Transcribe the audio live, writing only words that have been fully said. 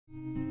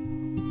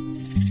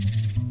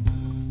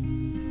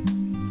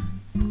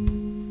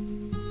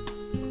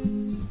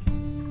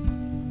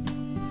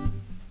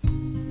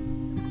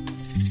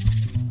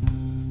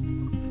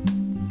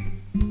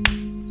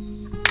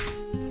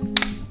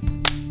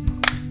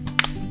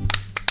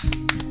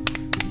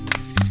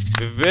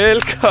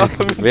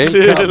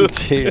Velkommen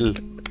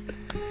til.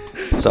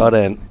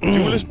 Sådan.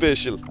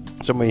 Julespecial.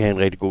 Så må I have en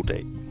rigtig god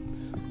dag.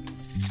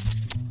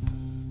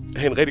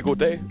 Have en rigtig god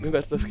dag? Hvem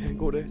er det, der skal have en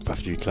god dag? Bare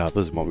fordi vi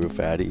klappede, som om vi var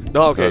færdige. Nå,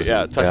 okay.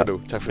 Ja, tak for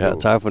nu.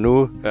 Tak for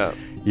nu. Ja.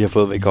 I har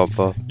fået, hvad I kom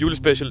for.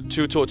 Julespecial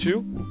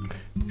 2022.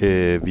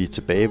 Vi er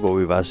tilbage, hvor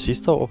vi var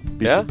sidste år.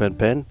 Bistrup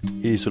Pan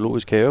i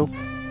Zoologisk Have.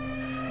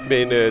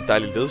 Med en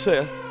dejlig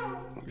ledsager.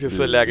 Vi har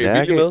fået Lærke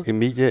Emilie med.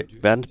 Emilie,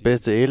 verdens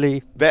bedste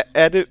LE. Hvad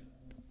er det?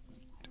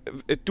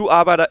 Du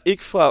arbejder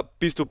ikke fra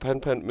Bistrup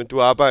Pan, men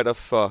du arbejder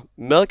for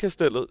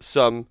Madkastellet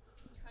som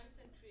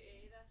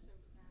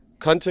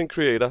content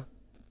creator.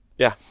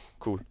 Ja,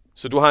 cool.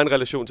 Så du har en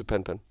relation til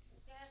Pan. Ja, jeg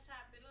tager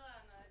billeder,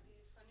 når de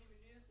får nye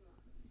menuer og sådan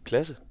noget.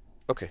 Klasse.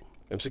 Okay.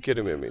 Jamen, så giver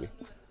det mere mening.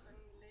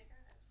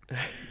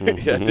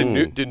 Ja,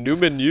 det er new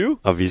menu.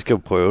 Og vi skal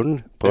prøve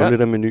den.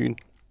 Lidt af menuen.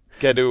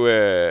 Kan du,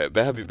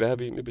 hvad har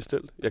vi egentlig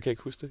bestilt? Jeg kan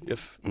ikke huske det.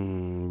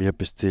 Vi har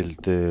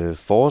bestilt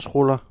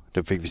forårsruller.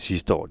 Det fik vi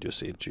sidste år, det var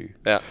sindssygt.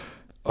 Ja.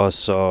 Og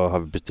så har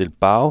vi bestilt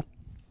bag,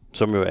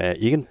 som jo er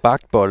ikke en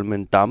bagt bolle,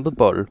 men en dampet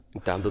bolle.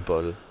 En dampet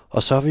bolle.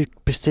 Og så har vi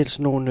bestilt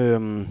sådan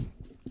nogle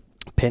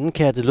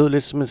pandekager. Det lød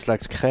lidt som en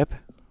slags crepe.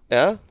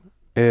 Ja.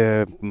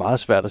 Meget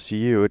svært at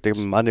sige jo. Det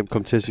er meget nemt at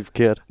komme til at sige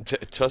forkert.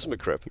 Toss med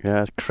crepe.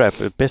 Ja,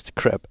 crepe. Bedste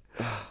crepe.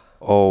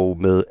 Og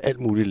med alt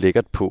muligt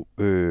lækkert på.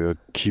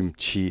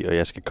 Kimchi, og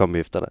jeg skal komme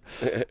efter dig.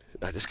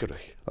 Nej, det skal du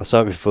ikke. Og så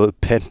har vi fået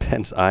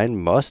Pans egen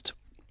most.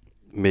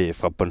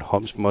 Fra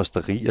Bornholms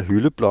mosteri og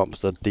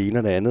hyldeblomster og det ene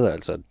og det andet.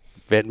 Altså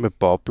vand med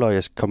bobler, og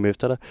jeg skal komme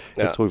efter dig.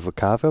 Ja. Jeg tror, vi får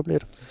kaffe om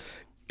lidt.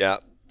 Ja,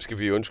 skal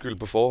vi undskylde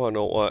på forhånd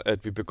over,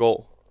 at vi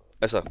begår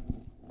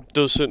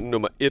dødssynd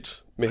nummer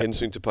 1 med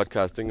hensyn til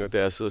podcasting, og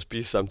det er at sidde og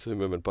spise samtidig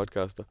med, at man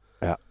podcaster.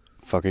 Ja,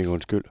 fucking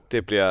undskyld.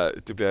 Det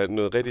bliver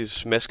noget rigtig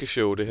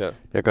smaskeshow, det her.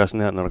 Jeg gør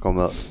sådan her, når der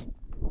kommer mad.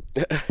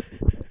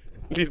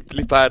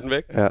 lige peger den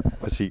væk. Ja,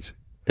 præcis.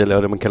 Jeg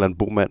laver det, man kalder en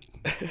bomand.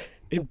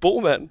 En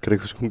bomand? Kan du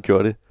ikke huske, hun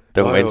gjorde det?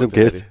 Da hun var inde som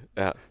gæst.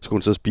 Ja. Skulle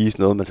hun så spise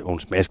noget, men hun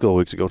smaskede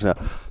over ikke, så gjorde hun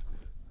sådan her.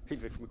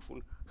 Helt væk fra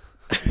mikrofonen.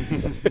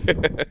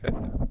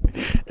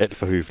 Alt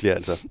for høfligt,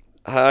 altså.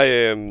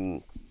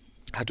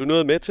 Har du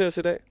noget med til os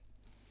i dag?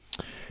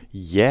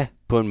 Ja,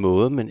 på en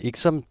måde, men ikke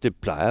som det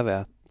plejer at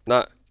være.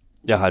 Nej.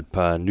 Jeg har et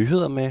par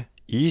nyheder med,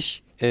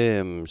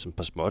 som et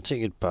par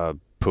småting, et par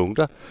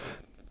punkter.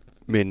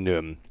 Men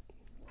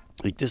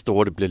ikke det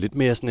store, det bliver lidt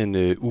mere sådan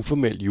en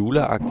uformel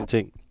juleagtig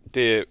ting.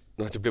 Det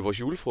bliver vores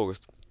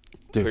julefrokost.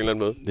 På en eller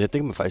anden måde. Ja, det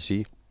kan man faktisk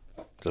sige.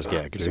 Så skal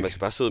jeg ikke. Så man skal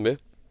bare sidde med.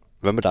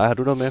 Hvad med dig? Har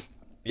du noget med?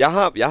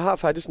 Jeg har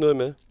faktisk noget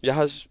med.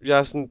 Jeg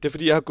er sådan, det er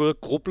fordi, jeg har gået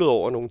og grublet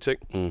over nogle ting.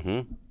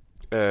 Mm-hmm.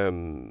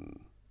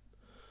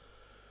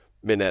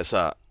 Men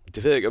altså,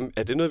 det ved jeg ikke,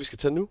 er det noget, vi skal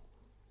tage nu?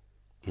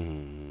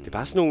 Det er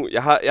bare sådan nogle...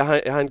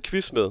 Jeg har en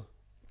quiz med.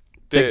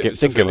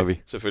 Den gemmer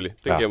vi. Selvfølgelig,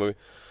 den gemmer vi.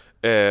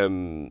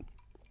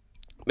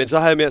 Men så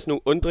har jeg mere sådan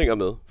nogle undringer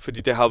med.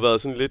 Fordi det har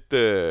været sådan lidt...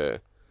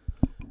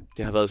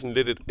 Det har været sådan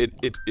lidt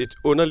et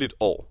underligt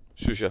år,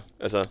 synes jeg.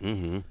 Altså,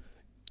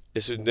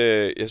 jeg synes,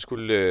 jeg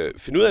skulle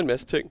finde ud af en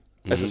masse ting.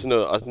 Mm-hmm. Altså sådan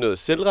noget, også noget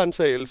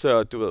selvrensagelse,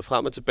 og du ved,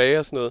 frem og tilbage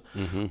og sådan noget.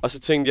 Mm-hmm. Og så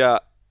tænkte jeg,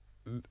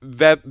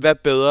 hvad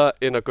bedre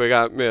end at gå i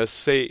gang med at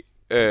se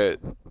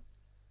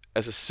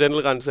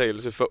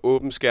selvrensagelse for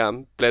åben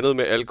skærm, blandet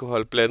med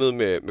alkohol, blandet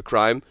med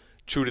crime,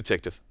 True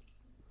Detective.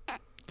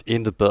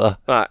 Intet bedre.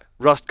 Nej,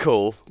 Rust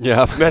Cole.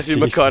 Ja,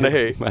 Matthew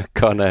McConaughey.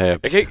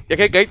 Jeg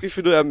kan ikke rigtig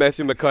finde ud af, om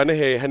Matthew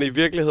McConaughey, han i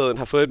virkeligheden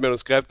har fået et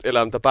manuskript,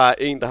 eller om der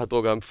bare er en, der har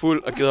drukket ham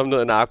fuld og givet ham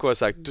noget narko og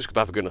sagt, du skal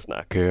bare begynde at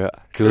snakke.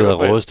 Kør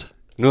rust.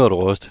 Nu er du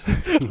rust.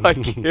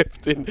 Hold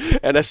kæft,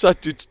 han er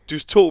så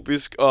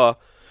dystopisk og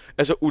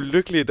altså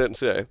ulykkelig i den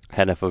serie.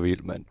 Han er for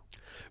vild, mand.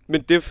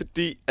 Men det er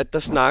fordi, at der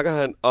snakker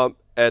han om,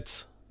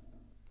 at...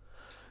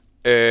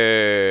 hvad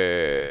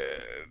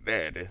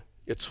er det?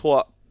 Jeg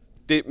tror...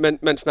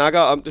 Man snakker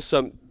om det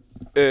som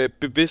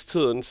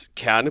bevidsthedens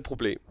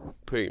kerneproblem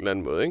på en eller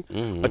anden måde, ikke?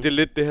 Mm-hmm. Og det er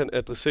lidt det, han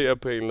adresserer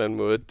på en eller anden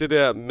måde. Det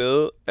der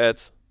med,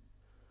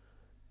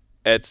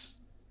 at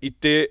i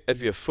det,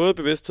 at vi har fået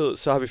bevidsthed,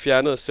 så har vi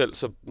fjernet os selv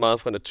så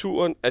meget fra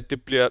naturen, at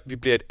vi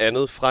bliver et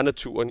andet fra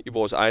naturen i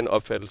vores egen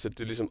opfattelse. Det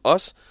er ligesom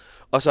os,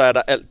 og så er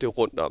der alt det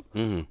rundt om.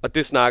 Mm-hmm. Og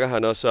det snakker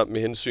han også om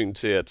med hensyn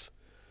til, at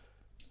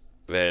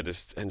hvad er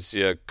det? Han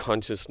siger,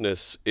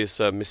 consciousness is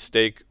a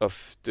mistake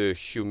of the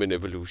human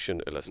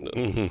evolution, eller sådan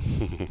noget.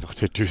 Mm-hmm.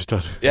 Det er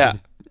dystert. Ja.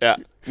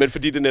 Men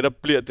fordi det netop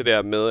bliver det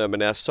der med, at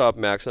man er så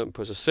opmærksom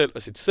på sig selv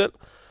og sit selv,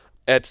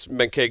 at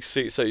man kan ikke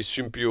se sig i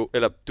symbiose,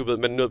 eller du ved,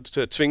 man er nødt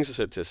til at tvinge sig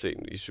selv til at se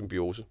i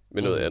symbiose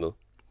med noget andet.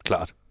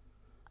 Klart.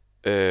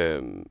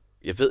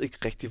 Jeg ved ikke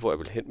rigtig, hvor jeg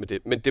vil hen med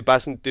det, men det er bare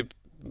sådan, det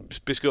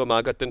beskriver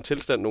meget godt den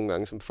tilstand nogle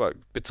gange, som folk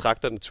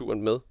betragter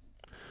naturen med.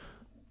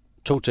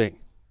 2 ting.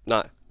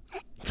 Nej.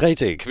 3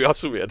 ting. Kan vi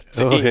opsummere det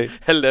til en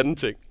halvanden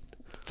ting?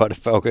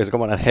 Okay, så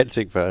kommer der en halv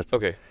ting først.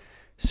 Okay.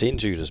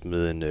 Sindssygt at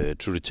smide en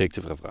True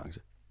Detective-reference.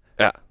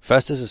 Ja.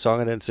 Første sæson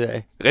af den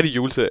serie. Rigtig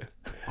juleserie.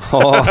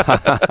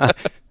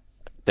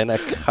 Den er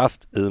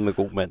kraftedme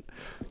god, mand.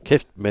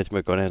 Kæft, Matthew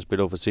McConaughey, han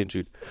spiller for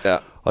sindssygt. Ja.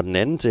 Og den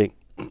anden ting,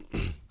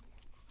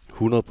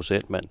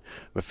 100%, mand.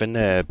 Hvad fanden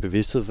er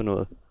bevidsthed for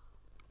noget?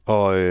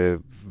 Og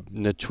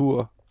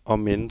natur og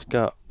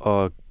mennesker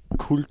og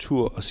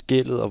kultur og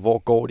skældet, og hvor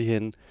går de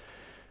hen?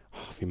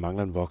 Vi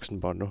mangler en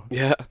voksenbånd nu.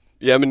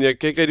 Ja, men jeg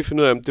kan ikke rigtig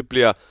finde ud af,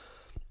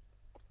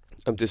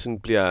 om det sådan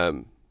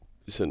bliver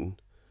sådan...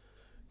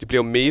 Det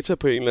bliver jo meta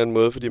på en eller anden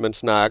måde, fordi man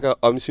snakker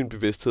om sin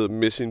bevidsthed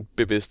med sin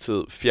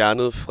bevidsthed,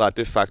 fjernet fra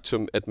det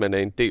faktum, at man er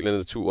en del af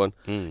naturen,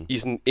 i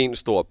sådan en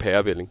stor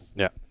pærevælling.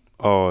 Ja,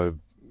 og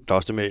der er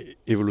også det med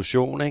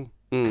evolution, ikke?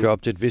 Kører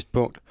op til et vist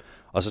punkt,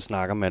 og så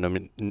snakker man om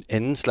en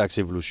anden slags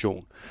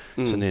evolution.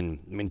 Sådan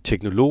en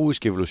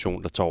teknologisk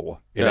evolution, der tager over.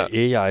 Eller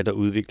AI, der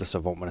udvikler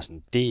sig, hvor man er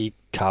sådan, det er ikke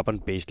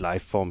carbon-based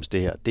lifeforms,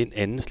 det her. Det er en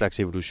anden slags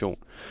evolution.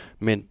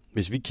 Men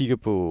hvis vi kigger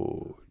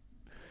på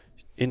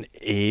en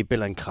abe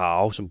eller en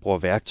krage, som bruger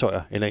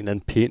værktøjer, eller en eller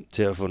anden pind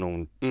til at få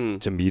nogle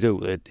termitter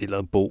ud af et eller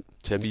andet bo.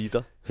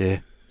 Termitter? Ja,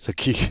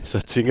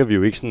 så tænker vi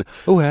jo ikke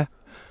sådan,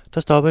 der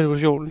stopper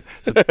evolutionen.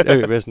 Så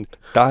sådan,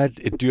 der er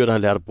et dyr, der har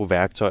lært at bruge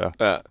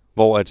værktøjer,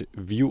 hvor at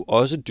vi jo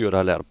også et dyr, der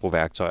har lært at bruge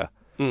værktøjer.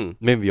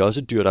 Men vi er også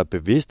et dyr, der er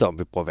bevidst om, at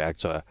vi bruger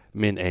værktøjer.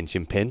 Men er en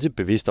chimpanse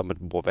bevidst om, at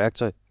den bruger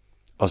værktøj?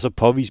 Og så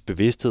påvise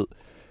bevidsthed.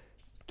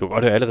 Du kan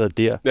godt høre allerede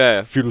der.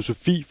 Ja.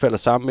 Filosofi falder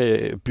sammen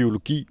med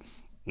biologi.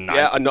 Nej.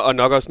 Ja, og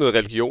nok også noget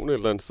religion et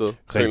eller andet sted.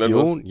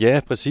 Religion,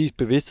 ja, præcis.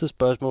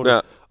 Bevidsthedsspørgsmål. Ja.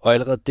 Og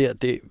allerede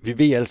der, vi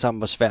ved alle sammen,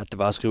 hvor svært det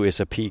var at skrive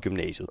SAP i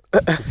gymnasiet.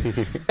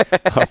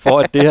 Og for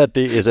at det her,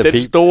 det er SAP... Den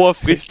store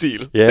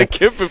fristil. Ja. Den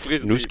kæmpe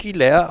fristil. Nu skal I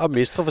lære at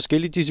mestre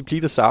forskellige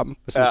discipliner sammen.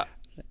 Ja.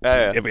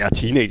 Jeg er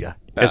teenager.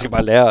 Jeg skal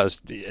bare lære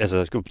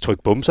at skal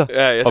trykke bumser.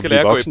 Ja, jeg skal lære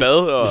at gå i bad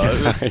og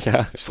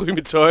stryge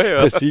mit tøj. Og...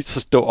 Præcis, så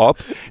stå op.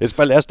 Jeg skal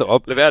bare lære at stå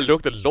op. Lad være at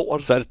lugte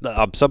lort.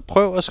 Så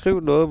prøv at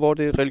skrive noget, hvor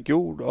det er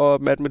religion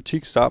og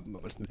matematik sammen.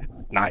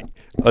 Nej.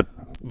 Og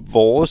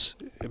vores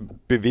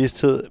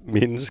bevidsthed,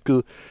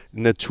 mennesket,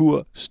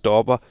 natur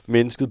stopper,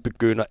 mennesket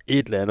begynder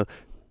et eller andet.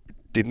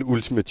 Det er den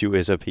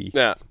ultimative SAP.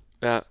 Ja.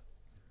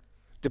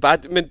 Det er bare,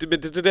 men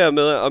det der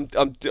med,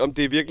 om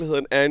det i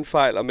virkeligheden er en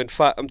fejl,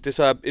 om det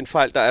så er en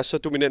fejl, der er så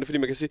dominerende, fordi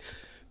man kan sige,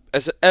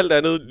 altså alt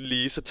andet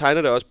lige, så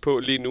tegner det også på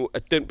lige nu,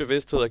 at den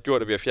bevidsthed har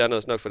gjort, at vi har fjernet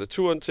os nok fra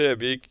naturen til, at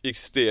vi ikke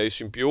eksisterer i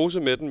symbiose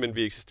med den, men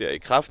vi eksisterer i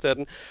kraft af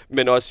den,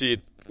 men også i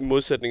et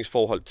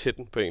modsætningsforhold til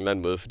den på en eller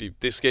anden måde, fordi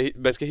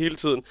man skal hele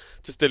tiden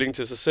tage stilling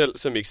til sig selv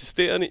som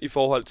eksisterende i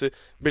forhold til,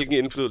 hvilken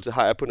indflydelse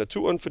har jeg på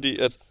naturen, fordi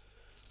at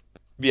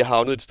vi har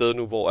havnet et sted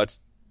nu, hvor at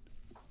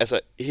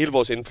hele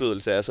vores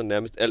indflydelse er så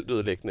nærmest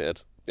altødelæggende,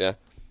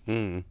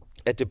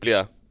 at det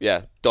bliver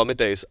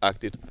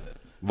dommedagsagtigt.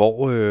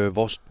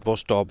 Hvor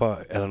stopper,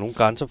 er der nogle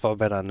grænser for,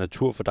 hvad der er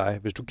natur for dig?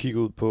 Hvis du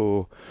kigger ud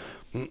på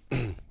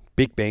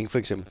Big Bang for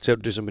eksempel, ser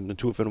du det som et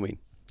naturfænomen?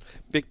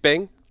 Big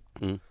Bang?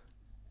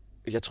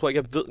 Jeg tror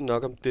ikke, jeg ved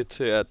nok om det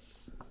til at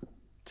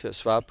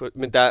svare på.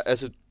 Men der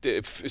er det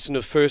er sådan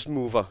noget first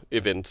mover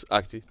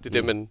event-agtigt. Det er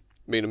det, man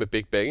mener med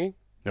Big Bang, ikke?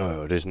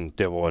 Jo, det er sådan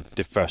der, hvor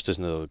det første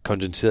sådan noget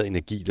kondenseret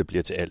energi, der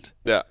bliver til alt.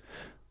 Ja.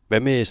 Hvad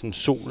med sådan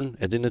solen?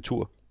 Er det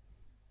natur?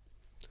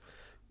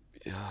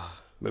 Ja.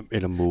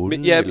 Eller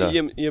månen?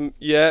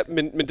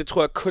 Men det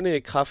tror jeg kun er i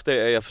kraft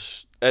af,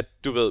 at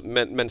du ved,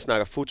 man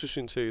snakker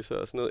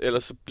fotosyntese og sådan noget.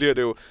 Ellers så bliver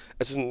det jo,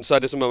 så er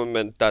det som om,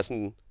 der er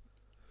sådan,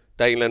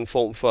 der er en eller anden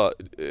form for,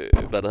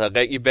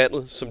 ring i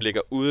vandet, som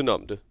ligger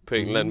udenom det, på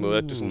en eller anden måde.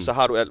 At du sådan, så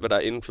har du alt, hvad der er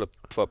inden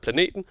for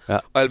planeten,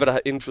 og alt, hvad der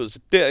har indflydelse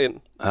derind,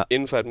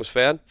 inden for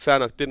atmosfæren. Fair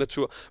nok, det er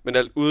natur. Men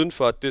alt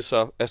udenfor, det er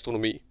så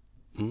astronomi,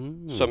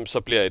 som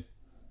så bliver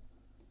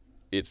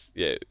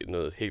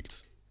noget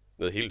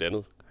helt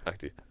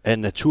andet-agtigt. Er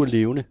natur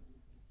levende?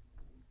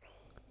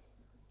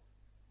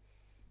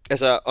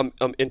 Altså,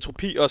 om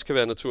entropi også kan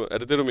være natur. Er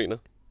det det, du mener?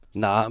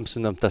 Nej,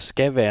 om der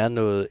skal være en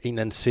eller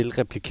anden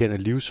selvreplikerende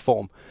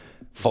livsform,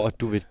 for at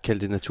du vil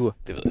kalde det natur.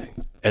 Det ved jeg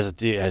ikke. Altså,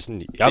 det er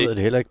sådan, jeg ved det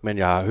heller ikke, men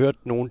jeg har hørt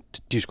nogen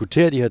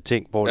diskutere de her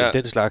ting, hvor det er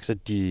den slags,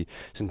 at de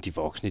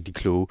voksne, de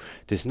kloge.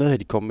 Det er sådan noget her,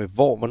 de kommer med.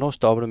 Hvornår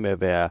stopper det med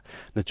at være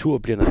natur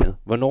og bliver noget andet?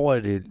 Hvornår er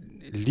det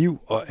liv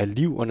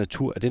og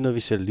natur? Er det noget, vi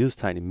sætter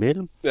lighedstegn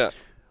imellem? Ja.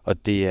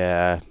 Og det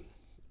er...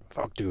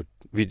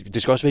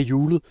 det skal også være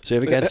julet, så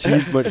jeg vil gerne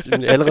sige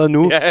allerede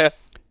nu.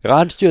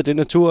 Rensdyr, det er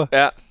natur.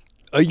 Ja.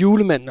 Og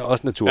julemanden er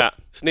også natur. Ja,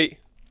 sne.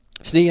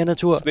 Sne er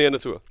natur.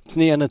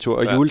 Sne er natur.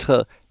 Og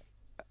juletræet,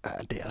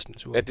 det er også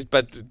natur. Ja, det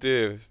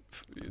er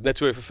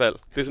natur i forfald.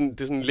 Det er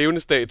sådan en levende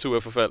statue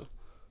af forfald.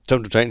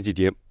 Som du tager ind i dit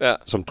hjem,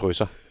 som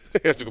drysser.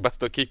 Så du kan bare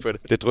stå og kigge på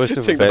det. Det er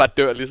drøsende forfald. Tænk, bare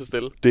dør lige så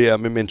stille. Det er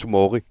memento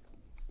mori.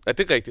 Ja,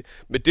 det er rigtigt.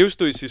 Men det er jo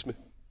stoicisme.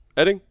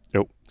 Er det ikke?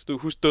 Jo. Så du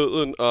husk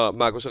døden og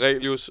Marcus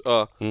Aurelius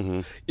og...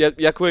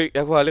 Jeg kunne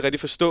aldrig rigtig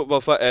forstå,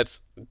 hvorfor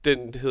at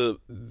den hed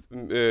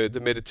The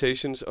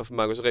Meditations of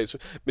Marcus Aurelius.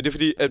 Men det er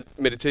fordi, at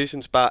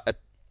meditations bare er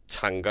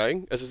tanker,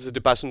 ikke? Altså, så det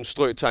er bare sådan en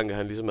strøtanker,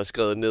 han ligesom har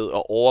skrevet ned,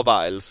 og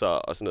overvejelser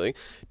og sådan noget, ikke?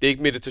 Det er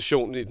ikke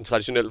meditation i den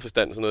traditionelle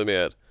forstand, sådan noget med,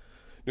 at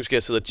nu skal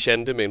jeg sidde og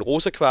chante med en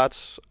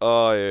rosakvarts,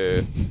 og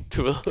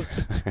du ved,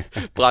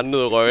 brænde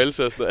noget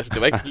røgelse og sådan noget. Altså,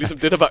 det var ikke ligesom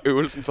det, der var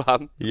øvelsen for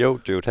ham. Jo,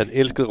 dude, han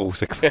elskede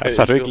rosakvarts.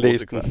 Har du ikke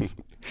læst den?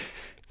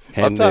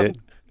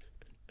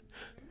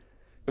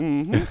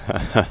 Mm-hmm.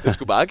 Den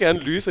skulle bare gerne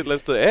lyse et eller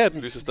andet sted. Ja,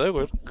 den lyser stadig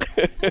rødt.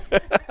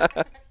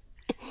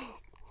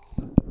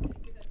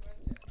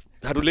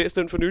 Har du læst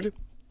den for nylig?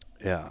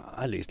 Jeg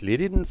har læst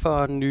lidt i den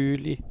for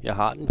nylig. Jeg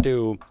har den, det er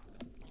jo...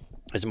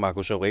 Altså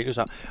Marcus Aurelius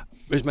har...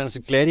 Hvis man er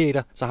så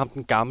Gladiator, så har ham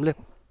den gamle,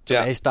 som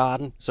er i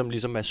starten, som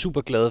ligesom er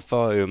super glad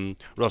for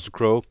Russell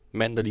Crowe,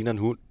 manden, der ligner en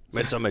hund,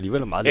 men som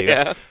alligevel er meget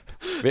lækker.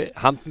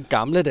 Ham den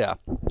gamle der,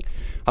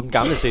 ham den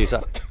gamle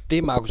Caesar, det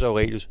er Marcus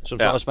Aurelius, som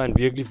så også var en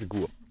virkelig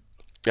figur.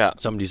 Ja.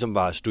 Som ligesom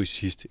var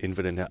stoicist inden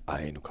for den her.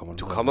 Ej, nu kommer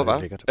du kommer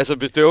bare. Lækkert. Altså,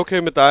 hvis det er okay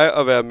med dig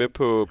at være med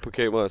på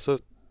kameraet,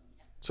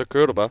 så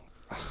kører du bare.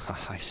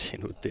 Ej, se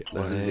nu der.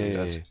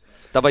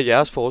 Der var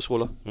jeres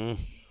forårsruller. Det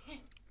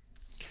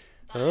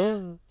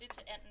er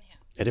til anden her.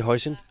 Er det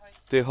højsen?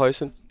 Det er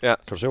højsen, ja.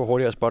 Kan du se, hvor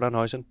hurtigt jeg spotter en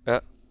højsen? Ja.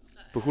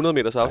 På 100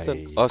 meters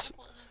afstand. Også.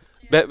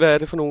 Hvad er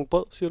det for nogle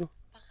brød, siger du?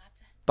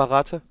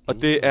 Barata.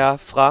 Og det er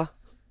fra...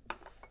 Det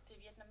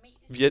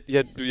er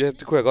vietnamesisk. Ja,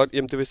 det kunne jeg godt.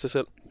 Jamen, det vidste jeg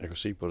selv. Jeg kunne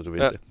se på det, du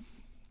vidste det.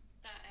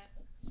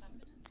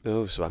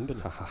 Der er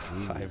svampene.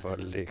 Ej, hvor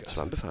lækkert.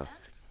 Svampefar.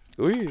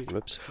 Ui.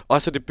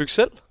 Og så er det byg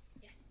selv?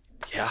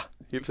 Ja,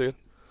 helt sikkert.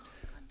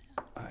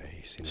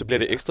 Ej, så bliver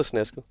det ekstra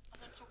snasket. Og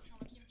så 2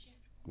 portioner kimchi.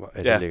 Hvor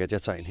er det lækkert.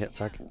 Jeg tager en her,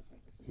 tak.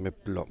 Med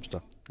blomster.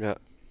 Ja.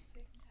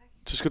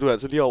 Så skal du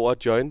altså lige over og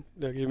join,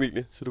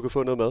 Emilie, så du kan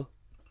få noget mad.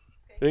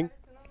 Ikke?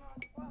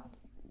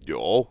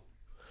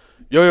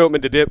 Jo,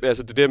 men det er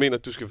det, jeg mener,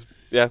 du skal...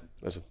 Ja,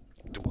 altså,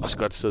 du må også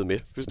godt sidde med,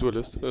 hvis du har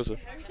lyst. Altså.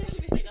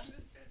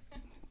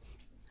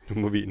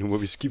 Nu må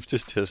vi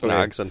skiftes til at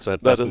snakke, sådan, så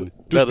at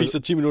du spiser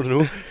 10 minutter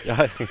nu.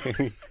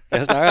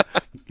 Jeg snakker.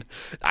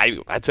 Nej,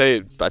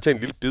 bare tage en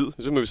lille bid,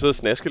 så må vi sidde og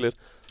snaske lidt.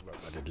 Hvor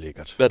er det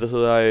lækkert. Hvad det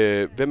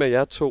hedder, hvem af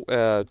jer to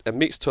er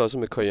mest tosset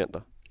med koriander?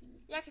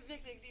 Jeg kan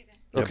virkelig ikke lide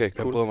det. Okay,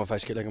 cool. Jeg bryder mig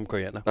faktisk heller ikke om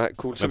koriander. Nej,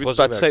 cool. Så vi er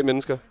bare 3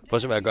 mennesker. Prøv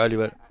at se, hvad jeg gør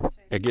alligevel.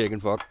 Jeg giver ikke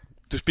en fuck.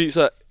 Du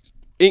spiser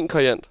 1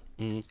 koriander?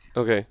 Mm.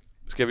 Okay.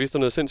 Skal jeg vise dig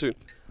noget sindssygt?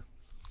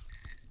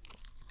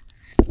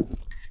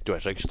 Du er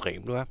så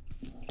ekstrem, du er.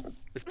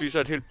 Jeg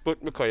spiser et helt bund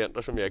med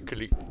koriander, som jeg ikke kan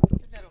lide.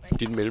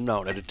 Dit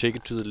mellemnavn, er det Take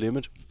It to the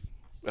Limit?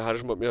 Jeg har det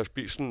som om, jeg har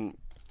spist sådan...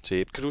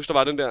 Kan du huske, der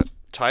var den der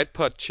Tide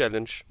Pod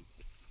Challenge?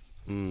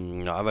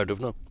 Nej, hvad er det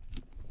for noget?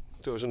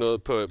 Det var sådan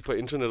noget på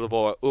internettet,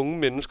 hvor unge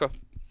mennesker,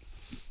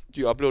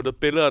 de uploadede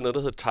billeder af noget,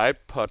 der hed Tide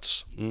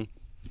Pods,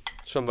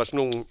 som var sådan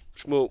nogle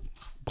små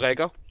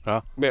brikker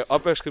med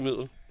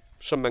opvaskemiddel,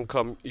 som man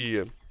kom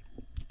i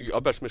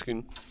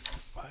opvaskemaskinen.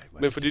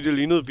 Men fordi det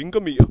lignede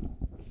vingumier,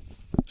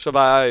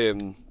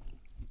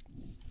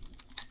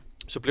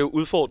 så blev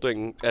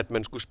udfordringen, at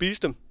man skulle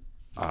spise dem.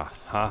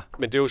 Aha.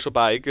 Men det er jo så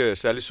bare ikke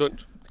særlig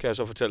sundt, kan jeg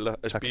så fortælle dig,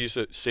 at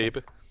spise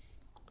sæbe.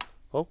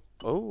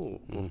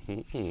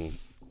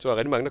 Så var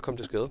rigtig mange, der kom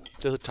til skade.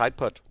 Det hed Tide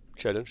Pod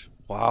Challenge.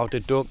 Wow,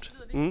 det er dumt.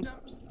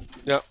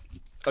 Ja,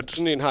 og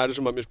sådan en har jeg det,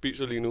 som om jeg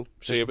spiser lige nu.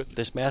 Sæbe.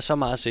 Det smager så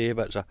meget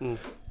sæbe, altså.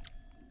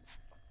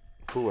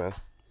 Puh, ja.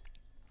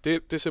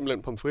 Det er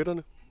simpelthen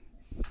pomfritterne.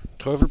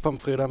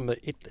 Trøffelpomfritter med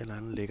et eller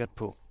andet lækkert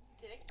på.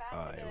 Det er ikke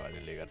bare Ej, hvor er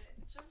det lækkert.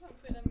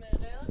 Trøffelpomfritter med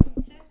revet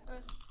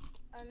comté-ost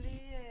og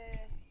lige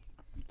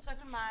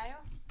trøffel mayo.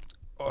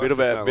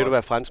 Ved du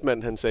hvad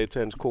franskmanden han sagde til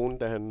hans kone,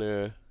 da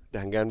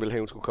han gerne ville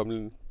have, hun skulle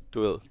komme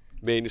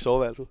med ind i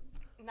soveværelset?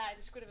 Nej,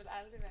 det skulle det vel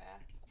aldrig være.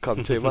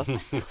 Kom til mig.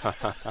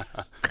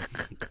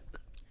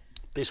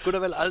 Det skulle der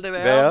vel aldrig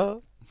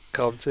være.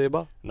 Kom til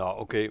mig. Nå,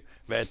 okay.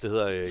 Hvad det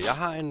hedder? Jeg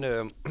har en...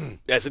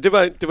 Altså, det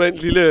var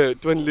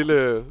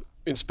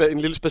en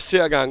lille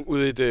spacergang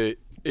ud i det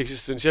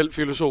eksistentielt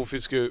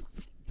filosofiske,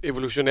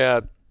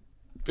 evolutionære,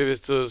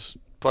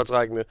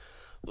 bevidsthedspåtrækkende.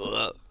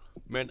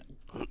 Men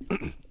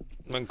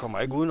man kommer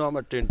ikke udenom,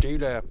 at det er en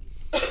del af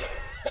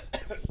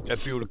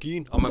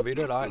biologien, om man ved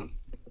det eller ej.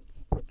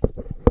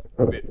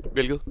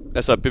 Hvilket?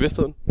 Altså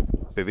bevidstheden?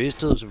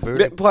 Bevidsthed,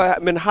 selvfølgelig.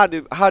 Men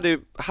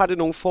har det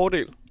nogen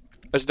fordel?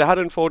 Altså, der har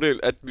det en fordel,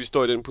 at vi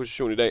står i den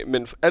position i dag,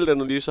 men alt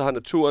andet lige, så har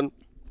naturen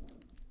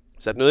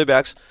sat noget i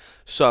værks,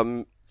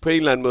 som på en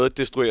eller anden måde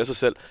destruerer sig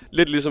selv.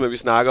 Lidt ligesom, at vi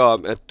snakker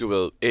om, at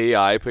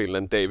AI på en eller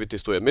anden dag vil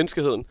destruere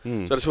menneskeheden. Så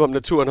er det som om,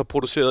 naturen har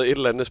produceret et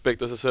eller andet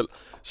aspekt af sig selv,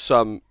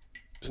 som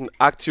sådan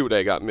aktivt er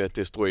i gang med at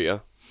destruere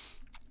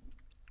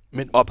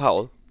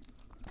ophavet.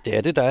 Det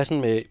er det, der er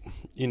sådan med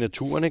i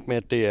naturen, ikke? Med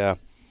at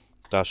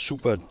der er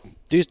super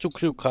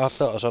destruktive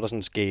kræfter, og så er der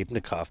sådan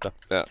skabende kræfter.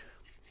 Ja.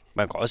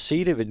 Man kan også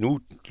se det, nu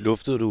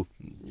luftede du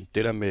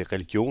det der med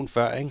religion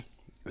før, ikke?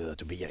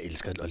 Jeg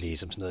elsker at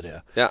læse om sådan noget der.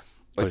 Ja,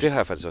 og det har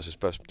jeg faktisk også et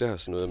spørgsmål. Det har jeg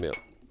sådan noget mere.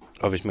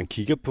 Og hvis man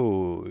kigger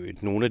på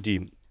nogle af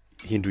de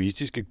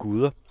hinduistiske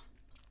guder.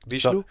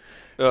 Vishnu?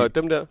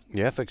 Dem der?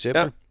 Ja, for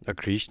eksempel. Ja. Og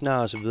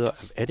Krishna og så videre.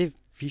 Er det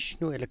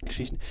Vishnu eller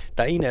Krishna?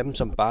 Der er en af dem,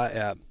 som bare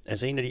er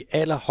altså en af de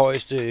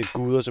allerhøjeste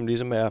guder, som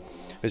ligesom er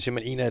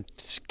en af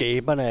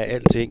skaberne af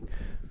alting.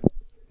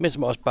 Men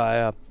som også bare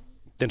er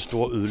den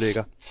store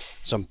ødelægger,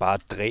 som bare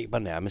dræber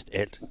nærmest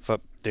alt.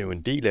 For det er jo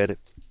en del af det.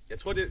 Jeg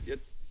tror,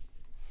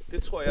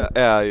 det tror jeg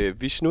er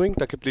Vishnu, ikke?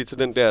 Der kan blive til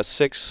den der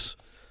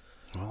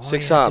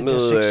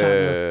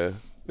seksarmede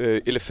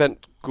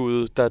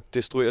elefantgud, der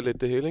destruerer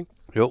lidt det hele, ikke?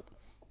 Jo.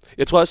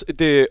 Jeg tror også,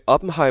 det er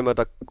Oppenheimer,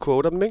 der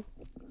quoter dem, ikke?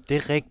 Det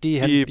er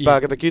rigtigt. I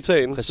Bhagavad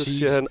Gitaen, så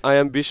siger han, I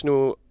am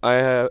Vishnu,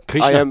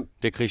 Krishna. I am...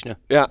 Det er Krishna.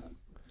 Ja.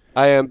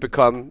 I am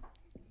become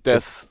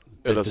death.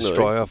 The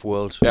destroyer of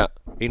worlds. Ja.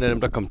 En af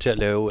dem, der kom til at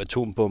lave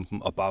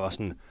atombomben, og bare var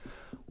sådan,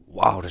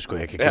 wow, det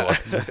skulle jeg ikke have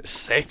gjort.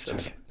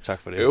 Satans.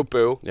 Tak for det.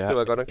 Bøv. Ja. Det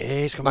var godt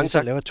nok. Skal man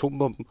lige lave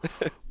atombomben?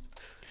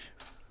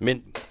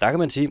 Men der kan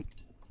man sige,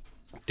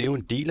 det er jo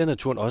en del af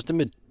naturen, også det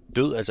med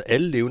død. Altså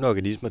alle levende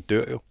organismer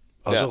dør jo.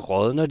 Og så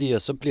rådner de,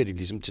 og så bliver de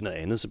ligesom til noget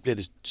andet. Så bliver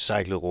det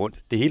cyklet rundt.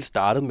 Det hele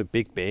startede med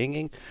Big Bang,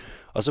 ikke?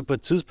 Og så på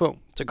et tidspunkt,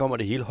 så kommer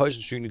det hele højst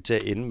sandsynligt til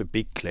at ende med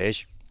Big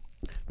Clash.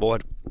 Hvor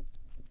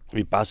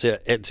vi bare ser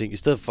alting. I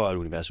stedet for at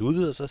universet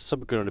udvider sig, så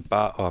begynder det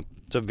bare at...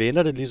 Så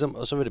vender det ligesom,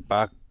 og så vil det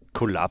bare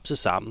kollapse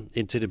sammen,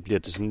 indtil det bliver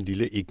til sådan en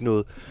lille ikke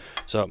noget.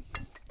 Så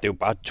det er jo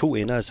bare to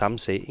ender af samme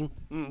sag, ikke?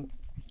 Mm.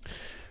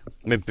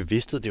 Men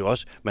bevidsthed, det er jo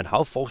også... Man har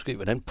jo forskel,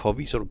 hvordan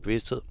påviser du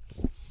bevidsthed?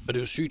 Og det er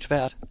jo sygt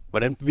svært.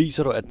 Hvordan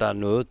viser du, at der er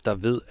noget, der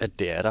ved, at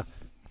det er der?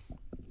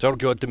 Så har du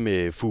gjort det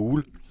med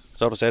fugle.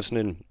 Så har du sat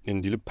sådan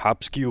en lille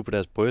papskive på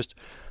deres bryst,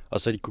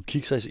 og så de kunne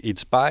kigge sig i et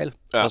spejl,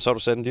 og så har du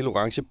sat en lille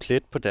orange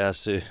plet på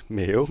deres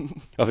mave.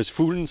 Og hvis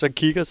fuglen så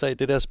kigger sig i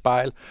det der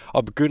spejl,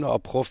 og begynder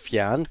at prøve at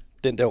fjerne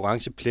den der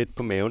orange plet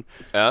på maven,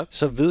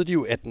 så ved de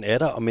jo, at den er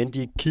der, og men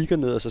de ikke kigger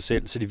ned af sig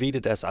selv, så de ved, det er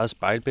deres eget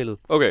spejlbillede.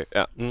 Okay,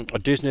 ja.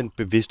 Og det er sådan en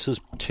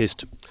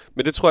bevidsthedstest.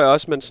 Men det tror jeg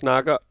også, man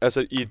snakker,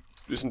 altså i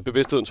sådan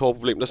bevidsthedens hårde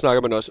problem, der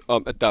snakker man også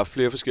om, at der er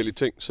flere forskellige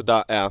ting. Så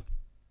der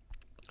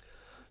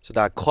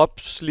er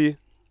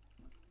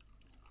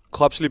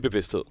kropslig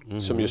bevidsthed,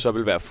 som jo så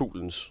vil være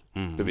fuglens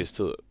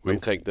bevidsthed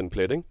omkring den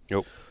plet, ikke?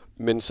 Jo.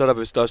 Men så er der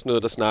vist også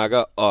noget, der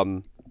snakker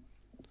om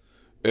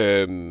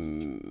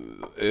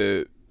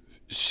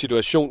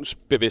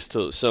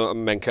situationsbevidsthed, så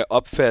man kan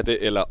opfatte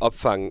eller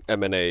opfange, at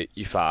man er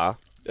i fare.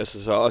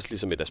 Altså så også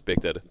ligesom et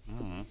aspekt af det.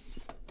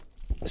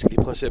 Jeg skal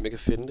lige prøve at se, om jeg kan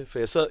finde det. For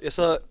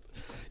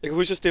jeg kan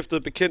huske, at jeg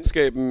stiftede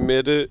bekendtskab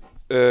med det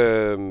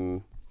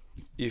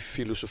i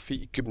filosofi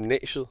i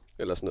gymnasiet,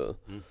 eller sådan noget.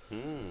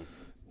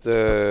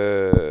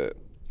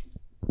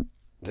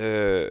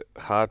 The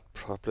hard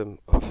problem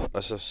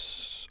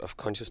of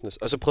consciousness.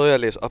 Og så prøvede jeg at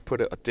læse op på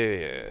det, og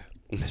det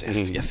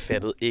jeg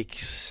fattede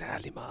ikke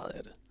særlig meget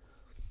af det.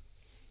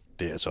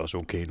 Det er altså også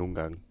okay nogle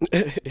gange.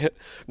 Ja.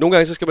 Nogle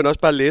gange så skal man også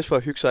bare læse for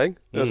at hygge sig, ikke?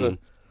 Altså,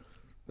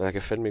 jeg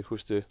kan fandme ikke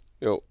huske det.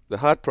 Jo, the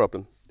hard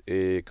problem.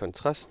 I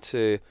kontrast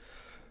til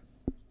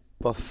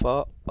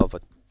hvorfor og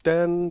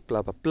hvordan,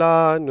 bla bla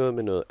bla, noget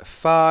med noget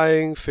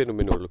erfaring,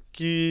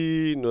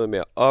 fænomenologi, noget med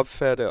at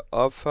opfatte og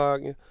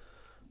opfange.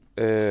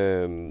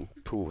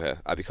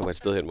 Vi kommer et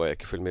sted hen, hvor jeg ikke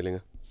kan følge med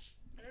længere.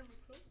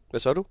 Hvad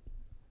så du?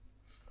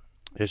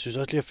 Jeg synes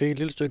også lige, at jeg fik et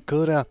lille stykke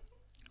kød der.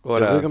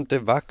 Jeg ved ikke, om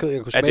det var kød,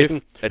 jeg kunne smage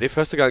den. Er det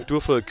første gang, du har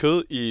fået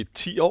kød i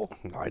 10 år?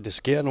 Nej, det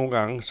sker nogle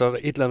gange. Så er der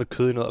et eller andet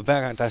kød i noget, og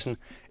hver gang der er sådan,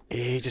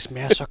 det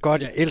smager så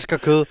godt, jeg elsker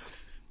kød.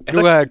 Nu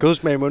har jeg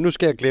kødsmag, men nu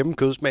skal jeg glemme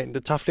kødsmagen.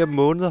 Det tager flere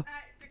måneder.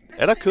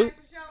 Er der kød?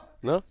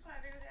 Nå?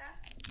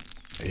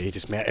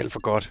 Det smager alt for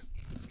godt.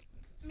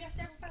 Men jeg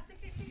kunne faktisk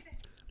ikke helt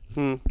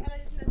lide det.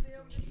 Eller sådan, altså,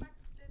 jo, det smagte,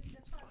 jeg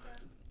tror altså...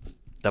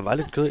 Der var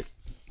lidt kød i.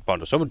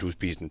 Bondo, så må du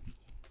spise den.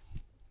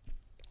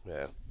 Ja.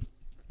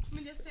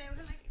 Men jeg sagde jo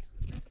heller ikke...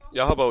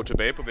 Jeg hopper jo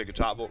tilbage på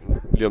vegetarvognen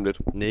lige om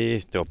lidt. Nej,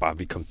 det var bare,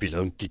 vi kom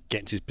billedet en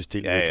gigantisk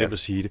bestilling. Jeg glemte at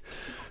sige det.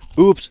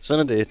 Ups,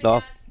 sådan er det. Nå.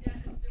 Altså, det er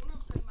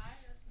 100% mig,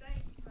 jeg sagde,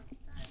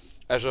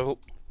 altså,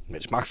 men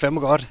det smagte fandme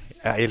godt.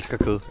 Jeg elsker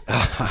kød.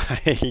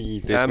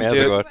 Det smager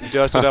så godt. Det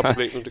er også det der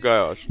problem, det gør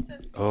jeg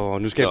også.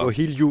 Nu skal jeg gå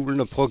hele julen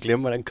og prøve at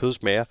glemme, hvordan kød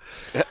smager.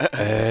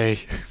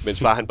 Mens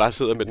far han bare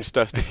sidder med den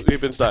største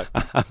ribbensteg.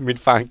 Min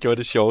far gjorde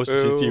det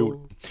sjoveste sidste jul.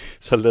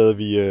 Så lavede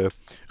vi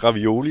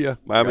raviolier,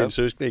 mig og min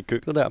søskende i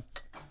køkkenet der.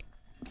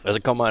 Og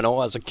så kommer han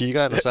over, og så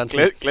kigger han, og så han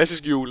sådan...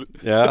 Klassisk jul.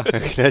 Ja,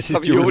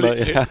 klassisk jul.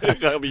 Ja.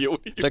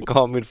 Ravioli. Så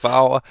kommer min far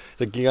over,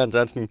 så kigger han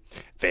sådan...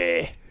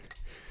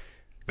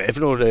 Hvad er det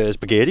for nogle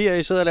spaghetti,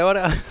 I sidder og laver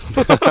der?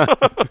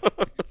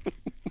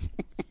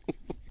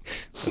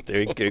 Det er jo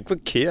ikke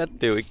forkert.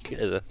 Det er jo ikke...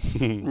 Altså.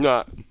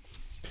 Nej.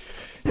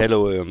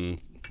 Hallo,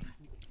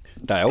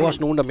 der er jo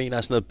også nogen, der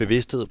mener sådan noget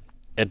bevidsthed,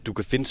 at du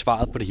kan finde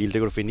svaret på det hele. Det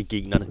kan du finde i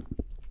generne.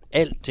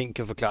 Alting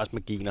kan forklares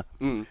med gener.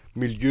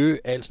 Miljø,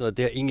 alt sådan noget,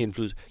 det har ingen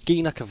indflydelse.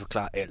 Gener kan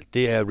forklare alt.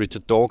 Det er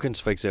Richard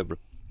Dawkins for eksempel.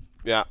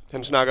 Ja,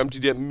 han snakker om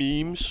de der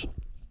memes.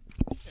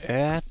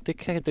 Ja,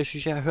 det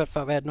synes jeg har hørt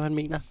før. Hvad er det nu, han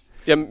mener?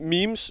 Ja,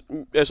 memes,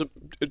 altså,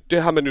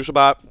 det har man jo så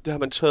bare, det har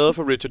man taget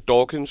fra Richard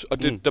Dawkins,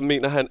 og det, der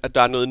mener han, at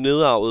der er noget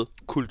nedarvet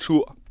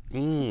kultur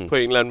på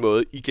en eller anden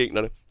måde i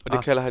generne, og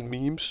det kalder han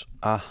memes.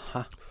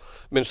 Aha.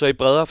 Men så i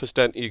bredere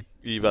forstand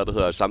i hvad det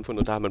hedder,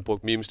 samfundet, der har man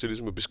brugt memes til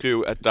ligesom at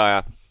beskrive, at der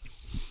er,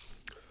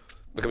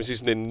 hvad kan man sige,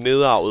 sådan en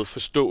nedarvet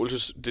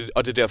forståelse,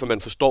 og det er derfor,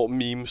 man forstår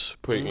memes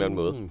på en eller anden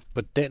måde.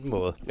 På den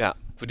måde? Ja,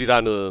 fordi der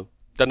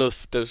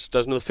er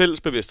sådan noget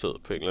fælles bevidsthed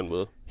på en eller anden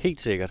måde.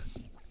 Helt sikkert.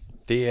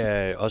 Det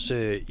er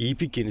også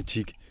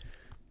epigenetik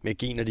med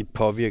gener, de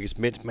påvirkes,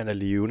 mens man er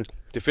levende.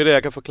 Det er fedt, at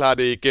jeg kan forklare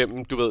det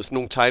igennem, du ved, sådan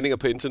nogle tegninger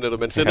på internettet,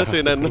 man sender til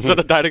hinanden, og så er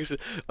der dig, der kan sige,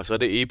 og så er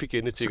det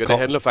epigenetik, og det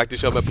handler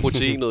faktisk om, at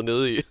proteinet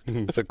nede i.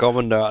 Så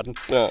kommer nørden.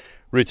 Ja.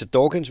 Richard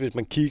Dawkins, hvis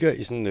man kigger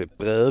i sådan en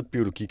brede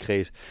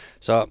biologikreds,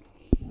 så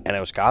han er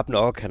jo skarp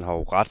nok, han har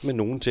jo ret med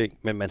nogle ting,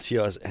 men man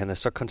siger også, at han er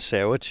så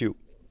konservativ,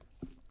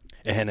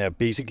 at han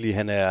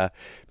er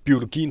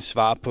biologiens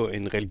svar på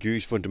en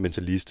religiøs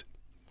fundamentalist.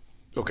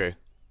 Okay.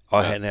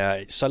 Og han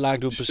er så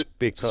langt ude på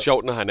spektret.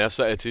 Sjovt, når han er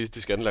så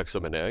ateistisk anlagt,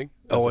 som han er, ikke?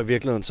 Altså. Og i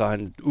virkeligheden, så er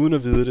han, uden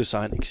at vide det, så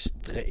er han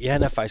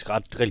han er faktisk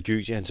ret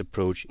religiøs i hans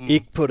approach.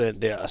 Ikke på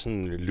den der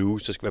sådan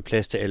loose, der skal være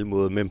plads til alle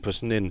måder, men på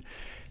sådan en,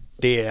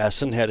 det er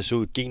sådan her, det ser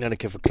ud. Generne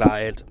kan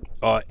forklare alt,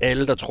 og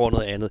alle, der tror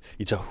noget andet,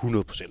 I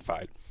tager 100%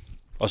 fejl.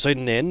 Og så i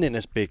den anden ende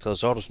af spektret,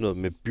 så er der sådan noget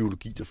med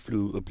biologi, der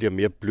flyder ud og bliver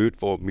mere blødt,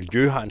 hvor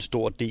miljø har en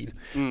stor del,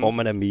 hvor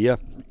man er mere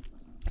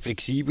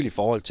fleksibel i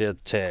forhold til at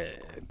tage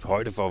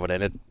højde for,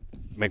 hvordan at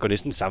man går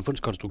næsten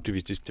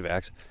samfundskonstruktivistisk til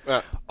værks. Ja.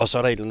 Og så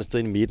er der et eller andet sted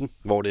i midten,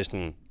 hvor det er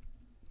sådan,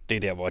 det er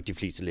der, hvor de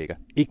fleste ligger.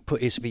 Ikke på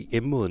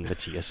SVM-måden,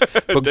 Mathias.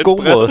 På en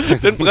god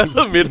måde. Den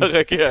brede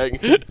midterregering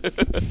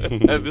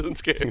af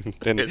videnskab.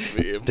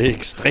 SVM. Det er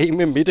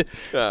ekstreme midte.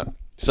 Ja.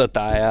 Så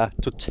der er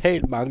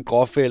totalt mange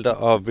gråfelter,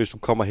 og hvis du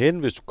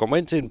kommer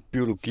ind til en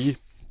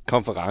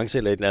biologikonference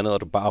eller et eller andet,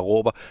 og du bare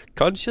råber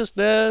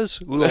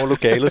consciousness ud over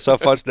lokalet, så er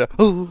folk sådan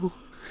der.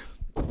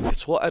 Jeg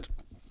tror, at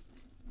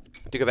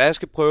det kan være, at jeg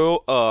skal prøve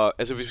at...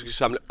 Altså, hvis vi skal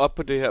samle op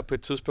på det her på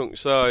et tidspunkt,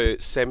 så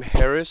Sam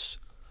Harris'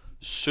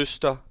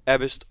 søster er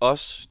vist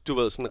også, du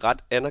ved, sådan en ret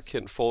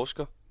anerkendt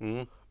forsker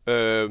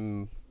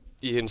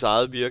i hendes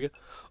eget virke.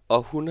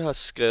 Og hun har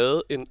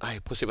skrevet en... Ej,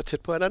 prøv at se, hvor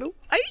tæt på han er nu.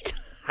 Ej!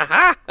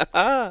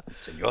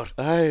 Senior.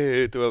 Ej,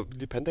 det var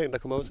lige pandaen, der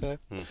kom over til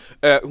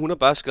her. Hun har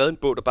bare skrevet en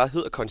bog, der bare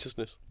hedder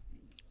Consciousness.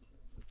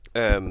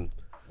 Det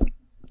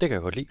kan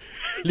jeg godt lide.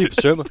 Lige på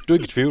sømmer. Du er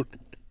ikke i tvivl.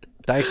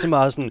 Der er ikke så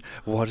meget sådan,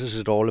 what is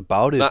it all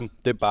about? Det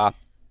er bare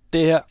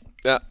det her.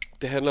 Ja,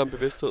 det handler om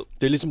bevidsthed.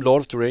 Det er ligesom Lord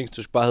of the Rings.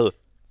 Du skal bare hedde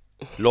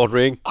Lord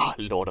Ring.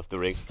 Lord of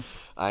the Rings.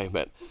 Ej,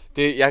 mand.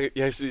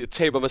 Jeg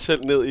taber mig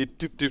selv ned i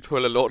et dybt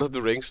hul af Lord of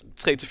the Rings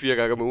 3-4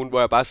 gange om ugen, hvor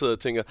jeg bare sidder og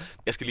tænker,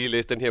 jeg skal lige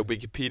læse den her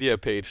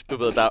Wikipedia-page. Du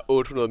ved, der er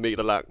 800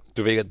 meter lang.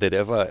 Du ved, at det er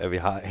derfor, at vi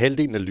har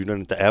halvdelen af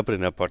lytterne, der er på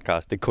den her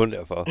podcast. Det er kun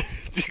derfor.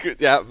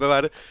 Ja, hvad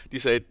var det? De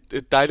sagde, det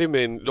er dejligt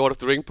med en Lord of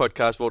the Ring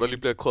podcast, hvor der lige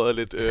bliver krødret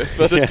lidt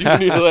dybe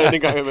nyheder ind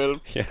en gang imellem.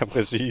 Ja,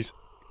 præcis.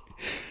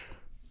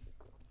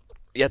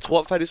 Jeg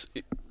tror faktisk,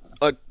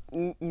 og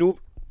nu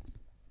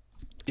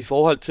i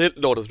forhold til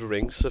Lord of the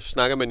Rings, så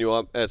snakker man jo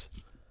om, at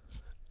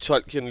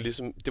Tolkien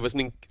ligesom, det var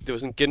sådan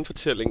en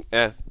genfortælling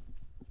af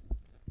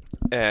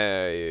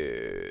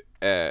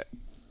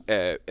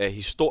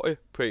historie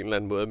på en eller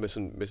anden måde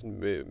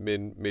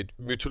med et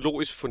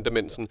mytologisk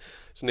fundament, det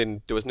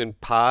var sådan en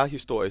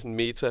parahistorie, sådan en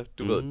meta,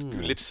 du ved,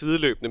 lidt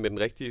sideløbende med den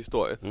rigtige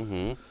historie.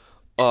 Mm-hmm.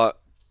 Og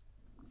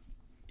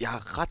jeg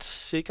er ret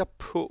sikker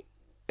på,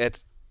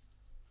 at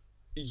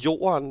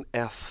jorden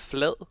er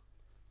flad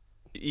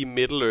i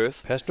Middle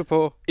Earth. Pas nu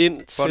på.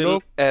 Indtil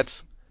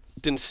at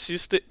den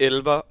sidste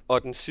elver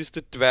og den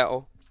sidste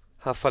dværg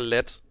har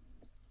forladt.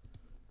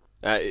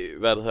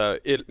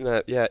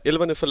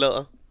 Elverne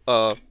forlader,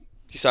 og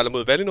de sejler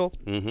mod Valinor.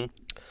 Mm-hmm.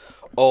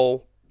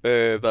 Og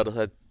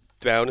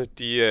dværgene,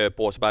 de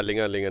bor så bare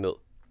længere og længere ned.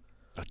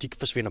 Og de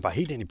forsvinder bare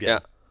helt ind i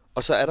bjerget. Ja.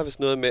 Og så er der vist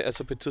noget med,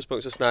 altså på et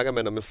tidspunkt, så snakker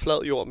man om en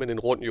flad jord, men en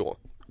rund jord.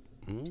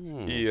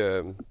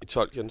 I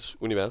Tolkiens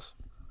univers.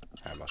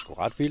 Han var sgu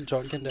ret vild,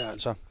 Tolkien der,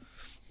 altså.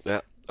 Ja.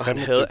 Og han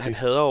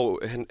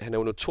er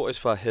jo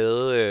notorisk for at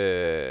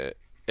have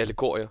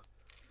allegorier.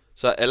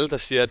 Så alle, der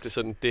siger, at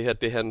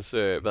det er hans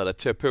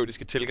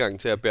terapeutiske tilgang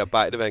til at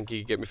bearbejde, hvad han gik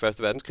igennem i 1.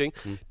 verdenskrig,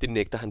 det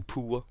nægter han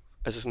pure.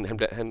 Altså sådan,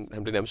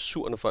 han blev nærmest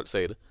sur, når folk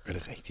sagde det. Er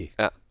det rigtigt?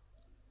 Ja.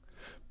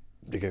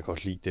 Det kan jeg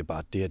godt lide. Det er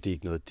bare det er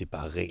ikke noget, det er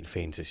bare ren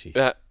fantasy.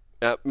 Ja,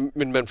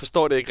 men man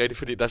forstår det ikke rigtigt,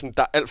 fordi der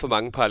er alt for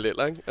mange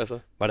paralleller, ikke? Altså.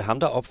 Var det ham,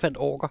 der opfandt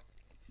orker?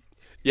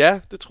 Ja,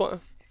 det tror jeg.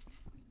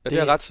 Ja, det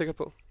er jeg ret sikker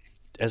på.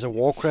 Altså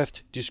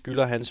Warcraft, de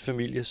skylder hans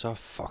familie så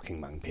fucking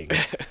mange penge.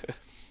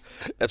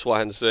 Jeg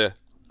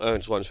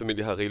tror, hans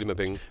familie har rigeligt med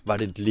penge. Var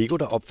det Lego,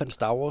 der opfandt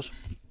Star Wars?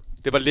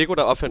 Det var Lego,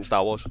 der opfandt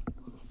Star Wars.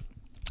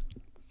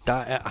 Der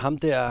er ham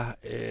der,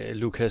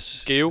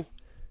 Lucas...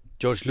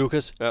 George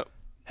Lucas. Ja.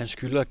 Han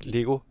skylder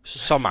Lego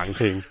så mange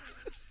penge.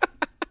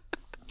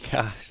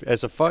 Ja,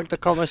 altså folk, der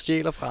kommer og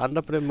stjæler fra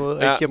andre på den måde,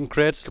 og ikke giver dem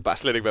creds. Kan bare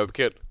slet ikke være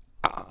bekendt.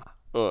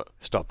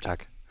 Stop,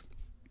 tak.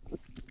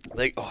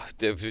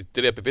 Det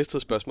der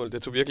bevidsthedsspørgsmål,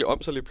 det tog virkelig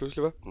om sig lige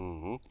pludselig, hva'?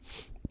 Mm-hmm.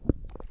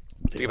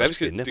 Det kan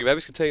være,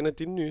 vi skal tage en af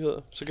dine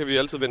nyheder. Så kan vi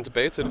altid vende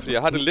tilbage til det, fordi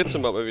jeg har det lidt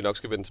som om, at vi nok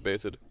skal vende tilbage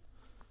til det.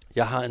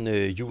 Jeg har en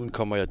julen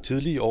kommer jeg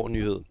tidlig i år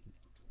nyhed.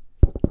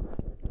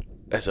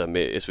 Altså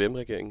med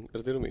SVM-regeringen, er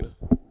det det, du mener?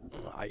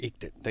 Nej, ikke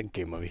den. Den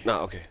gemmer vi. Nej,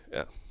 okay,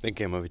 ja. Den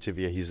gemmer vi til,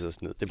 vi har hisset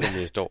os ned. Det bliver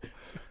næste år.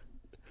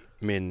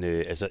 Men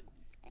altså,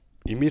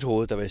 i mit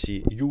hoved, der vil jeg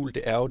sige, jul,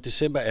 det er jo,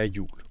 december er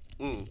jul.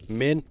 Mm.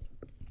 Men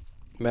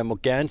man må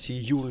gerne sige,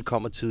 at julen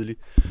kommer tidligt,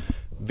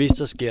 hvis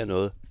der sker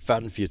noget før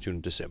den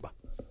 24. december.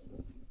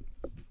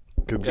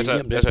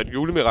 Altså et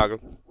julemirakel?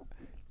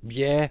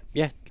 Ja,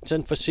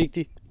 sådan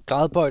forsigtig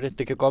gradbøjde.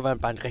 Det kan godt være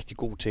bare en rigtig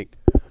god ting.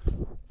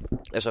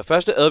 Altså,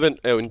 første advent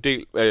er jo en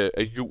del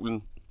af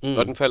julen,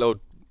 og den falder jo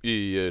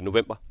i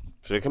november.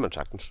 Så det kan man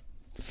sagtens.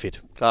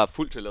 Fedt. Der er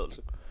fuld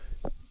tilladelse.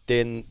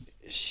 Den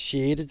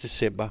 6.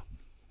 december,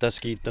 der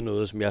skete der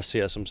noget, som jeg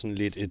ser som sådan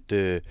lidt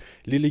et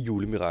lille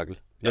julemirakel.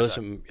 Noget,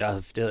 som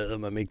jeg havde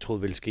man ikke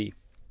troet ville ske.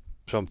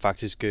 Som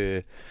faktisk,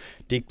 det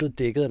er ikke blevet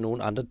dækket af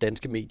nogen andre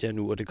danske medier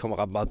nu, og det kommer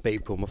ret meget bag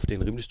på mig, for det er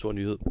en rimelig stor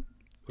nyhed.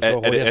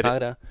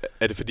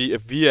 Er det fordi,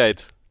 at vi er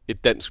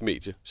et dansk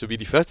medie, så vi er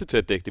de første til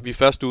at dække det? Vi er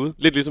først ude.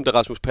 Lidt ligesom da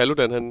Rasmus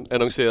Paludan han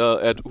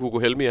annoncerede, at Hugo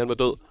Helmi han var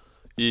død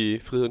i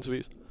Frihedens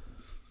Avis.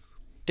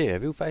 Det er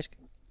vi jo faktisk.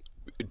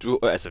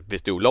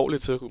 Hvis det er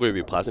ulovligt, så ryger vi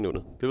i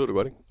pressenævnet. Det ved du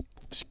godt, ikke?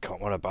 Det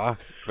kommer der bare.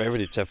 Hvad vil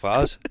de tage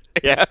fra os?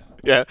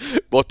 ja.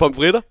 Vores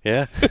pomfritter.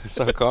 Ja,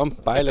 så kom.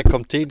 Bare lad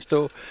komiteen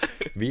stå.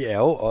 Vi er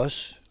jo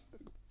også,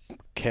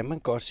 kan man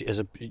godt sige,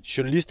 altså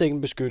journalist er ikke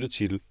en beskyttet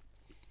titel.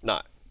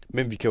 Nej.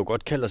 Men vi kan jo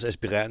godt kalde os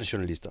aspirerende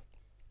journalister.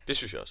 Det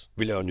synes jeg også.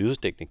 Vi laver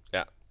nyhedsdækning.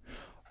 Ja.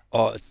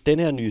 Og den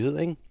her nyhed,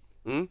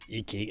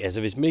 ikke? Altså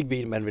hvis man ikke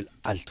ved, man vil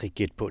aldrig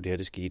gætte på, at det her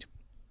det skete.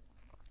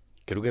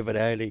 Kan du gætte, hvad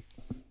det er, L.E.?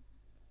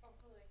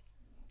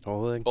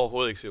 Overhovedet ikke.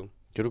 Overhovedet ikke, Sion.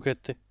 Kan du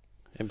gætte det?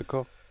 MBK?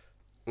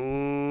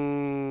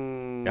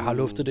 Jeg har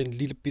luftet det en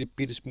lille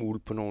bitte smule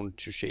på nogle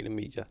sociale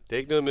medier. Det er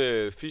ikke noget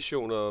med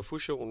fission og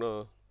fusion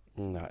og...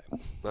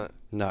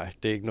 Nej,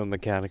 det er ikke noget med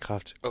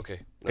kernekraft. Okay.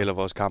 Eller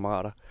vores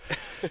kammerater.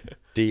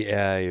 Det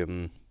er...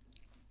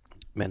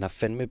 man har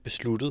fandme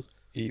besluttet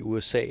i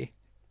USA,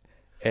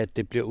 at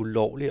det bliver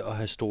ulovligt at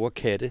have store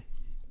katte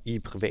i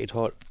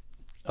privathold.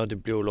 Og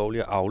det bliver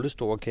ulovligt at avle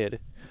store katte.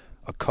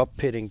 Og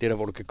cop-petting, det er der,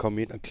 hvor du kan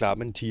komme ind og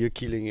klappe en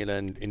tigerkilling eller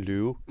en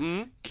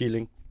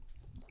løvekilling.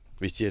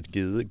 Hvis de har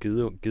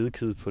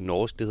gedekid på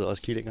norsk, det hedder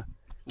også killinger.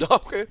 Nå,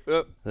 okay, ja.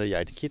 Det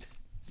hedder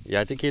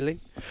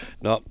jegtekilling.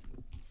 Nå,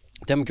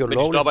 det har man gjort men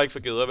lovligt. de stopper ikke for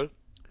geder, vel?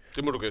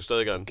 Det må du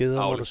stadig gerne.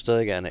 Geder må du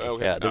stadig gerne af.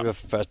 Okay, ja, det bliver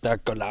først, der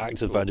går lang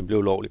tid før det bliver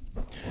ulovligt.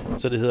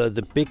 Så det hedder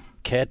The Big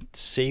Cat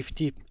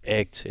Safety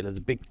Act, eller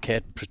The Big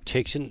Cat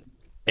Protection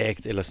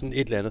Act, eller sådan et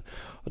eller andet.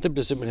 Og det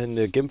bliver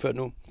simpelthen gennemført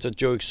nu. Så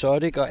Joe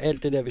Exotic og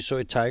alt det der, vi så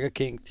i Tiger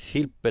King,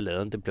 helt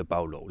balladen, det bliver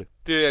bare ulovligt.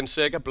 Det er en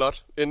saga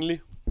blot, endelig.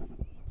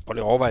 Prøv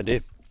lige at overveje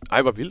det.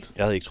 Ej, hvor vildt.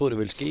 Jeg havde ikke troet, det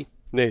ville ske.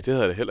 Nej, det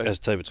havde jeg heller ikke.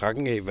 Altså taget i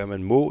betragtning af, hvad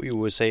man må i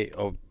USA,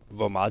 og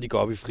hvor meget de går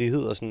op i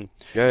frihed og sådan.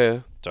 Ja.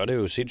 Så er det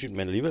jo sindssygt, men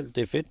alligevel,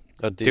 det er fedt.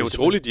 Og det er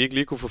utroligt, de ikke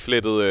lige kunne få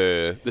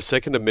flettet The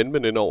Second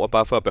Amendment ind over,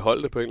 bare for at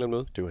beholde det på en eller anden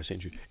måde. Det var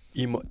sindssygt.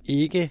 I må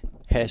ikke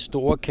have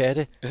store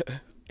katte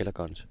eller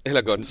guns.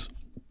 Eller guns.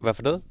 Hvad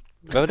for noget?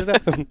 Hvad var det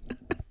der?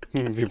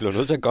 Vi bliver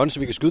nødt til at guns, så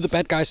vi kan skyde the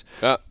bad guys.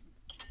 Ja.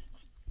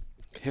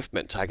 Hæft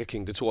mand, Tiger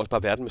King, det tog også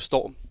bare verden med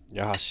storm.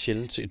 Jeg har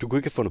sjældent set. Du kunne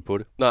ikke have fundet på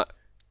det. Nej.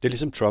 Det er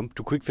ligesom Trump.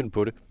 Du kunne ikke finde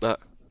på det. Nej.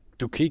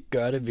 Du kan ikke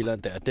gøre det vildere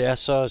end der. Det er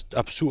så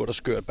absurd og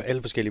skørt på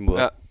alle forskellige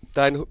måder. Ja.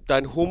 Der er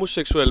en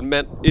homoseksuel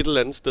mand et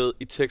eller andet sted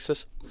i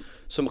Texas,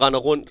 som render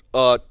rundt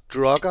og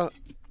drugger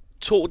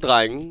 2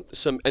 drenge,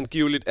 som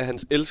angiveligt er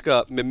hans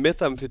elskere med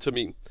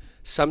methamfetamin,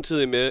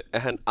 samtidig med,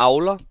 at han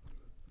avler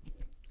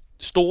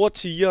store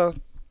tigere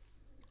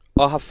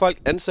og har folk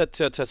ansat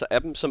til at tage sig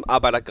af dem, som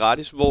arbejder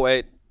gratis,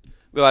 hvoraf,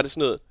 hvad var det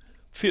sådan noget,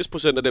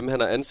 80% af dem, han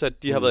har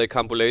ansat, de har været i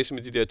karambolage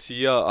med de der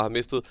tiger og har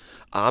mistet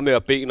arme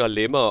og ben og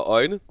lemmer og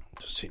øjne.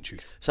 Det er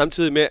sindssygt.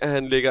 Samtidig med, at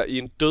han ligger i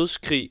en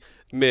dødskrig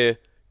med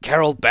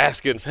Carol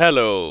Baskins,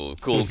 hello,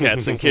 cool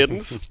cats and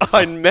kittens,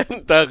 og en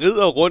mand, der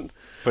rider rundt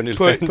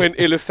på en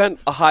elefant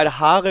og har et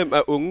harem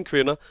af unge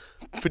kvinder,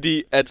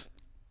 fordi at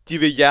de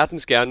vil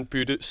hjertens gerne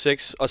bytte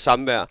sex og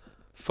samvær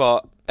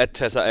for at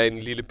tage sig af en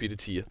lille bitte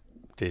tiger.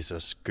 Det er så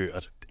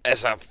skørt.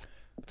 Altså...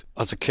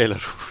 Og så kalder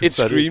du... Et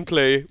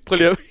screenplay. Prøv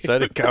lige at... Så er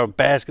det Carol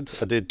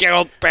Baskins, og det er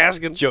Carol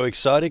Baskins. Joe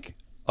Exotic,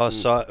 og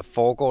så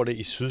foregår det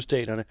i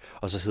sydstaterne,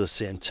 og så hedder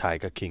serien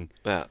Tiger King.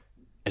 Ja.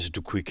 Altså,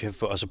 du kunne ikke have...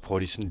 Og så prøver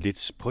de sådan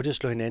lidt... Prøv de at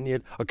slå hinanden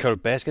ihjel. Og Carol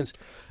Baskins,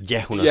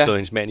 ja, hun har slået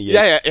hendes mand ihjel.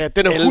 Ja,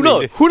 den er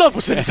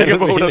 100% sikker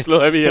på, hun har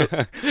slået ham ihjel.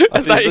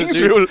 Altså, der er ingen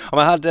tvivl. Og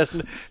man har det der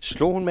sådan...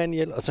 Slå hun manden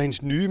ihjel, og så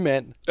hendes nye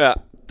mand, der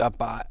er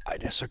bare... Ej,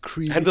 det er så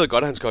creepy. Han ved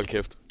godt, at han skal holde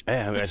kæft.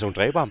 Ja, altså hun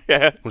dræber ham.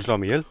 Ja. Hun slår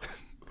ham ihjel.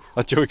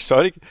 Og Joe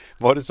Exotic,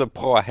 hvor det så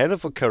prøver han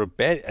at få Carol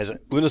Baskins... Altså,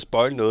 uden at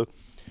spoil noget.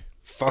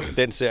 Fuck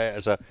den serie,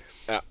 altså...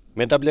 Ja.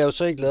 Men der bliver jo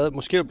så ikke lavet...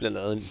 Måske der bliver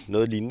lavet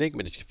noget lignende, ikke?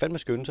 Men det skal fandme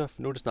skynde sig,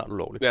 for nu er det snart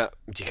ulovligt. Ja,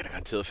 de kan da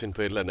garanteret finde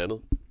på et eller andet.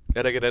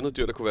 Er der ikke et andet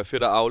dyr, der kunne være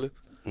fedt at avle?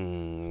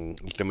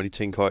 Lad mig lige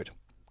tænke højt.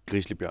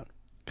 Grizzlybjørn.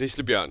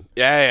 Grizzlybjørn.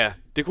 Ja.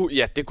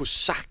 Det kunne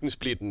sagtens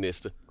blive den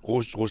næste.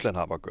 Rusland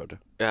har bare gjort det.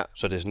 Ja.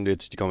 Så det er sådan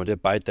lidt... De kommer til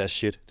at bite deres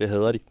shit. Det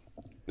hader de.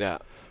 Ja,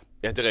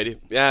 det er rigtigt.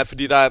 Ja,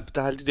 fordi der er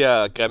alle de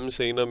der grimme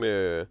scener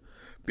med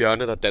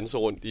bjørne, der danser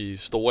rundt i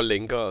store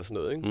lænker og sådan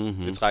noget, ikke?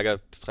 Mm-hmm. Det trækker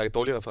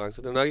dårlige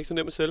referencer. Det er nok ikke så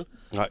nemt at sælge.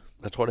 Nej,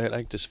 jeg tror det heller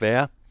ikke.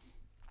 Desværre.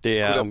 Det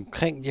er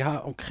de har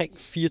omkring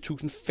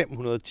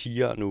 4.500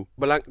 tiger nu.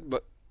 Hvor langt?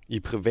 I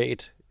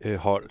privat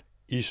hold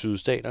i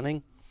sydstaterne,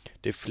 ikke?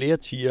 Det er flere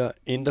tiger,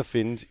 end der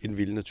findes i en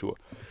vild natur.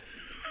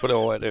 På det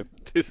over er det.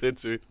 Det er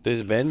sindssygt. Det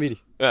er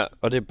vanvittigt. Ja.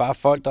 Og det er bare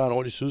folk, der er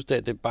rundt i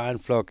sydstaten. Det er bare en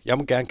flok. Jeg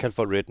må gerne kalde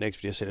folk rednecks,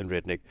 fordi jeg selv er en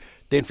redneck.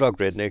 Det er en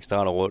flok rednecks, der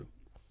render rundt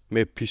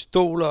med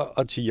pistoler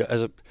og tiger.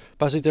 Altså,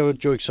 bare se, der var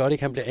Joe Exotic,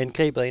 han bliver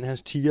angrebet af en af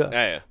hans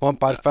tiger. Ja. Hvor han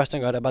bare det første,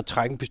 han gør, det er bare at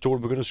trække en pistol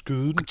og begynde at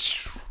skyde den.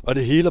 Og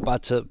det hele er bare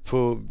taget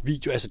på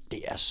video. Altså, det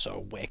er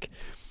så whack.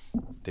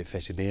 Det er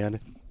fascinerende.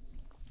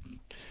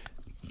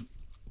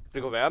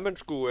 Det kunne være, at man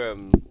skulle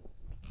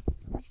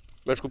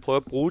prøve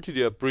at bruge de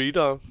der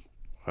breeder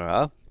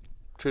Ja.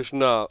 til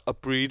sådan at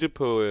breede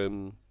på,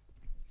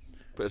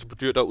 altså på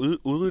dyr, der er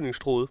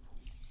udrydningstruede.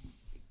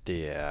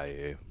 Det er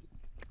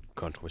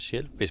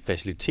kontroversielt. Hvis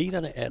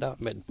faciliteterne er der,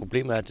 men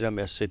problemet er det der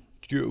med at sætte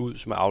dyr ud,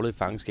 som er avlet i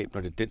fangenskab,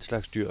 når det er den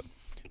slags dyr.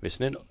 Hvis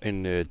sådan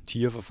en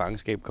tiger for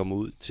fangenskab kommer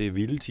ud til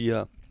vilde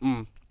tiger,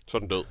 så er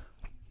den død.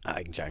 nej,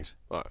 ikke en chance.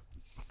 Nej.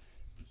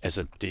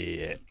 Altså,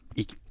 det er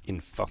ikke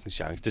en fucking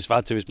chance. Det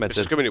svarer til, hvis man... Men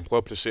så skal man jo prøve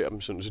at placere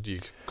dem, sådan, så de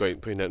ikke går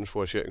ind på hinandens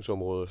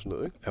forageringsområder og sådan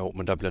noget, ikke? Jo,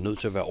 men der bliver nødt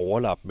til at være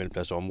overlap mellem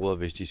deres områder,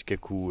 hvis de skal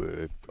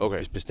kunne...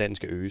 hvis bestanden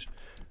skal øges.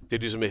 Det er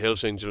ligesom med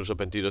Hells Angels og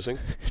Banditos,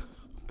 ikke?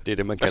 Det er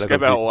det, man Der kalder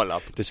skal være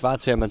overlap. Det svarer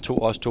til, at man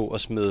tog os to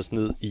og smed os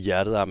ned i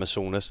hjertet af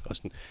Amazonas og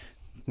sådan,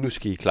 nu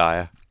skal I klare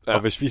jer. Ja.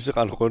 Og hvis vi så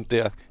rendte rundt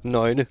der,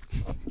 nøgne,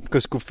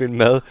 og skulle finde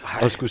mad,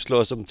 og skulle slå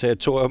os om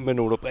territorium med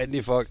nogle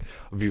oprindelige folk,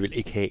 og vi vil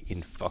ikke have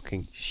en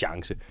fucking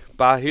chance.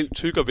 Bare helt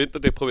tyk og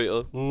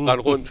vinterdepriveret.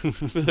 Rende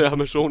rundt ved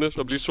Amazonas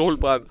og blive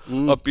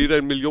solbrændt og bidt af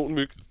 1 million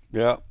myg.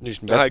 Ja,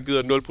 ligesom, Jeg har ikke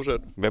givet 0%.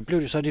 hvad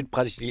blev det så dit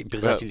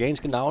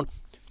brasilianske navn?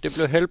 Det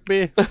blev Help Me.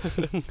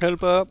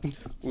 Help Up.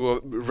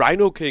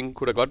 Rhino King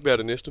kunne da godt være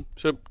det næste.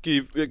 Så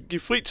giv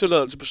fri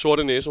tilladelse på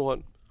sorte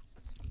næsehorn.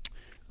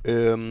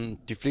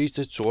 De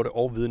fleste sorte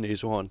og hvide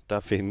næsehorn, der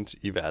findes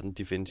i verden,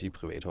 de findes i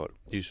privathold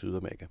i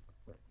Sydamerika.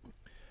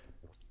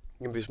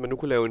 Jamen, hvis man nu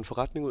kunne lave en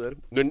forretning ud af det.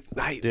 Men,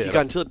 nej, Det de er er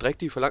garanteret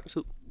drægtige for lang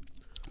tid.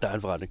 Der er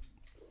en forretning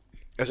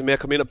Altså med at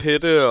komme ind og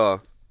pette og...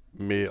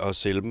 med at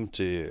sælge dem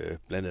til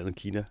blandt andet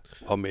Kina,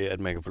 og med at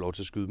man kan få lov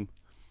til at skyde dem.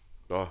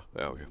 Nå,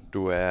 ja, okay.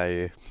 Du er...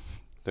 det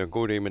er en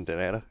god idé, men den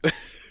er der.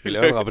 Vi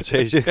laver en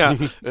rapportage. Ja,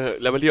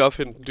 lad mig lige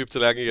opfinde den dybe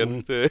tallerken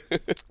igen.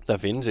 Der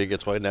findes ikke, jeg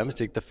tror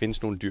nærmest ikke, der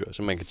findes nogle dyr,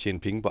 som man kan tjene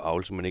penge på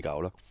avl, som man ikke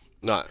avler.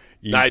 Nej.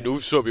 Nej, nu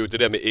så vi jo det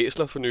der med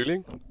æsler for nylig,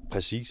 ikke?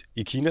 Præcis.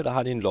 I Kina, der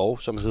har de en lov,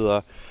 som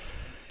hedder...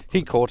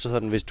 Helt kort, så hedder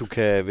den, hvis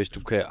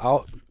du kan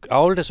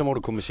avle det, så må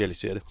du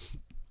kommercialisere det.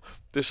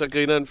 Det er så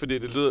grineren, fordi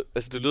det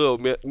lyder jo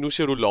mere... Nu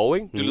siger du lov,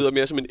 ikke? Det lyder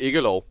mere som en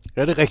ikke-lov.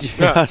 Ja, det er rigtigt.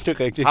 Ja, det er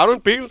rigtigt. Har du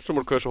en bil, så må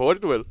du køre så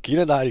hurtigt, du vil.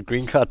 Kina, der har et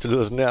green card, det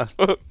lyder sådan her.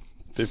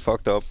 Det er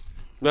fucked up.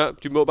 Ja,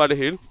 de må bare det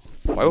hele.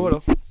 Røvhuller.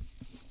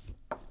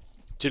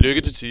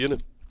 Tillykke til tigerne.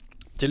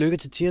 Tillykke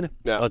til tigerne,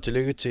 Ja. og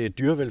tillykke til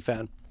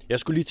dyrevelfærden. Jeg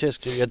skulle lige til at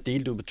skrive, jeg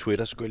delte ud på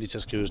Twitter, skulle jeg lige til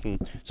at skrive sådan,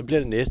 så bliver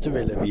det næste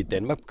vel, at vi i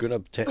Danmark begynder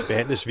at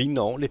behandle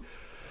svinene ordentligt.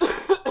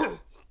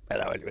 Ja,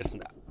 der var alligevel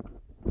sådan,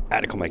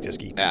 ja, det kommer ikke til at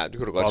ske. Ja, det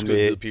kunne du godt Og skyde en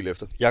med hvid pil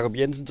efter. Jakob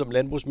Jensen som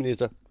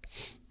landbrugsminister, der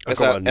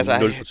Altså- kommer altså,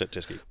 0% til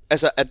at ske.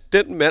 Altså, at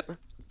den mand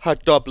har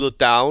doublet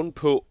down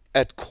på,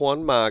 at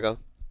kornmarker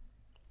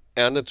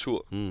er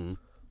natur.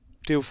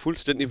 Det er jo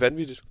fuldstændig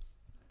vanvittigt.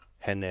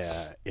 Han er,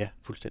 ja,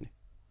 fuldstændig.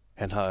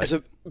 Han har,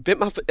 Altså,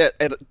 hvem har...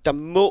 der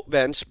må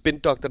være en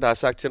spindoktor, der har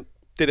sagt til ham,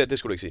 det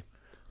skal du ikke sige.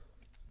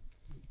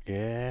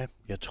 ja,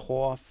 jeg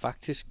tror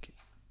faktisk,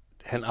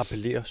 han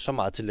appellerer så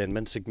meget til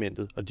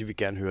landmandssegmentet, og de vil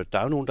gerne høre. Der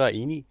er jo nogen, der er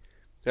enige.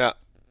 Ja.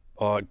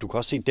 Og du kan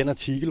også se den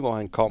artikel, hvor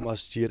han kommer og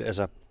siger, at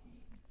altså,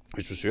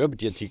 hvis du søger på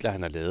de artikler,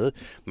 han har lavet,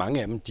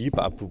 mange af dem, de er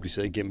bare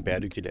publiceret igennem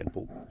bæredygtig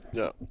landbrug.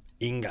 Ja.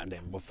 Ingen gang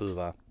Landbrug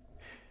Fødevare.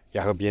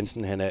 Jakob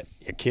Jensen, jeg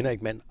kender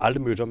ikke mand,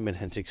 aldrig mødt ham, men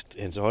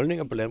hans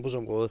holdninger på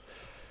landbrugsområdet,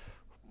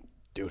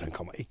 det er jo, han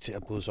kommer ikke til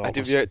at bryde sig om.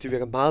 Det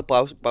virker meget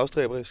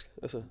bagstræberisk.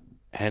 Altså.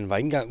 Han var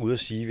ikke engang ude at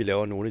sige, at vi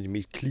laver nogle af de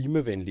mest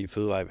klimavenlige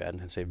fødevarer i verden.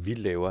 Han sagde, at vi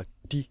laver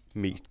de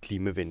mest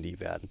klimavenlige i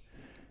verden.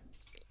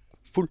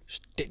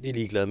 Fuldstændig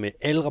ligeglad med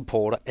alle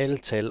rapporter, alle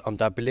tal, om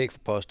der er belæg for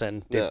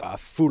påstanden. Det er bare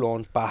full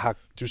on.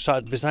 Hvis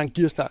han har en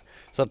gearstang,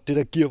 så er det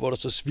der gear, hvor der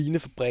så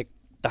svinefabrik,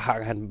 der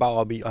hakker han den bare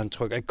op i, og han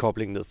trykker ikke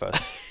koblingen ned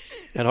først.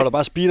 Han holder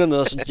bare speeder ned,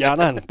 og så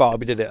hjerner han bare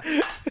op i det der.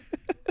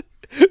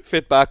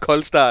 Fedt bare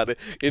koldstarte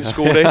en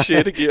Skoda i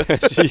 6. gear.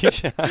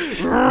 Præcis, ja.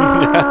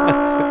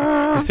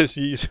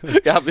 Præcis.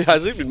 Jeg har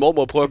set min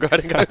mormor prøve at gøre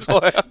det engang,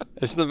 tror jeg.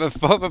 Sådan, hvad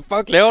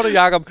fuck laver du,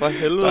 Jacob? For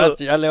helvede. Så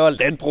jeg laver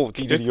landbrug,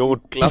 din idiot.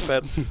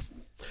 Glafat.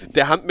 Det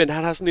er ham, men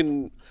han har sådan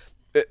en...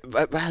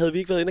 Hvad havde vi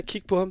ikke været inde og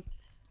kigge på ham?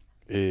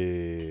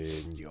 Ja.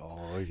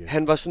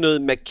 Han var sådan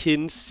noget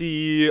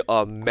McKinsey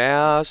og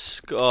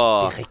Mærsk,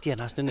 og... Det er rigtigt, han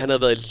har sådan en... Han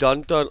havde været i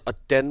London og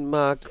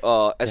Danmark,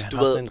 og... Altså, han du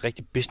har ved... sådan en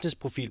rigtig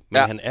businessprofil,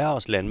 men han er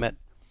også landmand.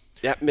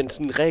 Ja, men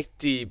sådan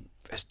rigtig...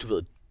 Altså, du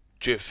ved...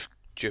 Djøf.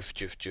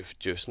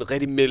 Sådan en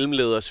rigtig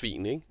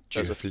mellemledersvin, ikke?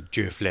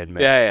 Djøf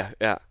landmand.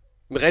 Ja.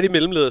 Men rigtig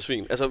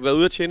mellemledersvin. Altså, været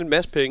ude at tjene en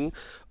masse penge.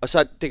 Og så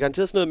er det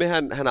garanteret sådan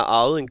noget med, at han har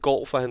arvet en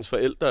gård fra hans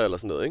forældre, eller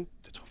sådan noget, ikke?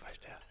 Det tror jeg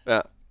faktisk, det er.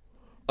 Ja.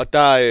 Og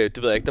der,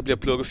 det ved jeg ikke, der bliver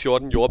plukket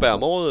 14 jordbær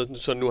om året,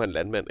 så nu er han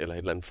landmand, eller et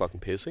eller andet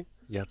fucking pisse, ikke?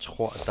 Jeg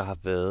tror, at der har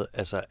været,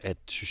 altså, at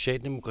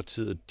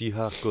Socialdemokratiet, de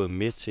har gået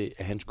med til,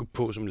 at han skulle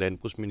på som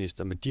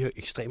landbrugsminister, med de her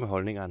ekstreme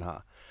holdninger, han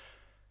har.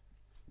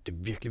 det er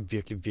virkelig,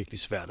 virkelig, virkelig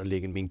svært at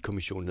lægge en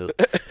minkkommission ned.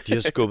 De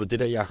har skubbet det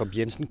der Jakob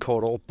Jensen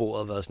kort over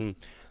bordet og været sådan,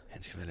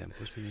 han skal være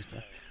landbrugsminister.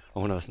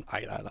 Og hun er sådan,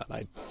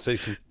 nej. Så er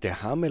sådan, det er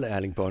ham eller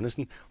Erling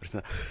Bonnesen. Og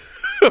sådan,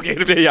 okay,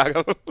 det bliver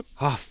Jakob.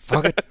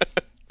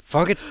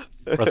 Fuck it.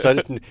 Og så er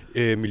det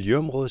sådan,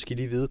 miljøområdet skal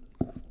I lige vide.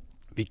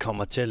 Vi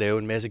kommer til at lave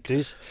en masse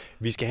gris.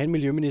 Vi skal have en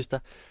miljøminister,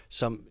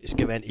 som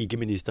skal være en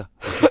ikke-minister.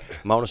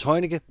 Magnus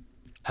Heunicke,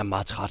 han er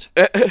meget træt.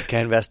 Kan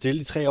han være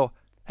stille i 3 år?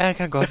 Ja, han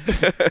kan godt.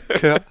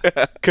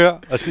 Kør.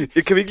 Og sådan.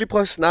 Kan vi ikke lige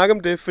prøve at snakke om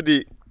det,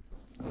 fordi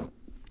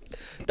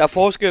der er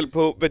forskel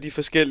på, hvad de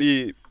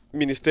forskellige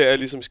ministerier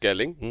ligesom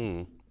skal, ikke?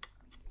 Mm.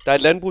 Der er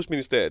et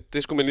landbrugsministerie,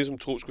 det skulle man ligesom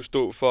tro skulle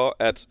stå for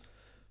at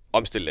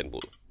omstille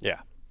landbruget. Ja.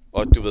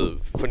 Og du ved,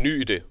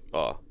 forny det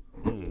og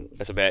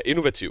altså være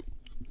innovativ.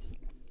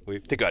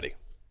 Det gør det ikke.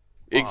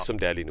 Ikke som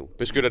det er lige nu.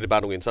 Beskytter det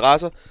bare nogle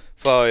interesser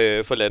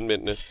for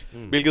landmændene.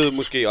 Hvilket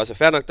måske også er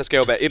fair nok. Der skal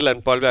jo være et eller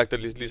andet boldværk, der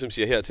ligesom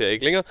siger her til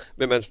ikke længere.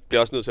 Men man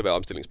bliver også nødt til at være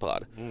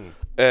omstillingsparate.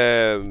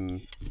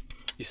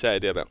 Især i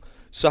det erhverv.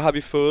 Så har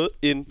vi fået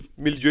en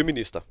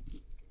miljøminister.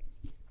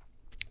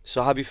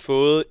 Så har vi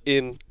fået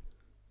en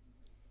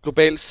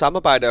global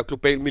samarbejde og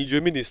global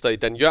miljøminister i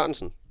Dan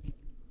Jørgensen.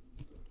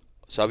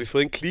 Så har vi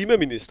fået en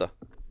klimaminister.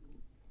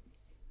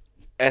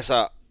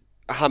 Altså,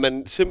 har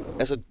man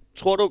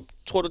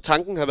tror du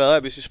tanken har været,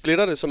 at hvis vi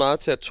splitter det så meget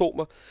til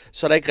atomer,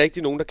 så er der ikke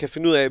rigtig nogen, der kan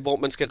finde ud af, hvor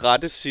man skal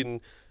rette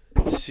sin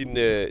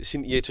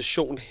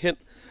irritation hen.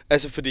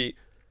 Altså fordi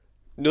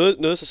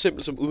noget så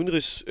simpelt som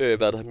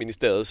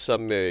udenrigsministeriet,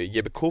 som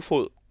Jeppe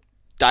Kofod,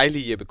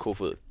 dejlig Jeppe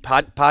Kofod,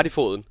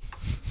 partyfoden.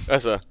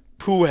 Altså,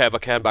 puha, hvor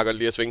kan han bare godt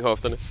lide at svinge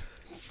hofterne.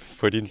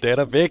 Få din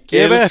datter væk,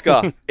 Jeppe.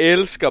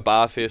 Elsker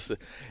bare at feste.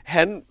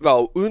 Han var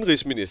jo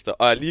udenrigsminister,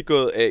 og er lige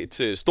gået af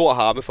til stor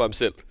harme for ham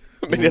selv.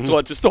 Men jeg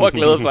tror, til stor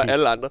glæde for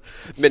alle andre.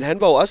 Men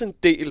han var jo også en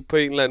del på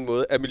en eller anden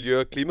måde af miljø-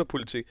 og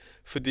klimapolitik,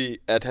 fordi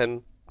at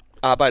han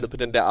arbejdede på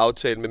den der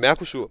aftale med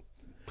Mercosur.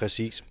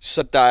 Præcis.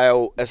 Så der er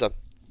jo,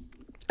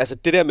 altså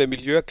det der med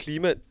miljø og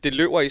klima, det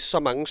løber i så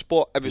mange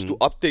spor, at hvis du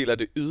opdeler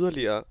det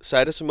yderligere, så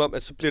er det som om,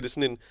 at så bliver det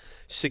sådan en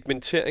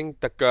segmentering,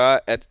 der gør,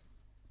 at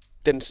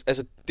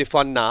det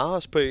får narre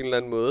os på en eller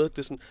anden måde. Det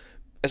er sådan,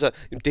 altså,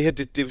 det her,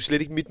 det er jo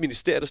slet ikke mit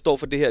ministerie, der står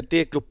for det her.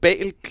 Det er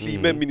global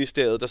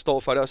klimaministeriet, der står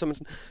for det. Og så er man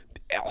sådan,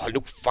 hold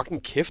nu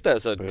fucking kæft,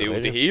 altså. Det er jo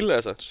det hele,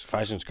 altså. Det er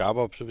faktisk en skarp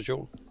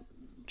observation.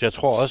 Så jeg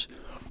tror også,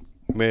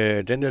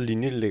 med den der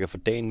linje, der ligger for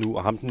dagen nu,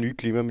 og ham, den nye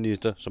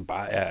klimaminister, som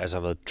bare har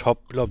været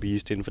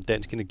toplobbyist inden for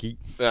dansk energi.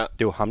 Ja. Det er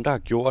jo ham, der har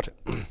gjort,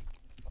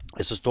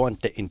 at så stor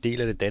en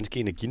del af det danske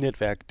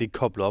energinetværk, det er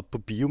koblet op på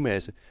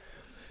biomasse.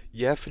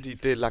 Ja, fordi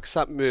det er lagt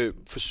sammen med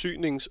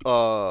forsynings-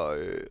 og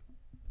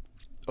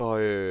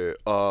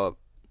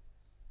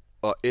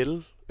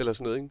el, eller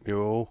sådan noget, ikke?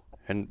 Jo,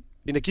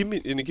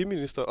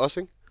 Energiminister også,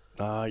 ikke?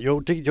 Jo,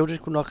 det er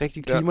sgu nok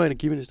rigtig klima- og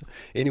energiminister.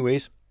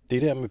 Anyways,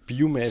 det der med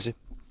biomasse,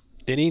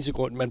 den eneste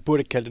grund, man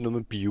burde ikke kalde det noget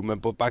med bio,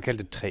 man burde bare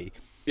kalde det træ.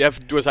 Ja,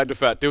 du har sagt det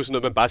før, det er jo sådan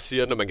noget, man bare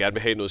siger, når man gerne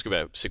vil have noget,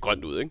 skal se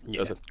grønt ud, ikke? Ja,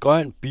 altså.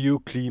 Grøn,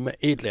 bio, klima,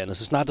 et eller andet.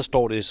 Så snart der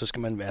står det, så skal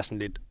man være sådan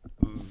lidt,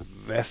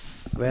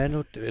 hvad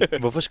nu?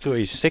 Hvorfor skriver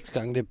I 6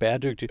 gange, det er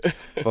bæredygtigt?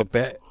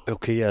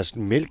 Okay, jeres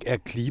mælk er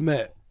klima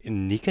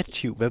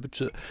negativ, hvad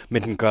betyder?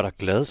 Men den gør dig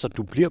glad, så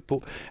du bliver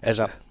på.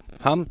 Altså,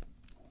 ham,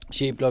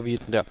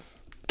 cheflobbyisten der,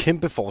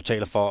 kæmpe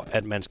fortaler for,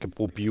 at man skal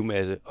bruge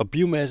biomasse. Og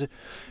biomasse,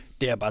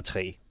 det er bare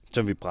træ,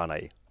 som vi brænder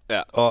af.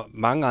 Ja. Og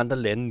mange andre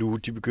lande nu,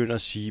 de begynder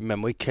at sige, at man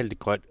må ikke kalde det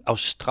grønt.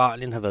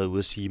 Australien har været ude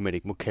at sige, at man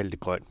ikke må kalde det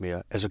grønt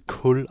mere. Altså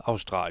kul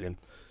Australien.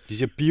 De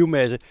siger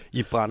biomasse,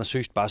 I brænder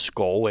søst bare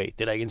skove af.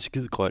 Det er der ikke en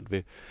skid grønt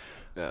ved.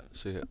 Ja,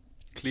 se her.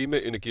 Klima-,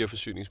 energi- og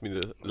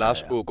forsyningsminister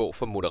Lars Aagaard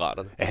fra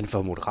Moderaterne. Er han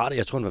fra Moderaterne?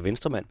 Jeg tror, han var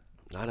venstremand.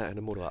 Nej, han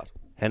er moderat.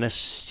 Han er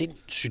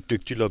sindssygt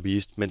dygtig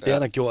lobbyist, men det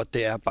han har gjort,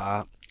 det er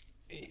bare...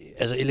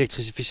 Altså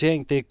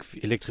elektrificering, det er...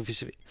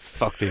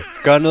 Fuck det.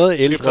 Gør noget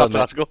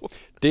ældre.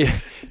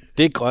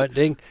 Det er grønt,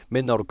 ikke?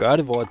 Men når du gør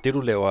det, hvor det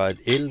du laver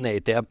elen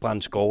af, det er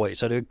brændt skov af,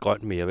 så er det jo ikke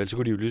grønt mere. Vel, så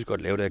kunne de jo lige så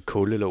godt lave det af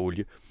kul eller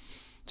olie.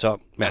 Så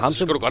med ham, så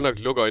skal du godt nok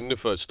lukke øjnene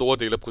for et store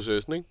del af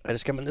processen, ikke? Ja, det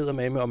skal man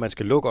eddermame med, og man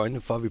skal lukke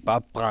øjnene for, at vi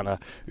bare brænder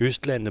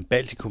Østlandet,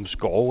 Baltikum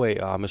skov af,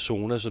 og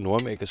Amazonas og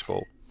Nordamerika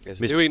skov.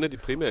 Altså, det er jo en af de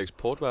primære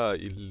eksportvarer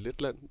i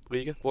Letland,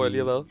 Riga, hvor jeg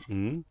lige har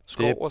været.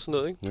 Skov og sådan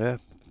noget, ikke? Ja,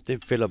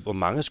 det fælder på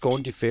mange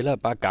skove, de fælder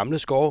bare gamle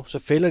skove, så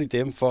fælder de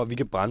dem, for at vi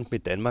kan brænde dem i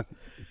Danmark.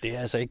 Det er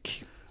altså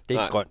ikke, det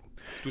er ikke grønt.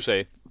 Du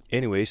sagde.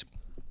 Anyways,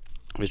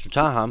 hvis du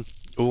tager ham,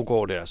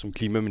 Aagaard der, som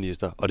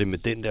klimaminister, og det er med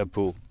den der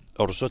på,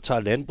 og du så tager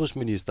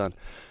landbrugsministeren,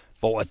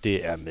 hvor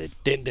det er med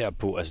den der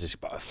på, altså det skal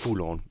bare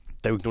full on. Der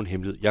er jo ikke nogen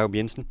hemmelighed. Jakob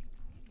Jensen,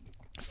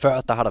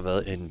 før der har der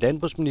været en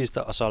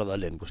landbrugsminister, og så har der været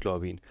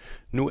landbrugslobbyen.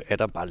 Nu er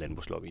der bare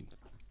landbrugslobbyen.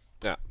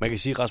 Ja. Man kan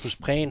sige, at Rasmus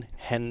Prehn,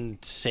 han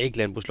sagde ikke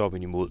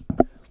landbrugslobbyen imod,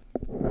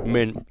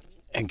 men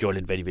han gjorde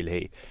lidt, hvad de ville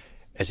have.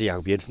 Altså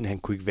Jakob Jensen, han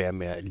kunne ikke være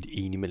mere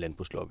enig med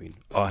landbrugslobbyen,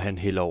 og han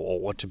hælder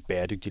over til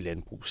bæredygtig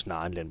landbrug,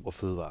 snarere end landbrug og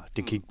fødevare.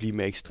 Det kan ikke blive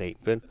mere ekstremt,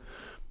 vel?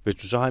 Hvis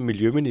du så har en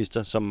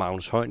miljøminister som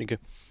Magnus Heunicke,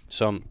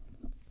 som...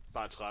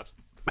 Bare træt.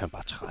 Han er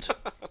bare træt.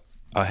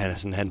 Og han er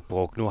sådan, han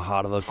brugt, nu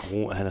har der været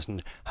corona, han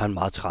er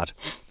meget træt.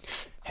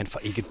 Han får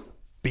ikke et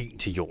ben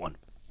til jorden.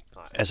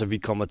 Nej. Altså, vi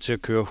kommer til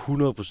at køre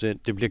 100%.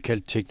 Det bliver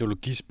kaldt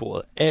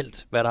teknologisporet.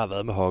 Alt, hvad der har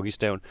været med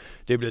hockeystaven,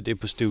 det bliver det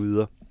på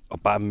steroider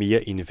og bare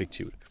mere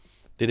ineffektivt.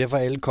 Det er derfor,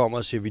 alle kommer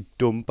og siger, at vi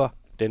dumper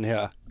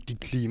de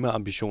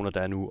klimaambitioner,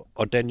 der er nu.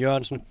 Og Dan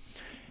Jørgensen,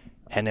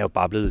 han er jo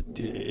bare blevet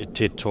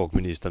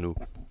TED-talk-minister nu.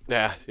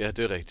 Ja, det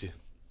er rigtigt.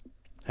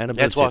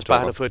 Jeg tror også bare,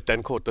 han har fået et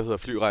dankort, der hedder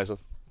flyrejser.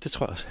 Det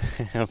tror jeg også.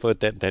 Han har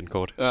fået et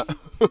dankort. Ja.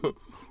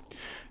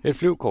 Et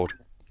flyvekort.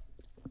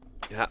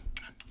 Ja,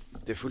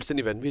 det er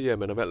fuldstændig vanvittigt, at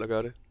man har valgt at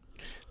gøre det.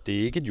 Det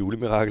er ikke et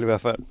julemirakel i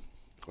hvert fald.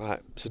 Nej,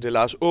 så det er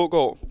Lars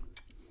Aagaard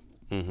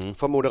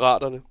fra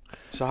Moderaterne.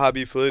 Så har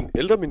vi fået en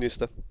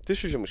ældreminister. Det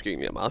synes jeg måske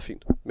egentlig er meget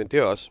fint. Men det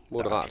er også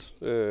moderat.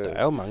 Der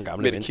er jo mange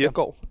gamle Mette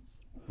Kirkegaard.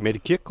 Mette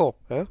Kirkegaard?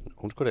 Ja.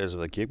 Hun skulle da altså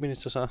være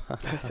kirkeminister, så.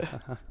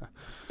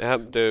 Ja,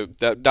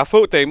 der er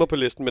få damer på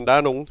listen, men der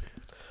er nogen.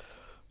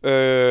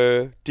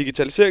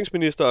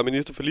 Digitaliseringsminister og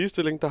minister for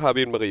ligestilling, der har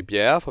vi en Marie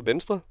Bjerre fra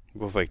Venstre.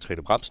 Hvorfor ikke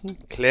Trine Bramsen?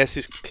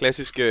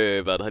 Klassisk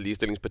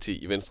ligestillingsparti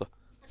i Venstre.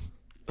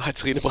 Nej,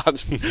 Trine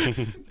Bramsen.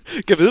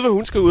 Kan vide, hvad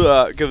hun skal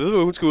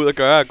ud og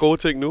gøre af gode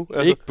ting nu?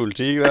 Altså. Ikke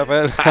politik i hvert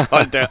fald.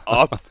 Hold da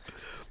op.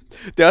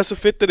 Det er også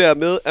så fedt det der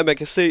med, at man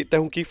kan se, da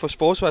hun gik fra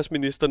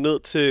forsvarsminister ned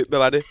til, hvad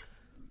var det?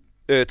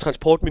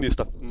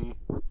 Transportminister.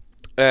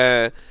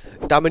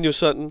 Der er man jo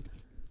sådan,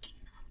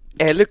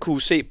 alle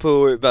kunne se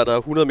på, hvad der er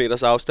 100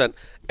 meters afstand,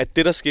 at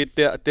det, der skete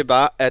der, det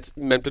var, at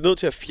man blev nødt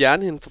til at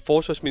fjerne hende fra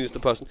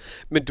forsvarsministerposten,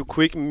 men du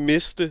kunne ikke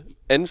miste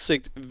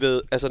ansigt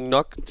ved, altså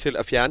nok til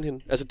at fjerne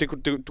hende. Altså, du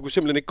kunne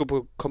simpelthen ikke gå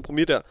på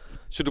kompromis der.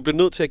 Så du blev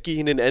nødt til at give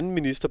hende en anden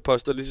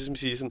ministerpost, og ligesom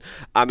sige sådan,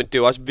 men det er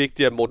jo også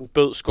vigtigt, at Morten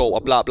Bødskov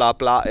og bla bla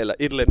bla, eller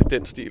et eller andet i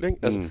den stil, ikke?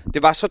 Altså,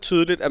 det var så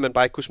tydeligt, at man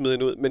bare ikke kunne smide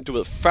hende ud, men du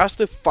ved,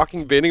 første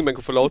fucking vending, man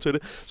kunne få lov til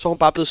det, så er hun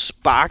bare blevet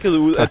sparket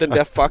ud af den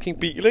der fucking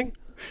bil, ikke?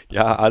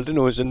 Jeg har aldrig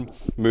nogensinde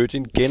mødt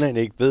en generen,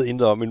 ikke ved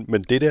intet om,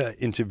 men det der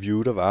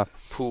interview, der var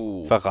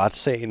fra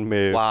retssagen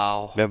med,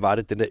 hvad var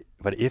det,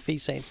 var det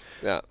FE-sagen?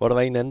 Ja. Hvor der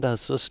var en anden, der havde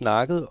siddet og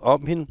snakket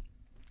om hende,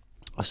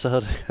 og så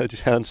havde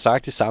han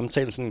sagt i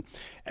samtalen sådan,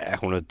 ja,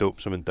 hun er dum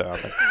som en dør.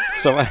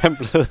 Så var han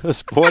blevet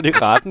spurgt i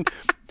retten,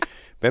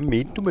 hvad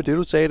mente du med det,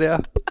 du sagde der?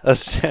 Og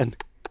så sagde han,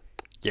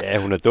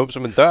 ja, hun er dum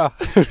som en dør.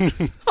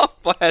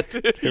 Hvor er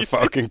det? Det er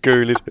fucking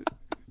køligt.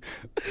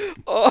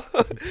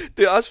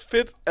 Det er også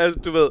fedt, altså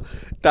du ved,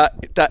 der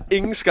er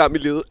ingen skam i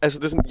livet. Altså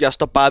det er sådan, jeg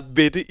står bare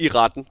ved det i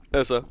retten.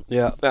 Altså,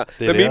 ja.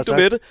 Hvad mente du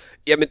med det?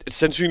 Jamen,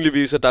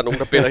 sandsynligvis, at der er nogen,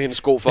 der bænder hendes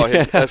sko for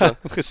hende. Altså.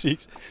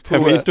 Præcis. Hvad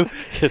mente du?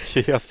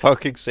 Jeg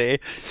fucking sagde,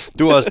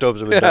 du er også dum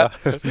som en dør.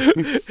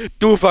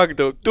 Du er fucking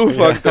dum.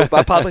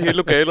 Bare par på hele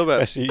lokalet, mand.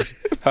 Præcis.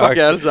 Fuck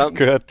jer alle sammen.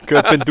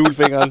 Kør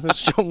pendulfingeren.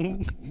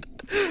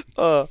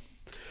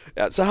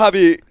 Ja, så har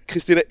vi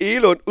Christina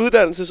Egelund,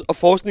 uddannelses- og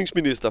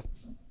forskningsminister.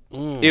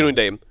 Endnu en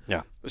dame. Ja.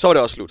 Så var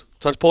det også slut.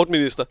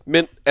 Transportminister.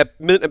 Mænd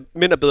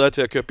er bedre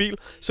til at køre bil,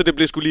 så det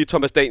blev sgu lige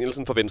Thomas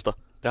Danielsen fra Venstre.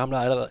 Han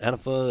har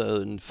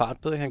fået en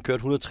fartbøde. Han kørte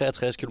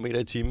 163 km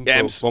i timen,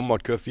 hvor man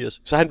måtte køre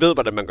 80. Så han ved,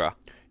 hvordan man gør.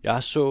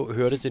 Jeg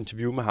hørte et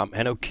interview med ham.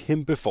 Han er jo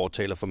kæmpe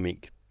fortaler for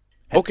mink.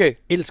 Han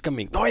elsker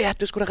mink. Nå ja,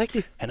 det er sgu da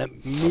rigtigt. Han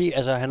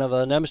har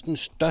været nærmest den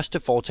største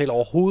fortaler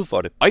overhovedet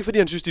for det. Og ikke fordi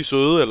han synes, de er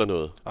søde eller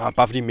noget.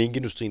 Bare fordi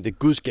minkindustrien, det er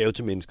Guds gave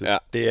til mennesket. Ja.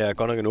 Det er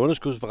godt nok en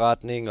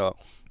underskudsforretning og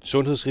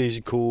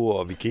sundhedsrisiko,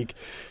 og vi kan ikke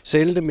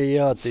sælge det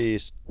mere. Og der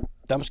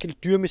er måske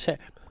lidt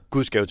dyrmishandling.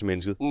 Guds gave til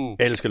mennesket.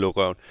 Alle skal lukke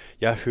røven.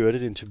 Jeg hørte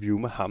et interview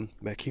med ham.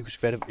 Jeg kan ikke huske,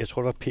 hvad det. Jeg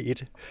tror, det var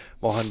P1,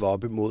 hvor han var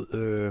op imod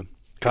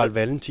Carl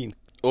Valentin.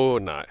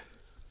 Nej.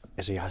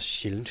 Altså, jeg har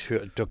sjældent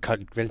hørt, det var Carl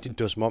Valentin,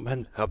 det var som om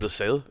han er blevet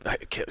savet. Nej,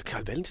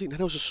 Carl Valentin,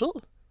 han er jo så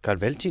sød. Carl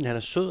Valentin, han er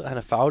sød, han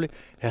er faglig.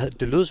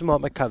 Det lød som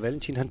om, at Carl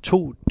Valentin, han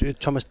tog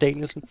Thomas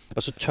Danielsen,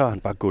 og så tør han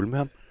bare gulv med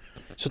ham.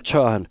 Så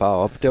tør han bare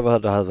op, der hvor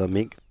der havde været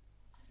mink.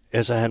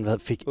 Altså, han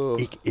fik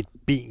ikke et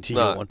ben til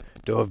jorden.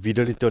 Det var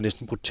vitterligt, det var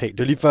næsten brutalt. Det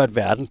var lige før, at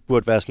verden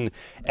burde være sådan,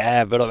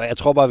 ja, ved du hvad, jeg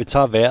tror bare, vi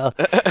tager vejret.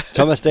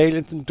 Thomas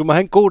Danielsen, du må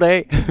have en god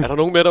dag. Er der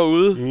nogen med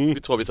derude? Vi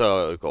tror, vi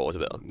går over til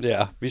vejret.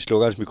 Ja, vi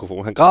slukker hans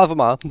mikrofon. Han græder for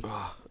meget.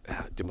 Ja,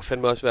 det må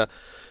fandme også være.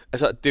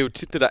 Altså, det er jo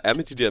tit det, der er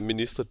med de der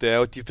ministre. Det er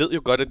jo, de ved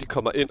jo godt, at de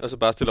kommer ind og så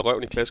bare stiller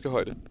røven i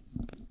klaskehøjde.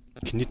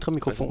 Knitrer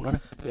mikrofonerne?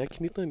 Altså, jeg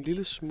knitrer en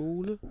lille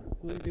smule. Jeg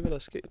ved ikke lige, hvad der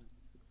er sket.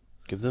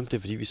 Jeg ved, om det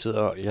er, fordi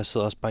jeg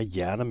sidder også bare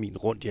hjerner min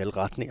rundt i alle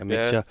retninger, mens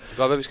det kan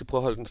godt være, vi skal prøve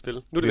at holde den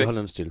stille. Nu er det væk.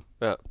 Holder den stille.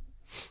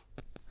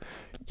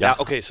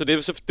 Ja, okay, så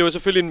det var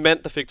selvfølgelig en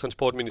mand, der fik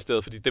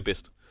transportministeriet, fordi det er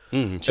bedst.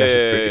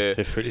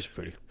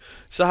 Selvfølgelig.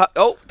 Så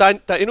der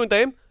er endnu en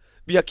dame.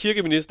 Vi har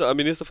kirkeminister og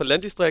minister for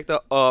landdistrikter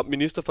og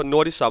minister for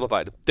nordisk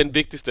samarbejde. Den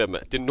vigtigste af dem er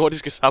det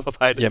nordiske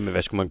samarbejde. Jamen,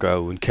 hvad skulle man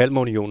gøre uden?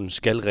 Kalmarunionen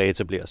skal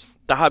reetableres.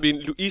 Der har vi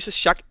en Louise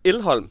Schack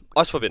Elholm,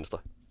 også for Venstre.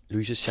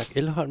 Louise Schack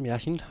Elholm,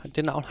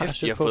 det navn har jeg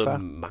søgt på før. Jeg har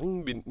fået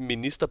mange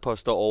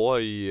ministerposter over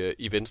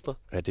i Venstre.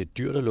 Ja, det er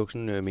dyrt at lukke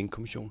sådan en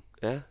minkkommission.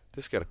 Ja,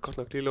 det skal jeg da godt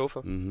nok lige love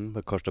for.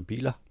 Hvad koster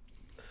biler?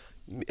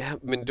 Ja,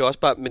 men det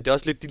er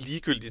også lidt de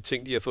ligegyldige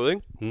ting, de har fået,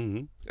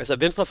 ikke? Altså,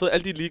 Venstre har fået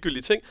alle de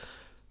ligegyldige ting.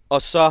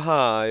 Og så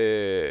har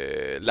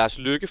Lars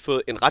Løkke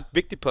fået en ret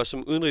vigtig post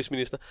som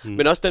udenrigsminister,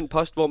 men også den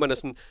post, hvor man er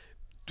sådan,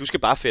 du skal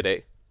bare fedt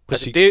af.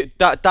 Altså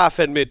der er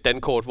fandme et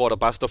dankort, hvor der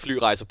bare står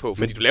flyrejser på,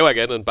 fordi du laver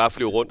ikke andet end bare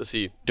flyve rundt og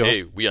sige,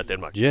 hey, we are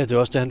Denmark. Ja, det er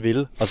også det, han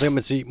ville. Og så kan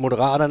man sige,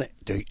 Moderaterne,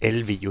 det er jo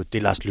alle ved jo, det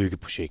er Lars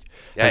Løkke-projekt.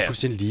 Ja, Han er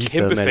fuldstændig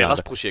ligeglad kæmpe med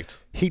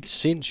fællesprojekt. Helt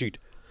sindssygt.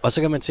 Og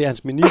så kan man se, at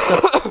hans minister,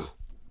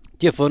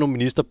 de har fået nogle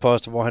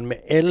ministerposter, hvor han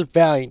med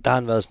hver en, der har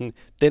han været sådan,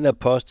 den her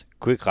post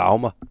kunne ikke rage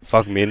mig.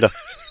 Fuck mindre.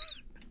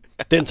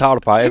 Den tager du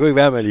bare. Jeg kunne ikke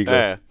være med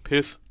ligeglad. Ja,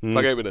 pis.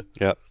 Fuck af med det.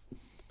 Ja.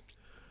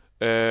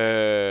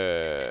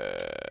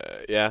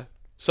 Ja.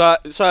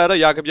 Så er der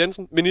Jakob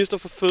Jensen, minister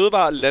for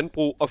fødevare,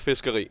 landbrug og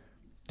fiskeri.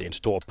 Det er en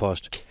stor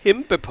post.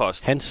 Kæmpe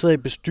post. Han sidder i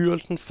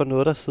bestyrelsen for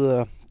noget, der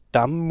hedder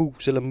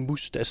dammus eller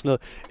mus. Der er sådan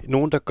noget,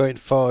 nogen, der går ind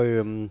for,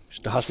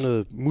 der har sådan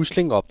noget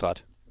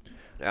muslingopdræt.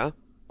 Ja.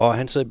 Og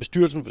han sidder i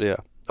bestyrelsen for det her.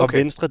 Og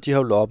Venstre, de har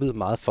jo lobbyet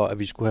meget for, at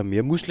vi skulle have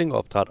mere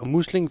muslingopdræt og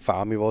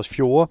muslingfarme i vores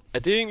fjorde. Er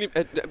det egentlig,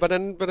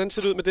 hvordan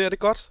ser det ud med det? Er det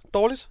godt?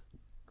 Dårligt?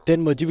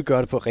 Den måde, de vil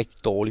gøre det på, er rigtig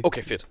dårligt.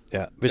 Okay, fedt.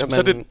 Ja, jamen,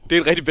 så det er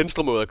en rigtig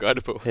venstre måde at gøre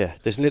det på. Ja,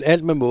 det er sådan lidt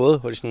alt med måde,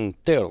 hvor det er sådan,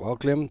 det er du godt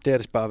glemme, det er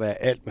det bare at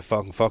være alt med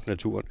fuck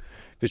naturen.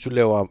 Hvis du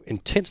laver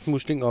intenst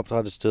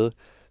muslingopdræt et sted,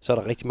 så er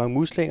der rigtig mange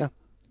muslinger,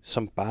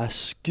 som bare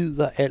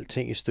skider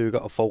alting i stykker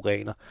og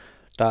forurener.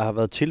 Der har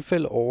været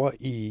tilfælde over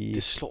i...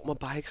 Det slår mig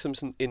bare ikke som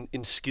sådan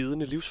en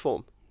skidende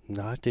livsform.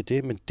 Nej, det er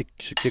det, men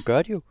det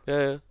gør de jo.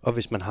 Ja. Og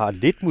hvis man har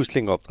lidt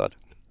muslingopdræt,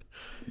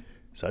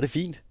 så er det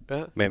fint.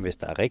 Ja. Men hvis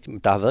der er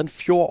rigtigt... Der har været en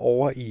fjord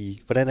over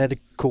i... Hvordan er det?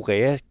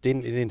 Korea?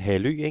 Det er en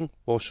halvø, ikke?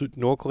 Hvor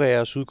Nordkorea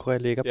og Sydkorea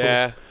ligger på.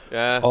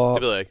 Ja, og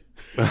det ved jeg ikke.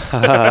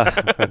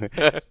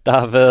 Der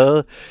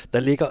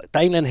er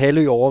en eller anden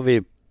halvø over ved...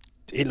 Et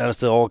eller andet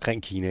sted over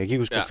omkring Kina. Jeg kan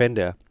ikke huske, hvad fanden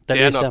det er.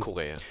 Det er nok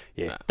Korea.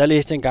 Ja. Der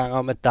læste jeg en gang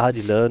om, at der har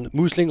de lavet en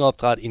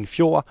muslingopdræt i en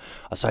fjord,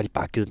 og så har de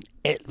bare givet den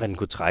alt, hvad den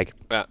kunne trække.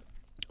 Ja.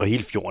 Og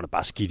hele fjorden er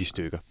bare skidt i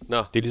stykker. Nå.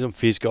 Det er ligesom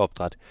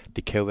fiskeopdræt.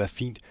 Det kan jo være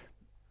fint,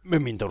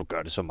 medmindre du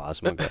gør det så meget,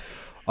 som man gør.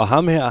 Og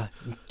ham her,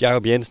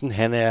 Jakob Jensen,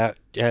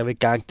 jeg vil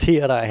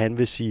garantere dig, at han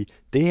vil sige,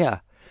 det her,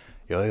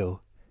 jo,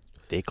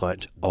 det er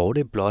grønt, og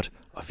det er blåt,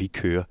 og vi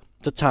kører.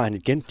 Så tager han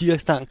igen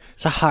direkstang,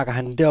 så hakker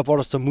han den der, hvor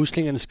der står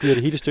muslingerne, skider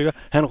det hele stykker.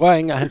 Han rører ikke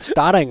engang, han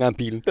starter ikke engang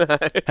bilen.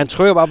 Han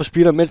trykker bare på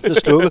speederen, mens den er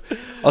slukket.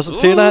 Og så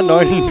tænder han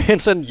nøglen,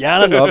 mens han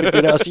hjernen op i det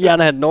der, og så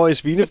hjerner han den over i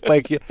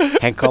svinefabrik.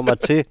 Han kommer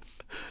til,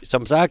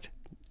 som sagt,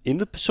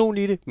 intet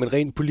personligt i det, men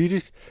rent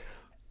politisk,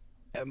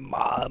 er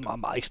meget, meget,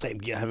 meget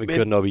ekstremt gear, han vil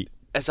køre den op i.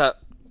 Altså,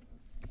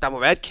 der må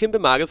være et kæmpe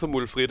marked for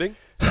mulfrit, ikke?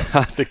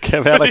 Det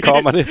kan være, der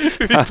kommer det.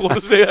 Vi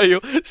producerer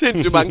jo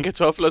sindssygt mange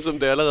kartofler, som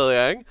det allerede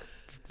er, ikke?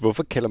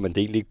 Hvorfor kalder man det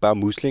egentlig ikke bare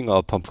muslinger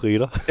og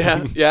pomfritter?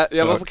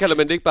 Ja, hvorfor kalder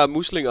man det ikke bare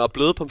muslinger og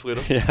bløde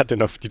pomfritter? Ja, det er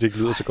nok, fordi det ikke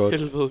lyder så godt.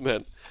 Helvede,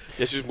 mand.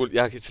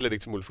 Jeg er slet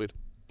ikke til mulfrit.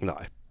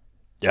 Nej.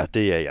 Ja,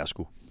 det er jeg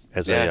sgu.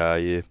 Altså,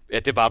 ja,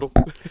 det var du.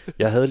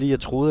 Jeg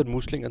troede, at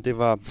muslinger, det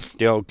var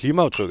jo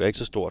klimaaftryk er ikke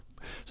så stort.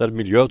 Så er det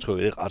miljøaftryk,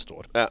 det er ret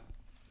stort. Ja.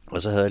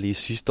 Og så havde jeg lige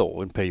sidste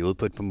år en periode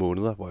på et par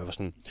måneder, hvor jeg var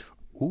sådan,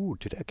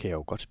 det der kan jeg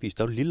jo godt spise.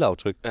 Der er jo et lille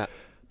aftryk. Ja.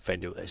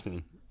 Fandt jeg ud af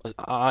sådan,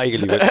 ikke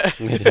alligevel.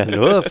 Men det er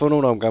noget at få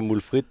nogle omgang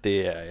mulfrit,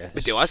 det er... Ja, men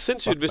det er jo også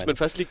sindssygt, hvis man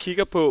først lige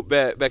kigger på,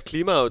 hvad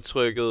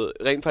klimaaftrykket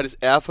rent faktisk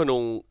er for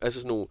nogle, altså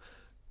sådan nogle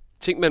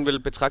ting, man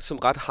vil betragte som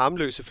ret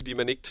harmløse, fordi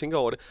man ikke tænker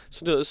over det.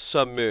 Sådan noget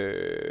som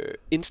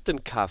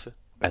instant kaffe.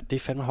 Ja, det er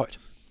fandme højt.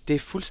 Det er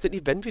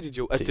fuldstændig vanvittigt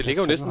jo. Altså, det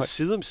ligger jo næsten højt.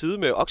 Side om side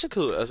med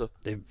oksekød, altså.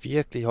 Det er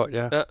virkelig højt,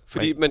 ja.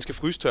 Fordi man skal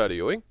frystørre det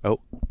jo, ikke? Jo.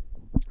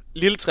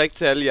 Lille trick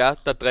til alle jer,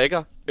 der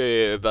drikker,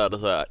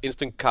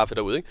 instant kaffe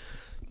derude, ikke?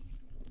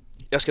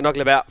 Jeg skal nok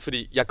lade være,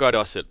 fordi jeg gør det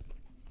også selv.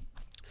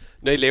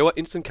 Når I laver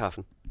instant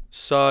kaffen,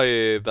 så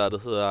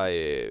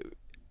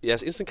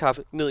jeres instant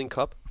kaffe ned i en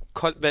kop,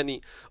 koldt vand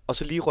i, og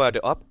så lige rører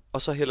det op,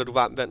 og så hælder du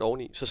varmt vand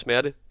oveni, så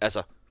smager det,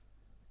 altså,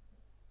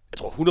 jeg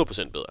tror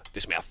 100% bedre.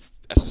 Det smager,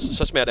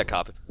 så smager det af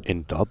kaffe.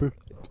 En dobbelt?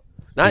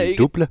 Nej, en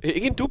duble?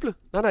 Ikke en duble.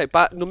 Nej,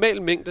 bare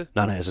normal mængde.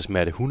 Nej, altså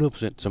smager det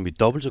 100%, som i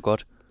dobbelt så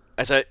godt.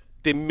 Altså,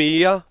 det er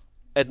mere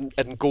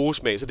af den gode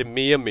smag, så det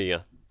er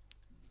mere.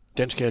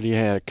 Den skal jeg lige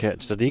have,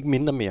 så det er ikke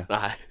mindre mere.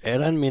 Nej. Er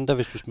der en mindre,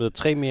 hvis du smider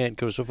 3 mere ind,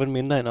 kan du så få en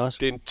mindre end også?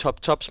 Det er en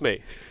top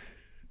smag.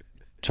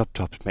 Top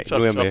smag. Nu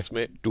er jeg med.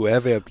 Smag. Du er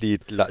ved at blive...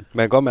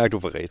 Man kan godt mærke, at du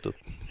er forræstet.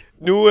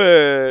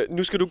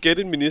 Nu skal du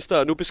gætte en minister,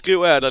 og nu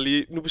beskriver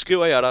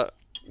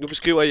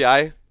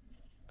jeg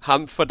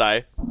ham for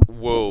dig.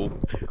 Wow.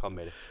 Kom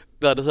med det.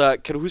 Hvad det hedder?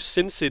 Kan du huske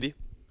Sin City?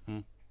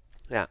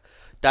 Ja.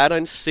 Der er der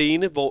en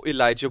scene, hvor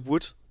Elijah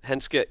Wood,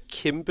 han skal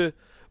kæmpe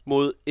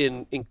mod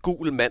en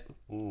gul mand.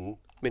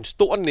 Med en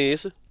stor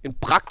næse, en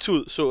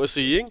bragtud, så at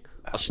sige, ikke?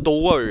 Og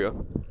store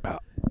ører. Ja.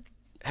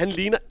 Han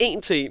ligner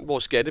en til en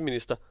vores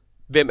skatteminister.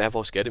 Hvem er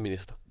vores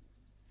skatteminister?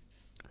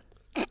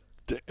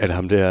 Er det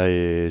ham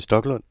der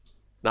Stoklund?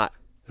 Nej.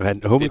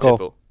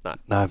 Hummelgaard?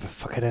 Nej, hvad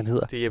fuck er det, han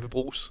hedder? Det er Jeppe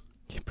Bruus.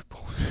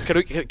 Kan du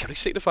ikke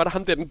se det for dig?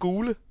 Ham der, den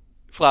gule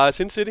fra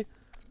Sin City?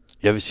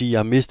 Jeg vil sige, jeg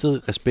har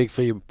mistet respekt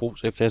for Jeppe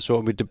Bruus, efter jeg så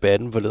ham i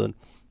debatten forleden,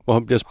 hvor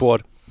han bliver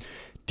spurgt,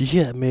 de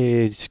her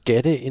med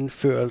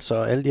skatteindførelser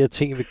og alle de her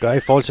ting, vi gør i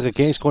forhold til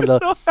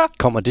regeringsgrundlaget,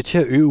 kommer det til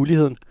at øge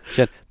uligheden?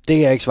 Så det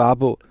kan jeg ikke svare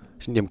på.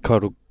 Sådan, jamen,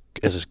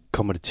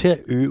 kommer det til at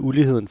øge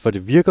uligheden? For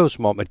det virker jo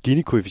som om, at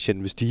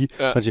Gini-koefficienten vil stige.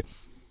 Ja. Man siger,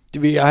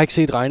 jeg har ikke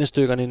set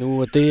regnestykkerne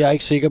endnu, og det er jeg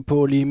ikke sikker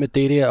på lige med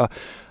det der. Og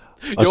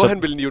jo,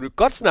 han vil jo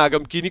godt snakke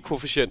om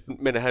Gini-koefficienten,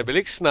 men han vil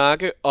ikke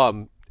snakke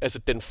om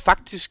den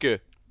faktiske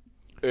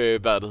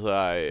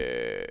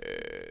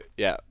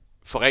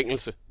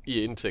forringelse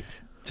i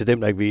indtægt. Til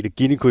dem, der ikke ved det,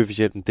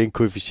 Gini-koefficienten, det er en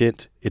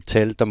koefficient, et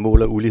tal, der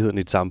måler uligheden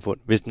i et samfund.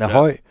 Hvis den er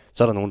høj,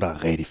 så er der nogen, der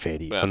er rigtig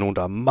fattige, og nogen,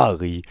 der er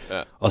meget rige.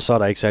 Ja. Og så er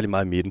der ikke særlig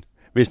meget i midten.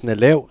 Hvis den er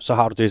lav, så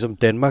har du det, som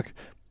Danmark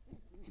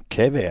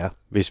kan være,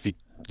 hvis vi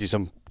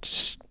ligesom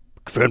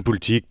fører en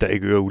politik, der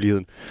ikke øger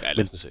uligheden. Ja,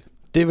 lad os se.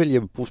 Det vil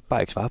jeg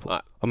bare ikke svare på.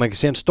 Nej. Og man kan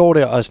se, at han står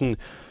der og er sådan,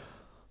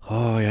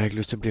 jeg har ikke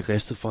lyst til at blive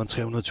ristet for en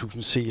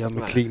 300.000 seere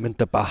med Clement,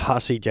 der bare har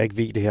set, jeg ikke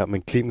ved det her,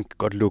 men Clement kan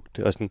godt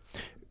lugte. Og sådan,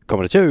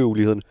 kommer det til at øge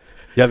uligheden?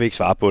 Jeg vil ikke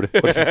svare på det.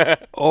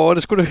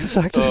 Det skulle du have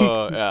sagt.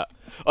 Ja.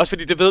 Også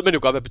fordi det ved man jo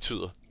godt, hvad det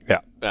betyder. Ja,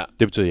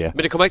 det betyder ja.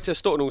 Men det kommer ikke til at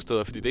stå nogen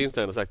steder, fordi det eneste,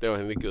 han har sagt, det var,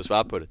 at han ikke gider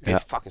svare på det. Det er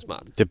fucking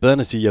smart. Det er bedre end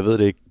at sige, jeg ved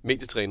det ikke.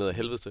 Medietrænet af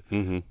helvede til.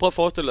 Mm-hmm. Prøv at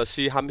forestille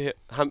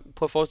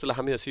dig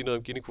ham her at sige noget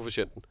om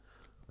Gini-koefficienten.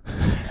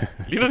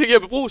 Ligner det ikke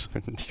Jeppe Bruus?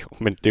 Jo,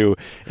 men det er jo,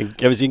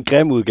 jeg vil sige, en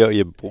grim udgave af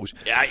Jeppe Bruus.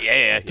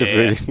 Ja.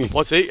 Prøv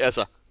at se,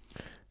 altså.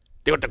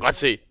 Det kan du da godt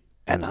se.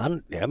 Han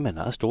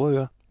har store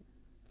ører.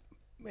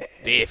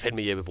 Det er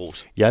fandme Jeppe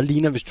Bruus. Jeg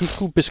ligner, hvis du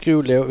skulle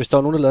beskrive, hvis der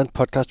var nogen, der lavede en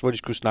podcast, hvor de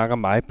skulle snakke om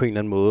mig på en eller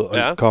anden måde,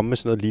 og komme med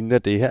sådan noget lignende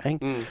af det her,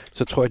 ikke? Mm.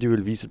 Så tror jeg, de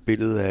ville vise et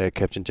billede af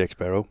Captain Jack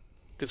Sparrow.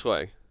 Det tror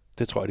jeg ikke.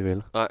 Det tror jeg, de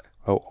vil. Nej.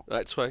 Nej,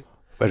 det tror jeg ikke.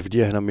 Er det fordi,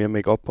 at han har mere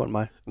make-up på end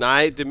mig?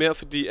 Nej, det er mere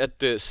fordi,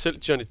 at selv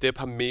Johnny Depp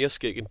har mere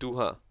skæg, end du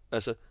har.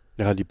 Altså.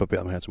 Jeg har lige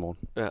barberet mig her til morgen.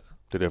 Ja. Det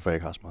er derfor, jeg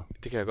ikke har så meget.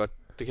 Det kan jeg godt.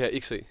 Det kan jeg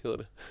ikke se, hedder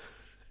det.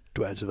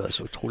 Du har altid været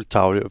så utroligt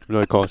tavlig, når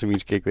det kommer til min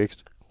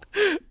skægvækst.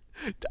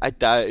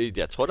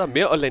 Jeg tror, der er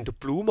mere Orlando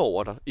Bloom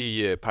over dig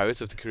i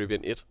Pirates of the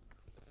Caribbean 1.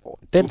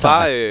 Den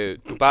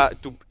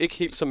du er ikke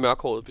helt så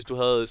mørkhåret. Hvis du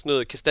havde sådan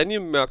noget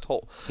kastanjemørkt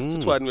hår,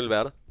 så tror jeg, den ville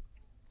være der.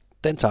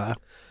 Den tager jeg.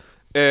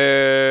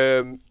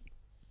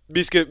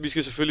 Vi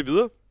skal selvfølgelig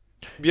videre.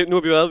 Nu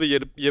har vi været ved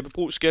Jeppe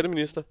Bruus,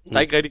 skatteminister, der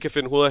ikke rigtig kan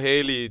finde hoved og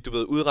hale i,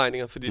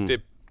 udregninger, fordi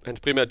hans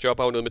primære job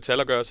har jo noget med tal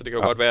at gøre, så det kan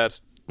jo godt være,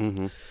 at...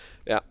 Mm-hmm.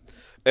 Ja.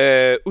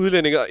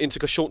 Udlændinge- og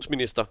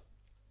integrationsminister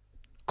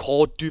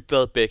Kåre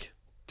Dybvad Bæk.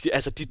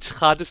 De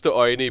trætteste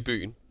øjne i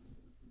byen.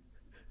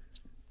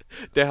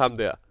 Det er ham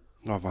der.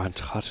 Nå, var han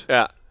træt.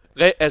 Ja.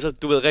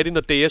 Du ved rigtig,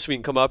 når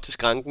DR-svin kommer op til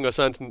skranken, og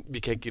så er han sådan, vi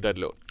kan ikke give dig et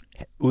lån.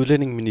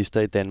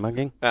 Udlændingeminister i Danmark,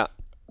 ikke? Ja.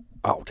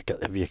 Det gad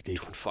jeg virkelig ikke.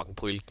 Du er en fucking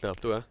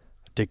brilleknap, du er.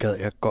 Det gad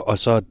jeg godt. Og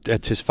så er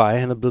Tesfaye,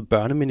 han er blevet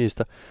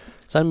børneminister.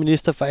 Så er han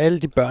minister for alle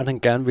de børn, han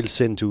gerne vil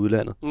sende til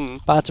udlandet. Mm.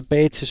 Bare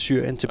tilbage til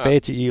Syrien, tilbage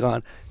til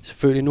Iran.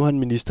 Selvfølgelig, nu er han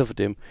minister for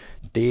dem.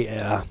 Det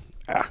er...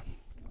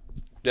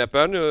 Ja,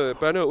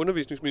 børne- og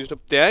undervisningsminister.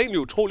 Det er egentlig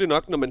utroligt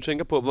nok, når man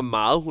tænker på, hvor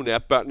meget hun er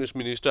børnenes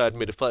minister, at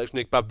Mette Frederiksen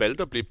ikke bare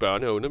valgte at blive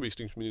børne- og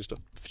undervisningsminister.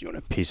 Fordi hun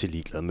er pisse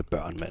ligeglad med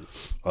børn, mand.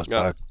 Også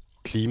bare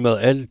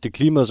klimaet. Det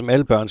klimaet, som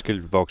alle børn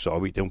skal vokse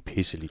op i, det er hun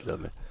pisse ligeglad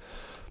med.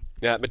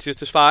 Ja, Mathias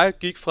Tesfaye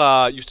gik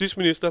fra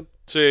justitsminister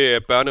til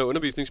børne- og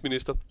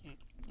undervisningsminister.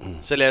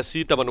 Så lad os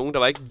sige, at der var nogen,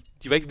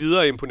 de var ikke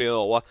videre imponeret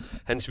over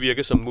hans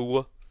virke som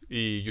murer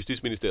i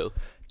Justitsministeriet.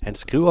 Han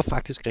skriver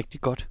faktisk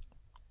rigtig godt.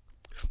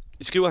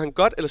 Skriver han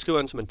godt, eller skriver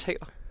han, som han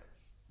taler?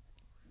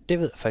 Det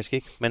ved jeg faktisk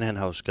ikke, men han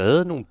har jo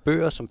skrevet nogle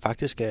bøger, som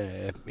faktisk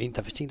er en,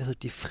 der hedder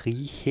De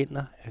Frie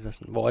Hænder, eller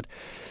sådan, hvor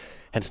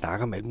han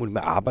snakker om alt muligt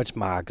med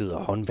arbejdsmarkedet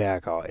og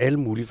håndværker og alle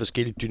mulige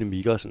forskellige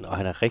dynamikker og sådan, og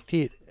han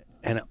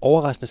er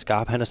overraskende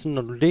skarp. Han er sådan,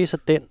 når du læser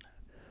den,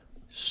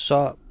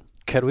 så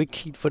kan du ikke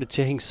helt få det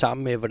til at hænge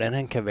sammen med, hvordan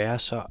han kan være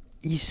så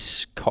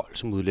iskold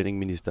som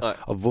udlændingeminister. Nej.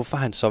 Og hvorfor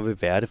han så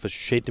vil være det for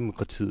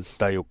Socialdemokratiet,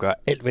 der jo gør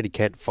alt, hvad de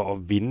kan for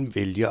at vinde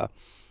vælgere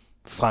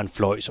fra en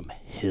fløj, som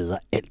hedder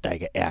alt, der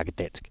ikke er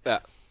ærkedansk. Ja.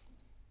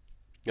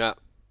 Ja.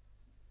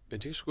 Men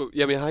det sgu...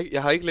 Jamen,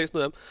 jeg har ikke læst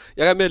noget af ham.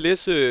 Jeg er gang med at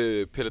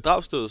læse Pelle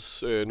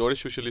Dragsteds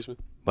Nordisk Socialisme.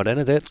 Hvordan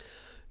er den?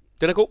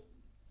 Den er god.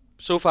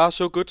 So far,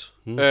 so good.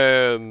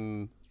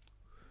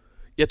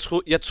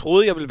 Jeg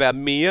troede, jeg ville være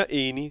mere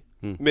enig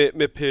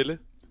med Pelle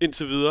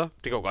indtil videre.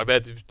 Det kan jo godt være,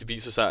 at det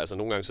viser sig. Altså,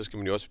 nogle gange så skal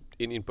man jo også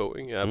ind i en bog,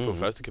 ikke? Jeg er på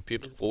første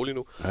kapitel. Rolig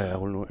nu. Ja,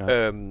 rolig nu,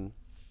 ja.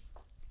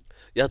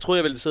 Jeg troede,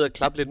 jeg ville sidde og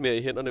klappe lidt mere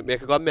i hænderne, men jeg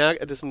kan godt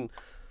mærke, at det er sådan...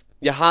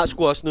 Jeg har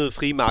sgu også noget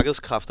frie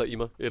markedskræfter i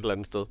mig et eller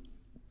andet sted.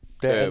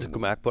 Det har jeg altid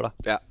kunne mærke på dig.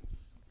 Ja.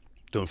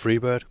 Du er en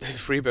freebird.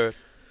 Freebird.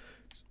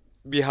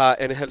 Vi har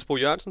Anne Halsbro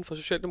Jørgensen fra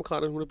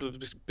Socialdemokraterne. Hun er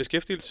blevet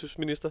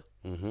beskæftigelsesminister.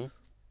 Mm-hmm.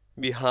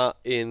 Vi har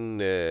en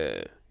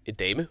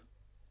dame.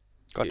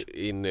 Godt.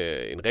 En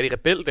rigtig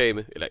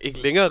rebeldame. Eller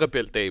ikke længere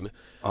rebeldame.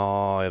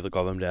 Jeg ved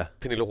godt, hvem det er.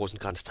 Pernille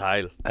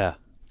Rosenkrantz-Theil. Ja.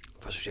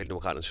 Fra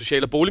Socialdemokraterne.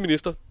 Social- og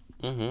boligminister.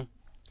 Mhm.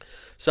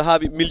 Så har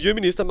vi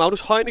miljøminister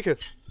Magnus Heunicke.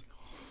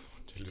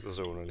 Det lyder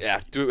så underligt.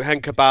 Ja,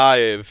 han kan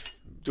bare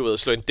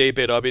slå en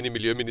daybed op ind i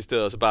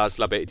Miljøministeriet, og så bare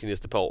slappe af de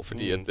næste par år,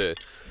 fordi at...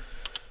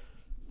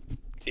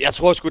 Jeg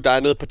tror sgu, der er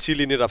noget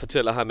partilinje, der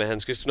fortæller ham, at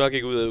han skal nok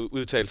ikke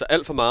udtale sig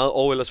alt for meget,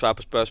 og eller svare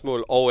på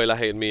spørgsmål, og eller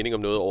have en mening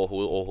om noget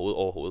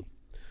overhovedet.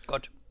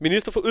 Godt.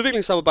 Minister for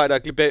udviklingssamarbejde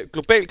og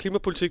global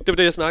klimapolitik, det var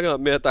det, jeg snakkede om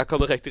med, at der er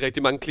kommet rigtig,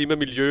 rigtig mange klima,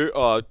 miljø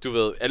og, du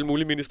ved, alle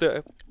mulige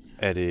ministerier.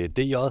 Er det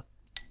DJ?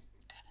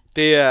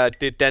 Det er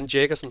Dan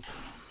Jackersen.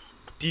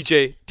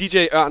 DJ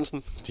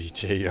Ørnsen.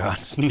 DJ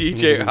Ørnsen.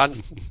 DJ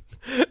Ørnsen.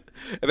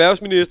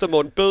 Erhvervsminister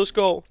Morten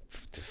Bødskov.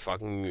 Det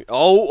fucking...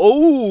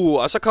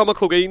 Og så kommer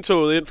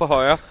kokaintoget ind fra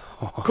højre.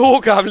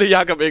 God gamle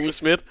Jakob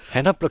Engel-Schmidt.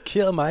 Han har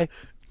blokeret mig.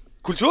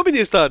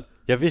 Kulturministeren.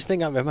 Jeg vidste ikke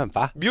engang, hvem han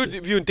var. Vi er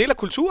jo en del af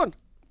kulturen.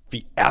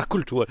 Vi er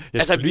kultur.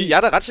 Jeg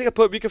er da ret sikker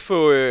på, at vi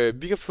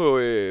kan få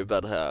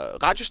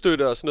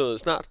radiostøtte og sådan noget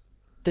snart.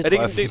 Er det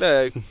ikke en del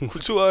af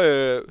kultur...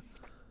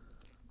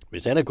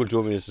 Hvis han er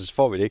kulturminister, så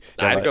får vi det ikke.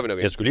 Nej, det gør vi nok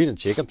ikke. Jeg skulle lige ind og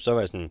tjekke ham, så var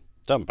jeg sådan...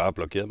 Så har han bare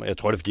blokeret mig. Jeg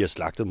tror, det er, fordi jeg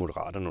slagtede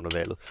Moderaterne under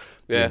valget.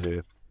 Ja,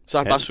 men, så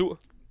er han bare sur.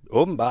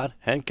 Åbenbart.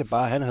 Han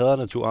hader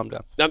natur ham der.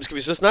 Jamen, skal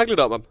vi så snakke lidt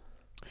om ham?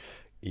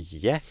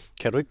 Ja.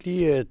 Kan du ikke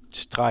lige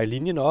strege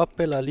linjen op,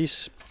 eller lige...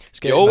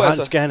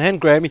 Skal han have en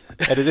Grammy?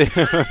 Er det det?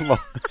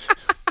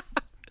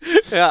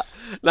 Ja,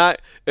 nej.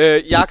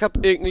 Jakob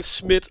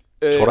Engel-Schmidt...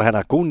 Tror du, han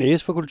har god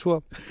næse for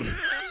kultur?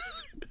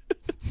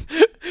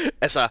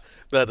 Altså,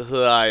 hvad det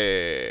hedder...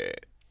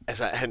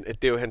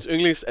 det er jo hans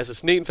yndlings... Altså,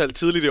 sneen faldt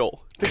tidligt i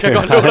år. Det kan jeg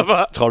godt love dig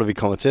for. Tror du, vi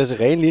kommer til at se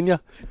rene linjer?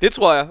 Det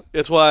tror jeg.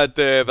 Jeg tror,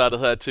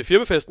 at til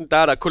firmafesten, der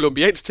er der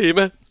kolumbiansk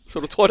tema. Så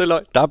du tror, det er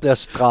løgn? Der bliver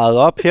streget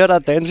op. Her der er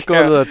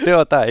dansegulvet, og det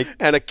var der ikke.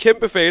 Han er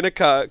kæmpe fan af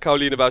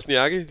Caroline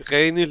Wozniacki.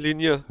 Rene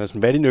linjer. Altså,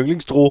 hvad er din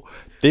yndlingsdro?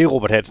 Det er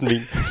Robert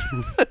Hansen-vin.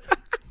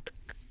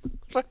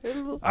 For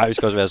helvede. Ej, vi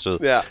skal også være søde.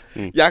 Ja.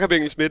 Jakob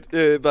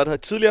Engel-Schmidt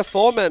tidligere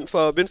formand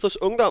for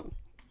Venstres Ungdom.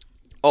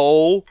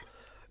 Og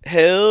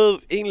havde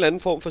en eller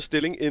anden form for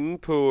stilling inde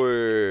på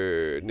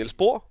Niels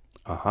Bohr.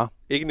 Aha.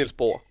 Ikke Niels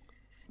Bohr.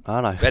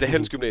 Nej. Hvad er det,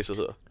 Hans Gymnasiet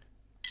hedder?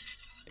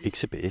 Ikke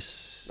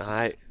CBS.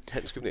 Nej,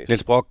 Hans Gymnasiet.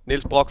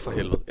 Niels Brock for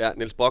helvede. Ja,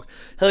 Niels Brock.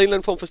 Havde en eller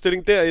anden form for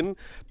stilling derinde.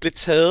 Blev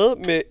taget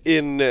med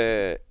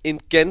en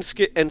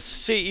ganske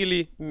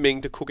anselig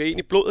mængde kokain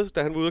i blodet,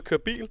 da han var ude at køre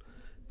bil.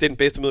 Det er den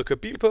bedste måde at køre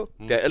bil på.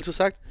 Det har jeg altid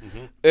sagt.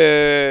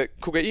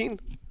 Kokain.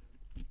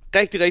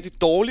 Rigtig,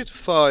 rigtig dårligt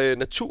for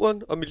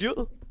naturen og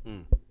miljøet.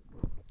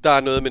 Der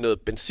er noget med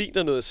noget benzin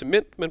og noget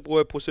cement, man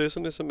bruger i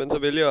processerne, som man så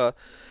vælger at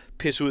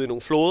pisse ud i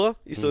nogle floder,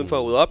 i stedet for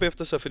at rydde op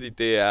efter sig, fordi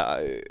det er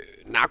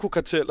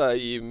narkokarteller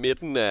i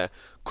midten af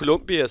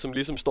Colombia, som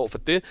ligesom står for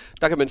det.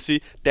 Der kan man sige,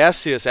 deres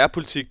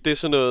CSR-politik, det er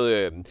sådan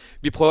noget,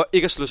 vi prøver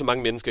ikke at slå så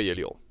mange mennesker ihjel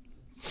i år.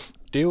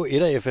 Det er jo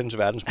et af FN's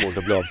verdensmål,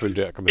 der bliver opfyldt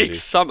der, kan man sige. Ikke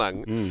så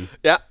mange.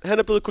 Ja, han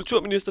er blevet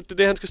kulturminister, det er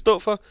det, han skal stå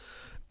for.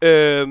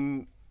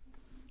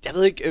 Jeg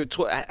ved ikke,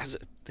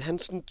 han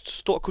er sådan en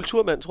stor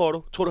kulturmand, tror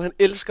du? Tror du, han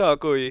elsker at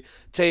gå i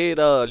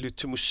teater og lytte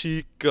til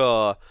musik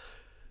og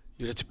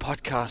lytte til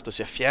podcast og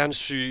se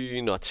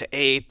fjernsyn og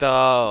teater?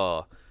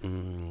 Og...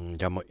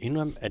 Jeg må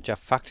indrømme, at jeg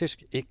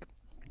faktisk ikke...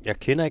 Jeg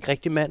kender ikke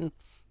rigtig manden,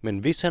 men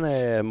hvis han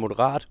er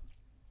moderat,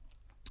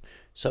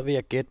 så vil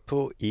jeg gætte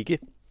på ikke.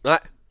 Nej.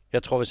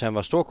 Jeg tror, hvis han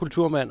var stor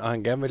kulturmand, og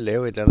han gerne vil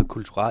lave et eller andet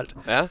kulturelt,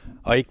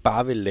 og ikke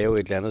bare vil lave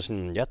et eller andet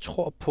sådan... Jeg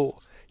tror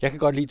på... Jeg kan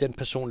godt lide den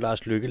person,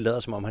 Lars Løkke lader,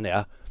 som om han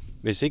er...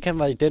 Hvis ikke han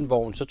var i den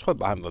vogn, så tror jeg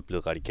bare, han var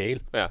blevet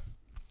radikal. Ja.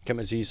 Kan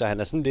man sige, så han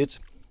er sådan lidt...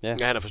 Ja,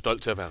 han er for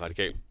stolt til at være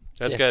radikal.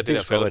 Han skal have det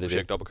der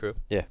fællesprojekt op at køre.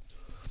 Ja.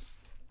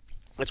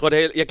 Jeg tror,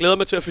 jeg glæder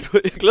mig til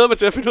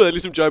at finde ud af,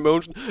 ligesom Joy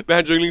Mogensen, hvad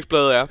hans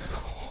yndlingsplade er.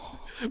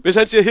 Hvis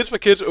han siger Hits for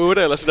Kids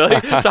 8 eller sådan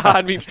noget, så har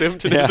han min stemme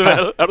til næste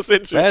valg. Er du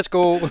sindssyg?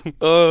 Værsgo.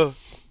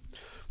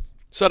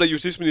 Så er der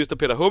justitsminister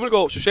Peter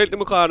Hummelgaard,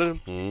 Socialdemokraterne.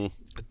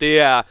 Det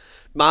er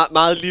meget,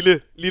 meget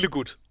lille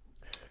gut.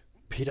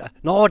 Peter.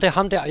 Nå, det er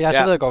ham der. Ja,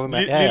 det ved jeg godt,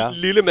 hvem er.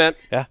 Lille mand.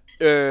 Ja.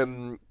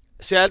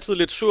 Ser altid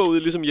lidt sur ud,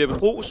 ligesom Jeppe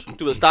Brugs.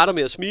 Du ved, starter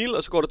med at smile,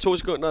 og så går der 2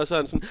 sekunder, og så er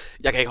han sådan,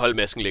 jeg kan ikke holde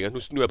masken længere, nu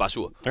er jeg bare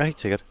sur. Ja,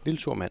 helt sikkert. Lille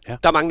sur mand, ja.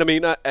 Der er mange, der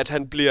mener, at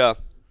han bliver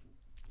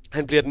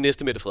den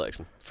næste Mette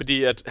Frederiksen.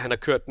 Fordi at han har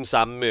kørt den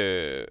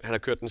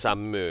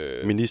samme...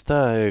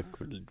 Minister...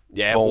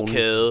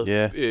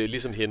 rokade,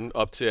 ligesom hende,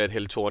 op til at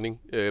Helle Thorning,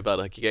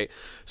 der gik af.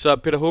 Så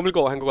Peter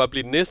Hummelgaard, han kunne bare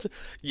blive den næste.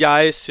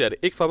 Jeg ser det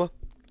ikke for mig.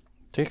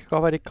 Det kan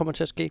godt være, det ikke kommer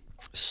til at ske.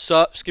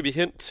 Så skal vi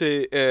hen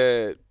til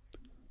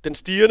den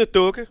stirrende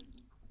dukke.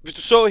 Hvis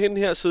du så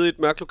hende her sidde i et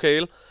mørkt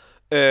lokale,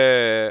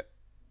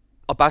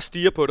 og bare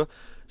stirre på dig,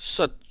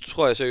 så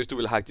tror jeg seriøst, du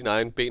vil hakke dine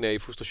egne ben af i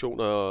frustration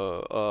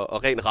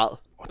og ren rad.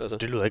 Altså.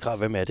 Det lyder ikke rart.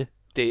 Hvem er det?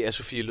 Det er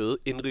Sofie Løhde,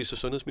 indrigs- og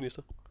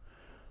sundhedsminister.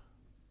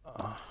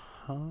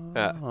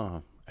 Ja.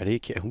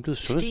 Er hun blevet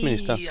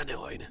sundhedsminister? Stirrende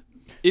øjne.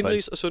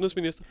 Indrigs- og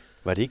sundhedsminister.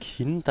 Var det ikke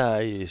hende,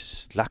 der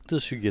slagtede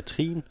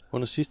psykiatrien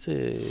under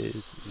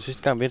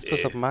sidste gang Venstre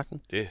så på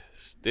magten? Det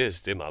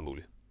er meget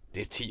muligt.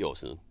 Det er 10 år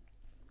siden.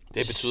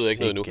 Det betyder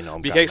ikke noget nu.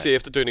 Vi kan ikke se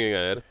efterdønninger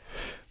af det.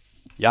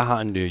 Jeg har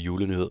en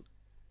julenyhed.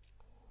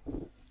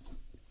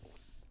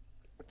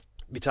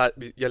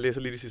 Jeg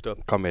læser lige det sidste op.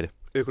 Kom med det.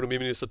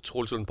 Økonomiminister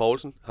Troels Lund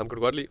Poulsen. Ham kan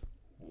du godt lide.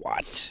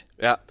 What?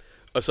 Ja.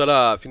 Og så er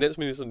der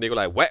finansminister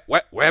Nikolaj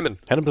Wammen.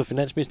 Han er blevet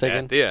finansminister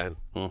igen? Ja, det er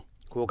han.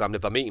 God gamle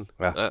Barmen.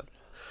 Ja.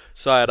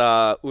 Så er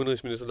der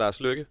udenrigsminister Lars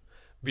Løkke,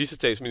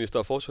 vicestatsminister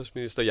og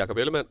forsvarsminister Jakob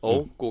Ellemann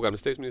og god gamle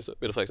statsminister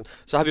Mette Frederiksen.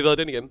 Så har vi været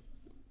den igen.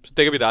 Så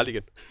dækker vi det aldrig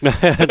igen.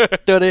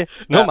 Det var det.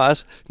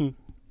 Mars. Du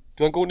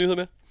har en god nyhed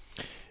med?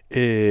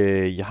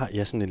 Jeg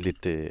har sådan en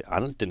lidt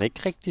anderledes. Den er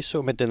ikke rigtig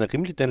så, men den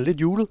er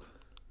lidt julet.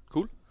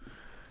 Cool.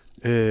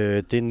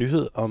 Det er en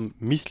nyhed om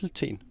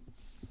mistelten.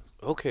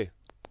 Okay.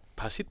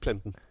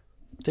 Parasitplanten.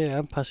 Det er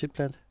en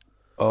parasitplante.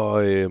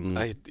 Og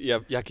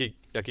jeg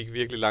gik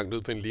virkelig langt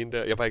ud på en line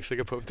der. Jeg var ikke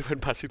sikker på, om det var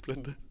en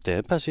parasitplante. det er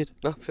en parasit.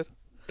 Nå, fedt.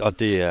 Og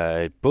det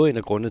er både en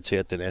af grundene til,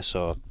 at den er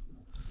så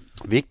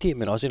vigtig,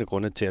 men også en af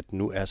grundene til, at den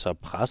nu er så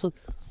presset.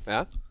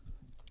 Ja.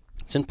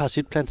 Sådan en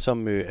parasitplant, som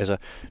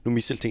nu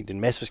mistelten, det er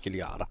en masse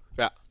forskellige arter.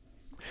 Ja.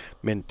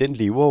 Men den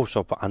lever jo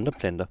så på andre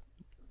planter.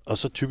 Og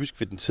så typisk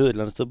vil den sidde et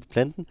eller andet sted på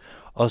planten,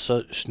 og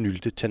så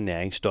snylte tage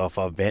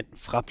næringsstoffer og vand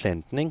fra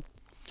planten, ikke?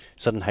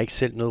 Så den har ikke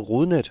selv noget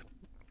rodnet.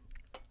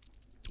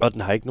 Og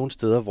den har ikke nogen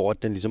steder, hvor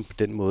den ligesom på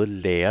den måde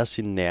lærer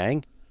sin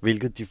næring,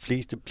 hvilket de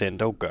fleste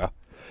planter jo gør.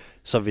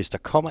 Så hvis der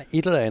kommer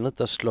et eller andet,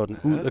 der slår den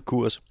ud af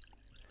kurs,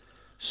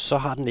 så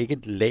har den ikke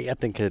et lager,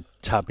 den kan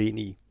tappe ind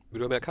i. Vil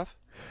du have mere kaffe?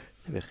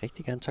 Det vil jeg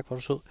rigtig gerne. Tak for,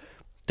 du sød.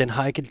 Den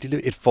har ikke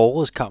et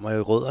forrådskammer i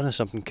rødderne,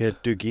 som den kan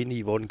dykke ind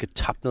i, hvor den kan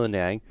tappe noget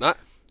næring. Nej.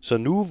 Så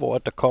nu, hvor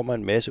der kommer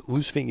en masse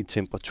udsving i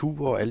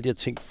temperatur og alle de her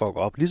ting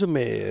fucker op, ligesom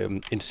med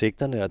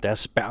insekterne og deres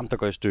sperm, der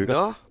går i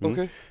stykker,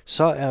 okay.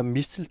 Så er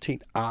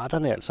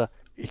mistelten-arterne altså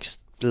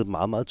blevet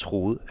meget, meget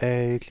truet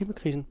af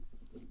klimakrisen.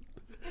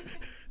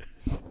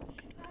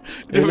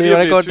 Det var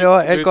alt godt, det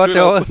var. Jeg har endda stadig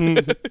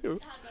dårligere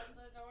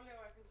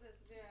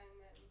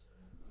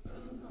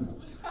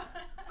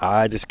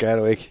Ej, det skal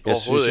du ikke. Jeg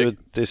synes jo,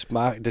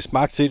 det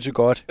smagte sindssygt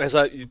godt.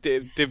 Altså,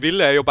 det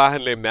vilde er jo bare, at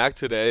han lagde mærke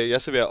til det.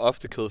 Jeg serverer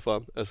ofte kød for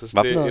ham. Altså,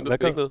 hvad for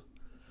noget?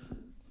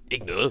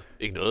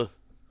 Ikke noget.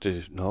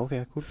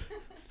 Okay, cool.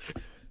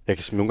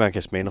 Nogle gange kan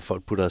jeg smage, når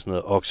folk putter sådan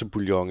noget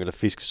oksebouillon eller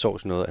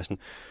fiskesauce noget. Altså,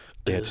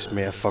 det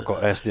smager for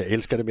godt. Altså, jeg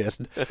elsker det, men jeg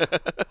sådan,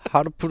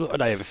 har du puttet...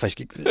 Nej, jeg vil faktisk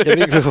ikke vide. Jeg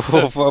ved ikke,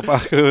 hvorfor bare...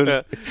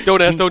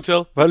 Don't ask, don't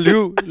tell. Bare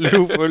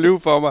lyv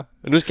for mig.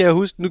 Nu skal jeg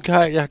huske,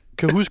 jeg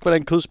kan huske,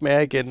 hvordan kød smager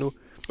igen nu.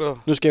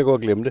 Nu skal jeg gå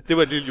og glemme det. Det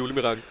var et lille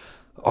julemirakel.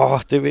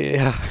 Det vil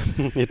jeg.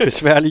 Et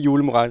besværligt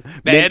julemirakel.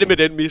 Hvad er det med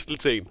den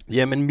mistelten?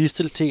 Jamen,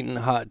 misteltenen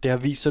har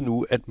vist sig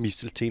nu, at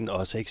misteltenen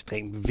også er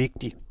ekstremt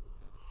vigtig.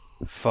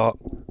 For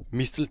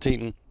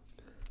misteltenen,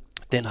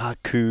 den har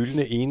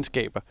kølende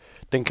egenskaber.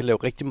 Den kan lave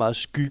rigtig meget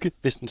skygge,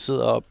 hvis den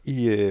sidder op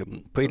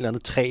på et eller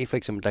andet træ, for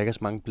eksempel, der ikke er så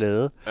mange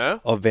blade. Ja.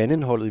 Og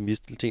vandindholdet i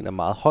mistelten er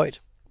meget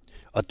højt.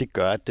 Og det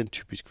gør, at den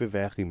typisk vil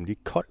være rimelig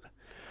kold.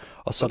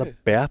 Og så er der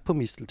bær på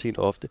mistelten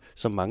ofte,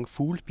 som mange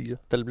fugle spiser.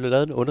 Der blev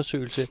lavet en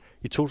undersøgelse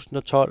i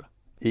 2012.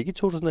 Ikke i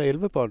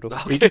 2011, Bondo.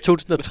 Okay. Ikke i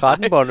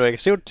 2013, Bondo. Jeg kan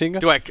se, hvad du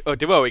tænker.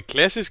 Det var jo et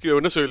klassisk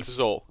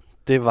undersøgelsesår.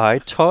 Det var i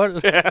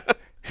 12. Ja.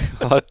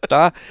 Og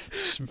der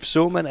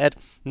så man, at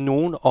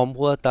nogle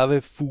områder, der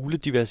vil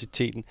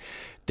fuglediversiteten,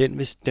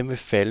 den vil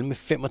falde med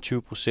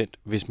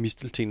 25%, hvis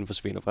misteltenen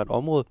forsvinder fra et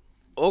område.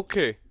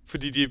 Okay,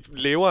 fordi de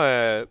lever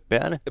af...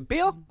 Bærene.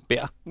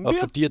 Bær. Og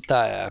fordi at der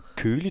er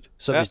køligt,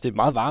 så hvis det er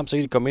meget varmt, så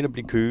kan de komme ind og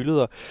blive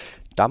kølet, og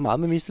der er meget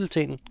med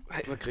misteltenen.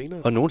 Ej, hvor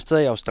griner. Og nogle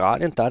steder i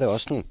Australien, der er det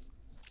også sådan,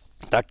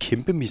 der er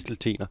kæmpe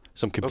misteltener,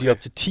 som kan blive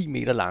op til 10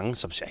 meter lange,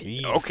 som ser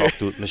helt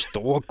fucked ud, med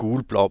store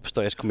gule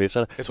blomster, jeg skal komme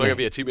efter dig. Jeg tror ikke, at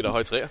vi er 10 meter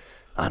høje træer.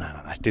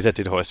 Nej. Det er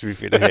det højeste, vi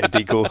finder her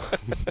i DK.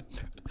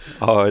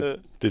 Og det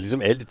er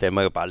ligesom alt i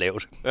Danmark er bare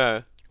lavt. Ja.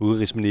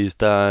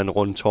 Udenrigsministeren,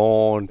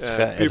 rundtårn,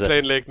 træer.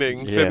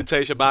 Byplanlægningen, 5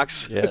 etager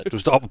max. Ja, du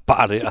står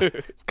bare der.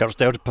 Kan du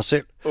stave det par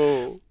selv?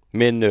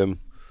 Men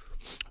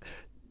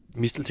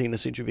mistelten er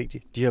sindssygt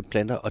vigtig. De her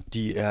planter, og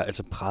de er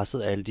altså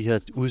presset af alle de her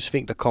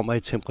udsving, der kommer i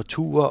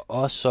temperaturer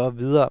og så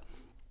videre.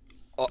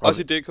 Og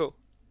også i DK?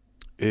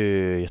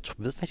 Jeg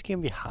ved faktisk ikke,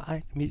 om vi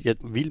har en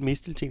vild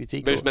mistelten i DK.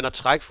 Men hvis man har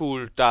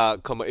trækfugle, der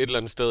kommer et eller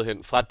andet sted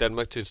hen, fra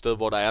Danmark til et sted,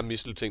 hvor der er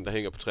mistelten, der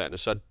hænger på træerne,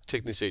 så er det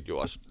teknisk set jo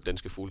også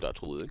danske fugle, der er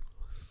truet, ikke?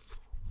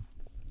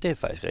 Det er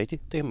faktisk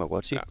rigtigt. Det kan man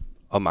godt sige. Ja.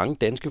 Og mange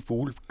danske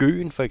fugle.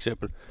 Gøen for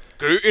eksempel.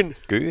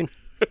 Gøen.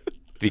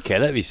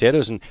 Vi ser det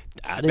jo sådan,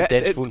 det er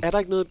dansk fugl. Er der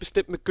ikke noget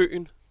bestemt med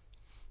gøen?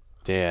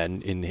 Det er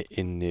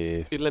en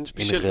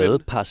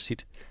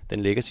redeparasit. Den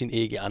lægger sin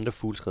æg i andre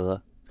fugles reder.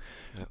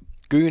 Ja.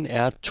 Gøen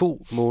er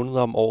 2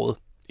 måneder om året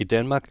i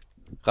Danmark.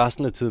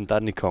 Resten af tiden, der er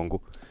den i Congo.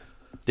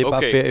 Det er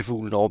bare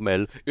feriefuglen over dem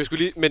alle.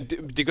 Men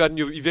det gør den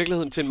jo i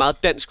virkeligheden til en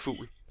meget dansk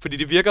fugl. Fordi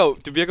det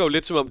virker jo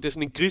lidt som om, det er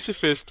sådan en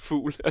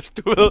grisefestfugl. Altså,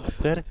 du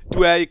ved,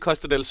 du er i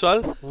Costa del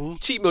Sol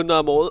 10 måneder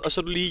om året, og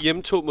så er du lige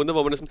hjemme 2 måneder,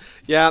 hvor man er sådan,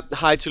 ja,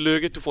 hej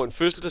tillykke, du får en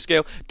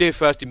fødselsdagsgave. Det er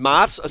først i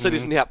marts, og så er det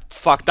sådan her,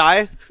 fuck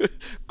dig,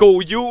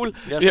 god jul,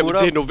 jamen,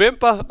 det er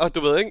november, og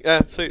du ved, ikke? Ja,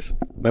 ses.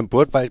 Man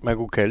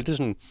kunne kalde det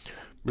sådan,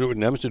 det er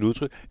nærmest et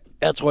udtryk,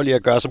 jeg tror lige,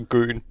 jeg gør som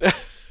gøen.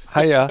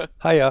 Hej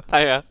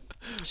ja.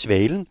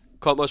 Svalen.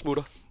 Kommer og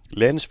smutter.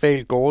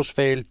 Landsval,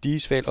 gårdsval,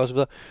 disval osv.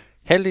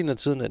 Halvdelen af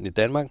tiden er den i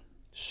Danmark.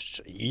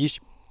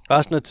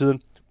 Resten af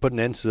tiden på den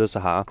anden side af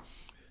Sahara.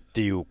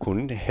 Det er jo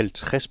kun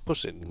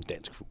 50% en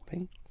dansk fugl,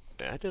 ikke?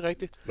 Ja, det er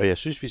rigtigt. Og jeg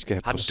synes, vi skal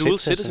have har den dual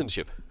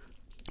citizenship?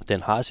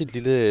 Den har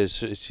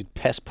sit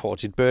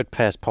passport, sit bird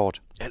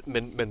passport. Ja,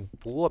 men man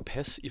bruger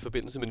pas i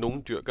forbindelse med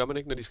nogle dyr, gør man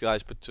ikke, når de skal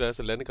rejse på tværs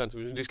af landegrænser?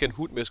 Hvis de skal have en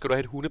hund med, skal du have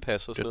et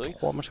hundepas og sådan noget, ikke? Jeg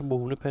tror, man skal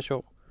bruge hundepas,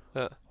 jo.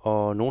 Ja.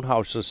 Og nogle har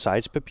jo så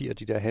sites-papir,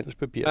 de der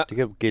handelspapir. Ja. Det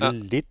kan jo gælde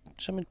lidt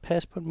som et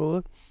pas på en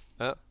måde.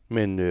 Ja.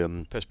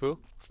 Men pas på.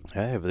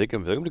 Ja, jeg ved ikke,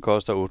 om det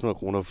koster 800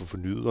 kroner for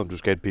fornyet, om du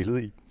skal have et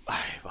billede i. Ej,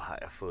 hvor har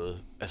jeg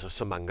fået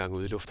så mange gange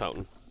ude i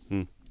lufthavnen.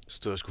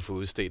 Så jeg skulle få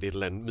udstedt et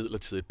eller andet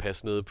midlertidigt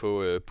pas nede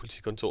på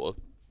politikontoret.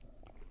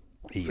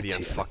 Fordi jeg er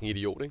en fucking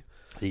idiot, ikke?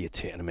 Det er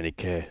irriterende, man ikke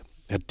kan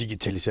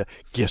digitalisere.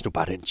 Giv os nu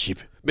bare den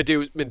chip. Men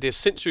det er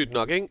sindssygt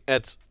nok, ikke?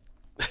 At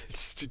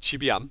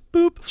chip i armen.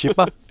 Boop. Chip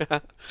mig. Ja.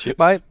 Chip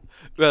mig.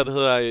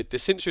 Det er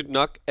sindssygt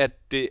nok, at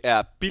det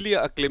er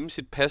billigere at glemme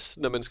sit pas,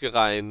 når man skal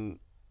regne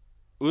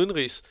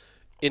udenrigs,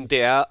 end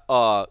det er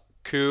at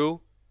købe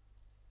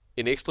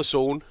en ekstra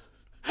zone,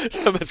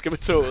 når man skal med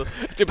toget.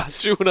 Det er bare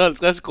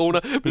 750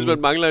 kroner, hvis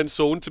man mangler en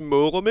zone til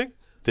Mårum, ikke?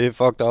 Det er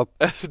fucked up.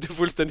 Altså, det er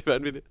fuldstændig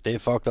vanvittigt. Det er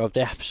fucked up.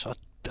 Det er så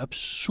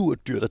absurd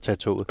dyrt at tage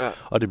toget. Ja.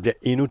 Og det bliver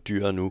endnu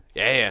dyrere nu.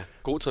 Ja.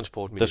 God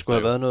transport. Der skulle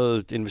have været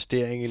noget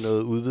investering i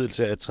noget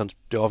udvidelse af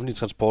det offentlige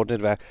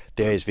transportnetværk.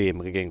 Det har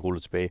SVM-regeringen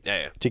rullet tilbage. Ja.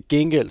 Til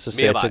gengæld så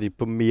satser de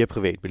på mere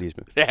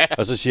privatbilisme. Ja.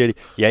 Og så siger de,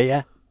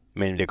 ja,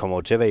 men det kommer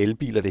jo til at være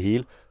elbiler det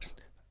hele.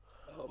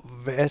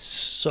 Hvad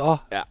så?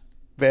 Ja.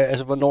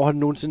 Hvornår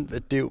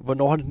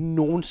har det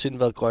nogensinde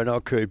været grønnere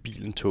at køre i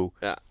bilen tog?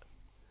 Ja,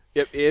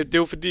 det er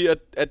jo fordi,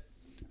 at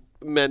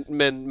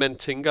man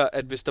tænker,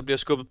 at hvis der bliver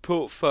skubbet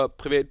på for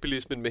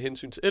privatbilismen med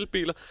hensyn til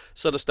elbiler,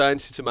 så er der større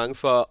incitament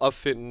for at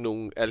opfinde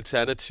nogle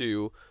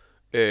alternative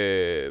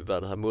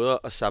måder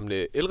at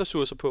samle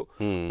elressourcer på,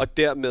 og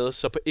dermed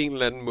så på en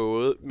eller anden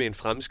måde med en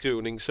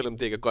fremskrivning, selvom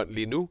det ikke er grønt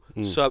lige nu,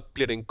 så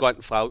bliver det en grøn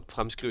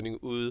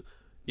fremskrivning ude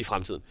i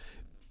fremtiden.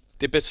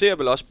 Det baserer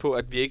vel også på,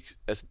 at vi ikke,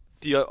 altså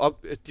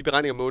de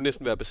beregninger må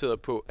næsten være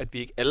baseret på, at vi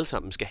ikke alle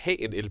sammen skal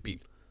have en elbil.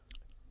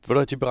 Ved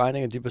du, de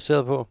beregninger, de er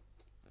baseret på?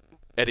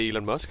 Er det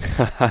Elon Musk?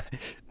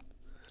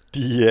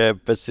 De er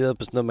baseret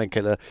på sådan noget, man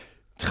kalder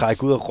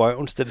træk ud af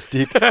røven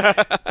statistik.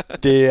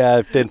 Det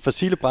er den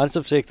fossile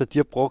brændstofsektor, de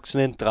har brugt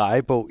sådan en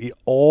drejebog i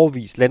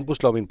årevis.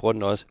 Landbrugslobbyen bruger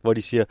den også, hvor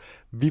de siger,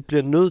 vi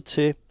bliver nødt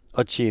til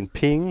at tjene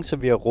penge, så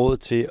vi har råd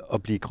til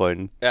at blive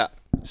grønne. Ja.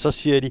 Så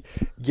siger de,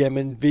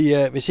 jamen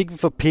hvis ikke vi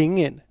får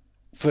penge ind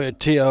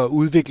til at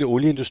udvikle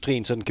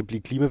olieindustrien, så den kan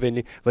blive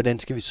klimavenlig, hvordan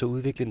skal vi så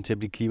udvikle den til at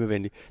blive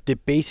klimavenlig? Det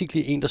er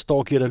basically en, der står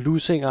og giver dig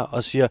lusinger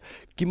og siger,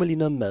 giv mig lige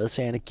noget mad,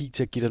 så jeg har energi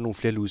til at give dig nogle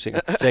flere lusinger,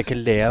 så jeg kan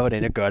lære,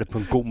 hvordan jeg gør det på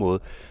en god måde.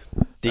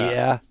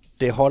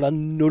 Det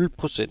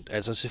holder 0%.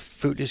 Altså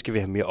selvfølgelig skal vi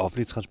have mere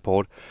offentlig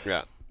transport. Ja.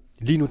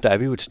 Lige nu der er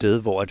vi jo et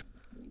sted, hvor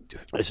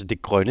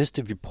det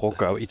grønneste, vi prøver at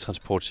gøre i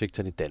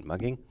transportsektoren i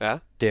Danmark, ikke? Ja.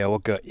 Det er jo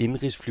at gøre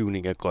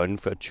indrigsflyvninger grønne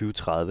før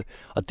 2030.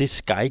 Og det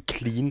Sky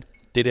Clean,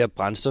 det der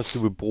brændstof, du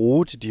vil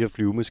bruge til de her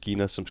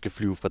flyvemaskiner, som skal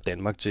flyve fra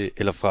Danmark til,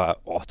 eller fra,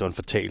 det var en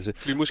fortalelse.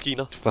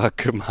 Flymaskiner. Fra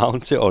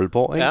København til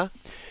Aalborg, ikke? Ja.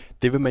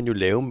 Det vil man jo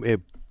lave med,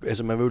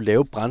 man vil jo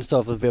lave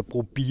brændstoffet ved at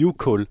bruge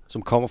biokul,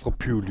 som kommer fra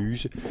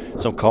pyrolyse,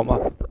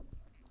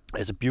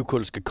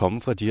 biokul skal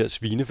komme fra de her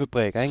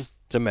svinefabrikker, ikke?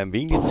 Så man vil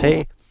egentlig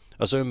tage,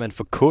 og så vil man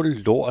få kul,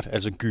 lort,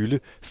 altså gylde,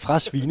 fra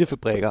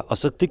svinefabrikker, og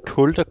så det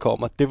kul, der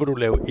kommer, det vil du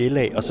lave el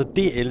af, og så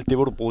det el, det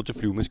vil du bruge til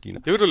flyvemaskiner.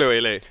 Det vil du lave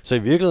el af. Så i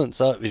virkeligheden,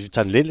 så hvis vi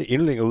tager den lidt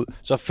endnu længere ud,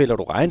 så fælder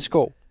du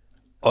regnskov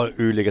og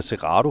ødelægger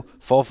Cerrado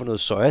for at få noget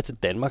soja til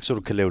Danmark, så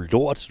du kan lave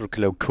lort, så du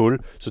kan lave kul,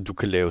 så du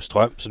kan lave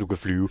strøm, så du kan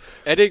flyve.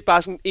 Er det ikke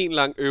bare sådan en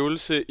lang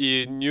øvelse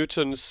i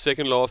Newtons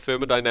second law of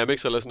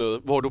thermodynamics eller sådan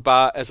noget, hvor du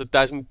bare, der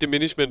er sådan en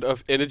diminishment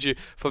of energy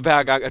for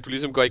hver gang, at du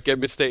ligesom går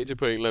igennem et stadie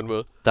på en eller anden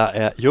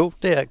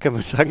måde? Kan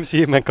man sagtens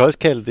sige. Man kan også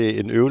kalde det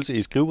en øvelse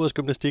i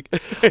skrivebordsgymnastik.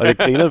 Og det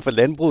grinerne for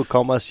landbruget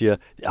kommer og siger,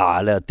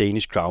 lad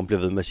Danish Crown bliver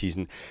ved med at sige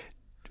sådan,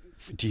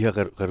 de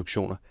her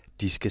reduktioner,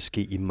 de skal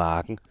ske i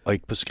marken og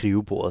ikke på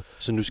skrivebordet.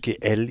 Så nu skal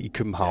alle i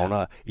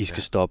københavnere, I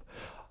skal stoppe.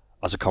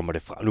 Og så kommer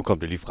det frem. Nu kom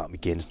det lige frem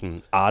igen.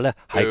 Sådan, Arla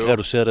har ikke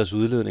reduceret deres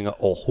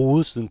udledninger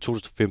overhovedet siden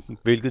 2015,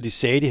 hvilket de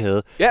sagde, de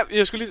havde. Ja,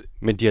 jeg skulle lige...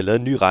 Men de har lavet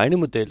en ny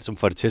regnemodel, som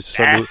får det til at se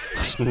sådan ud.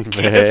 Sådan,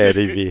 hvad er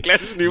det, vi?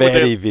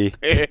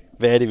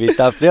 Hvad er det, vi?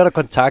 Der er flere, der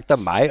kontakter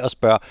mig og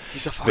spørger,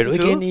 vil du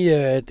ikke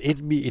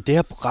ind i det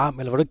her program,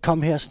 eller vil du ikke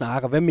komme her og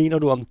snakke? Hvad mener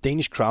du om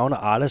Danish Crown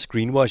og Arlas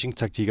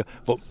greenwashing-taktikker?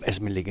 Hvor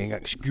man lægger ikke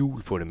engang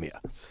skjul på det mere.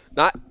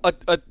 Nej, og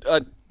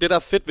det, der er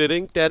fedt ved det,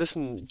 ikke, det er det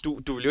sådan,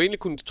 du vil jo egentlig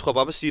kunne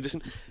troppe op og sige det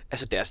sådan,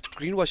 deres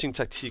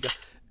greenwashing-taktikker,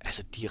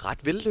 de er ret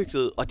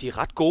vellykkede, og de er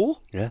ret gode.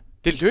 Ja.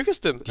 Det lykkes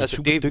dem. Det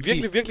er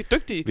virkelig, virkelig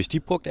dygtige. Hvis de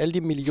brugte alle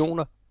de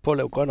millioner på at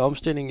lave grøn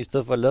omstilling, i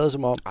stedet for at lade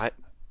som om... Nej.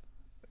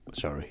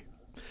 Sorry.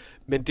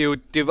 Men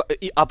det var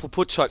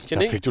apropos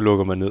Tolkien, der fik du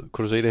lukket mig ned.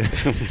 Kunne du se det?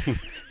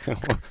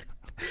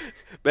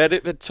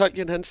 Hvad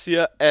Tolkien, han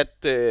siger,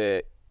 at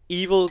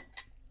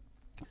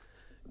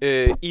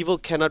evil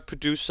cannot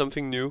produce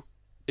something new.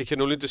 It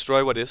can only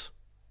destroy what is.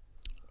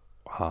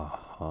 Aha.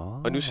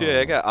 Og nu siger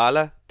jeg ikke, at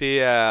Arla,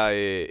 det er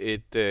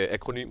et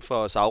akronym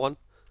for Sauron.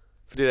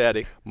 For det er det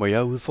ikke. Må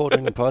jeg udfordre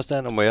en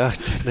påstand, og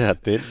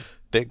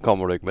den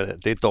kommer du ikke med.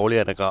 Det er et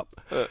dårligt anagram.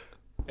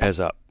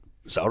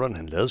 Sauron,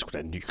 han lavede sgu da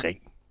en ny ring.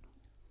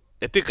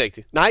 Ja, det er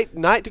rigtigt.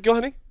 Nej, det gjorde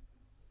han ikke.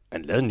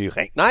 Han lavede en ny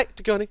ring. Nej,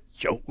 det gjorde han ikke.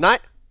 Jo. Nej.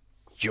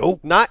 Jo.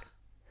 Nej.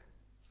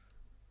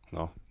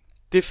 Nå.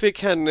 Det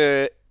fik han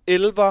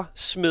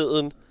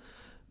elversmeden.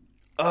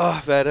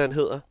 Hvad er det, han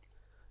hedder?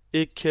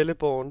 Ikke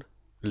Celeborn.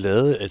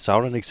 Lavede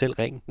Sauron ikke selv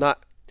ringen? Nej.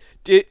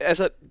 Det,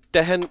 altså,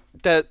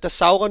 da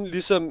Sauron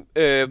ligesom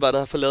var der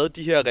har forladet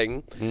de her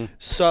ringe,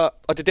 så,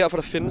 og det er derfor,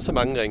 der findes så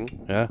mange ringe,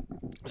 Ja.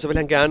 så vil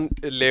han gerne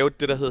lave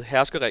det, der hedder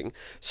herskerringen.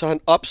 Så han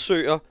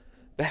opsøger,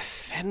 hvad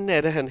fanden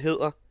er det, han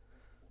hedder?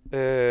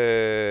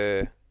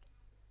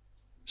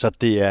 Så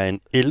det er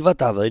en elver,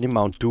 der har været inde i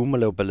Mount Doom og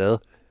lavet ballade?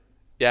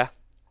 Ja.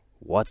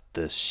 What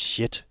the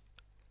shit?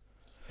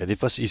 Ja, det er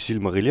fra i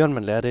Silmarillion,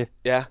 man lærer det.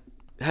 Ja.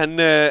 Han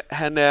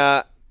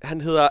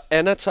hedder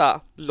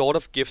Anatar, Lord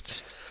of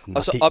Gifts. Nå,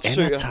 og så det er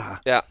opsøger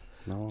Anatar. Ja.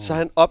 No. Så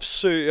han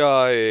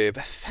opsøger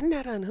hvad fanden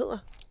er det, han hedder?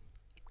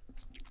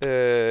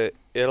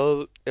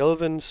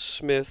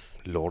 Elvensmith.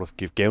 Lord of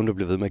Gift. Gaven, der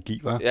blev ved med at give,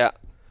 hva'?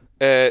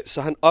 Ja.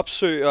 Så han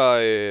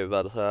opsøger,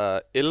 hvad det hedder,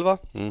 elver.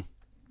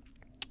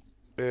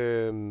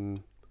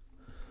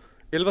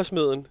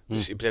 Elversmeden.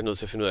 Jeg bliver nødt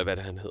til at finde ud af, hvad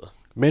det han hedder.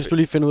 Mens du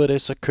lige finder ud af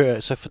det,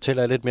 så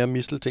fortæller jeg lidt mere om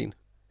mistelten.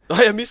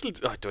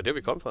 Det var det,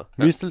 vi kom fra.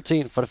 Ja.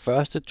 Mistelten for det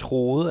første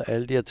troede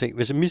alle de her ting.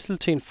 Hvis en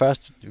mistelten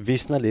først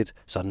visner lidt,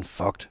 så er den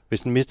fucked.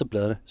 Hvis den mister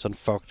bladene, så er den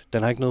fucked.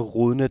 Den har ikke noget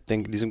rodnet,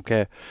 den ligesom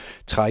kan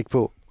trække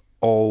på.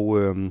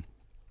 Og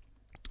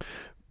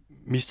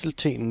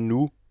mistelten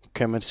nu,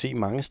 kan man se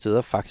mange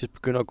steder, faktisk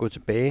begynder at gå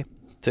tilbage,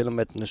 selvom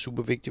at den er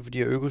super vigtig for de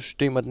her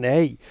økosystemer, den er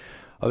i.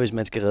 Og hvis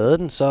man skal redde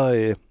den, så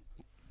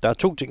der er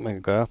 2 ting, man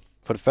kan gøre.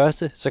 For det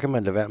første, så kan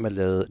man lade være med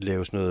at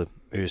lave sådan noget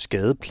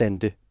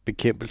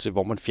skadeplantebekämpelse,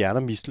 hvor man fjerner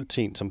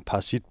mistelten som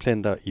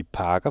parasitplanter i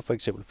parker, for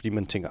eksempel, fordi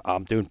man tænker,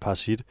 det er jo en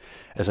parasit.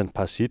 Altså en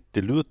parasit,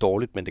 det lyder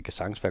dårligt, men det kan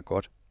sagtens være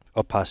godt.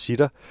 Og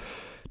parasitter,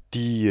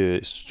 de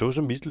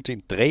såsom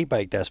mistelten, dræber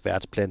ikke deres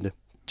værtsplante.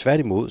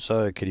 Tværtimod,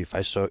 så kan de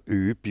faktisk så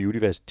øge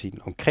biodiversiteten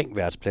omkring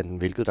værtsplanten,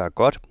 hvilket der er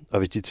godt. Og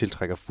hvis de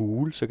tiltrækker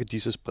fugle, så kan de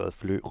så sprede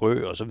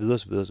frø og så videre,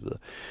 så videre, så videre.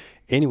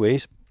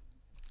 Anyways,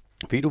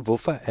 ved du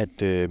hvorfor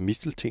at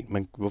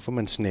mistelten, hvorfor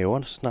man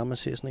snæver, så snart man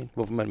ser sådan en?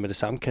 Hvorfor man med det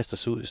samme kaster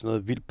sig ud i sådan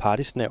noget vildt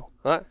partysnæv?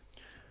 Nej.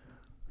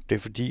 Det er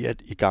fordi,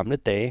 at i gamle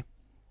dage,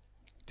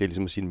 det er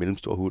ligesom at sige en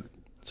mellemstor hund,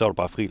 så er du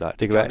bare fri leg.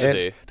 Det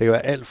kan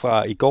være alt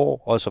fra i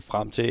går og så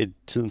frem til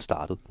tiden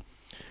startede.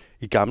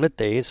 I gamle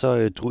dage,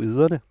 så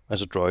druiderne,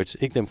 altså droids,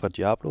 ikke dem fra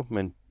Diablo,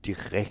 men de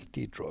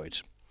rigtige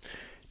droids,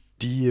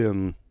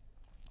 de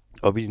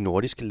oppe i de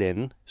nordiske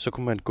lande, så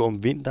kunne man gå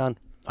om vinteren,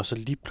 og så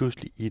lige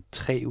pludselig i et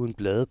træ uden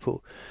blade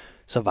på,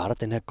 så var der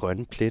den her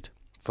grønne plet,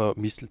 for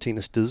mistelten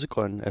er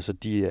stedsegrønne, altså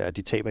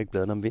de taber ikke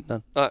bladene om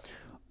vinteren. Nej.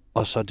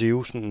 Og så er det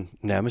jo sådan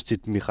nærmest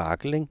et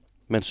mirakel, ikke?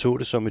 Man så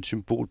det som et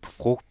symbol på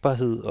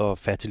frugtbarhed og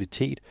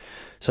fertilitet,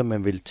 så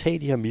man ville tage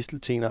de her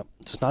misteltener.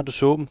 Så snart du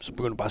så dem, så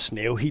begyndte du bare at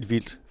snæve helt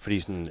vildt, fordi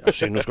sådan, nu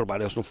skal du bare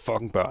lave sådan nogle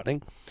fucking børn,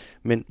 ikke?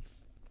 Men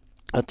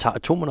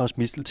og tog man også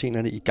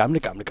misteltenerne i gamle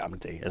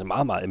dage, altså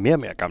meget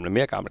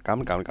mere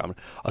gamle,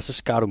 og så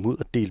skar du dem ud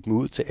og delte dem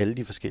ud til alle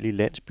de forskellige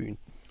landsbyen.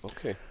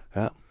 Okay.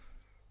 Ja.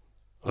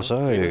 Og så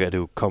er det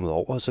jo kommet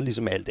over, og så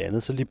ligesom alt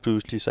andet, så lige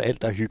pludselig, så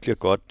alt der er hyggeligt og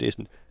godt, det er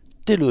sådan,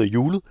 det lyder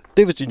julet.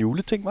 Det er vist en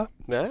juleting, var?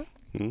 Ja.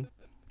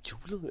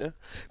 Julet, ja.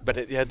 Men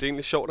det er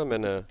egentlig sjovt, at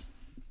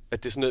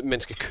det er sådan noget, man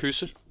skal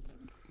kysse.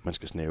 Man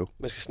skal snæve.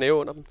 Man skal snæve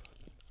under dem.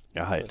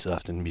 Jeg har altid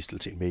haft en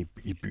mistelten med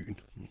i byen,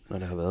 når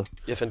det har været.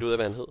 Jeg fandt ud af,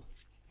 hvad han hed.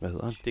 Hvad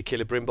hedder han? Det er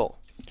Celebrimbor.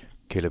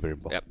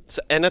 Celebrimbor. Ja.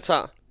 Så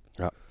Anatar,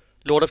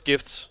 Lord of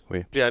Gifts,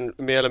 bliver han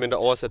mere eller mindre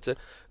oversat til.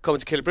 Kommer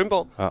til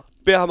Celebrimbor,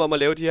 beder ham om at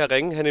lave de her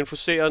ringe. Han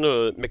infuserer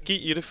noget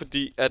magi i det,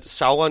 fordi at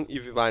Sauron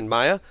var en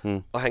Maia,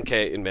 og han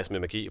kan en masse med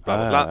magi, bla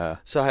bla bla.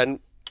 Så han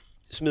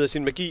smider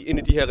sin magi ind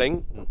i de her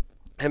ringe.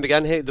 Han vil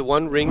gerne have the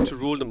one ring to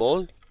rule them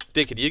all.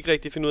 Det kan de ikke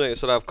rigtig finde ud af,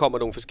 så der kommer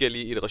nogle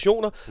forskellige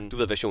iterationer. Du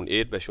ved, version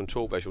 1, version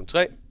 2, version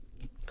 3.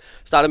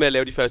 Starter med at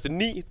lave de første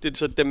 9. Det er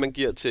så dem, man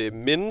giver til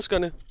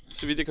menneskerne,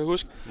 så vidt jeg kan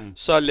huske.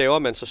 Så laver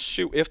man så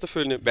 7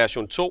 efterfølgende,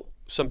 version 2,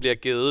 som bliver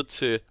givet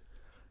til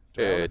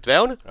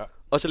dværgene. Ja.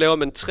 Og så laver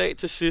man 3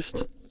 til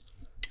sidst,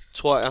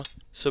 tror jeg,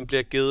 som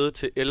bliver givet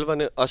til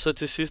elverne. Og så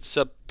til sidst,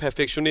 så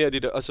perfektionerer de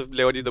det, og så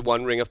laver de the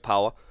one ring of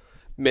power.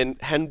 Men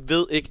han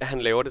ved ikke, at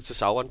han laver det til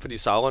Sauron, fordi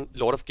Sauron,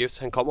 Lord of Gifts,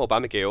 han kommer jo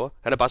bare med gaver.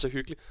 Han er bare så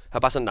hyggelig. Han er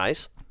bare så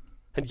nice.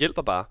 Han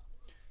hjælper bare.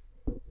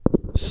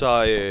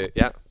 Så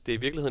ja, det er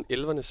i virkeligheden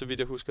elverne, så vidt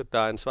jeg husker, der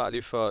er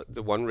ansvarlige for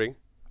the one ring.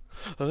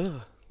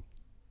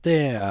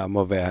 Det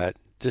må være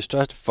det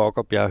største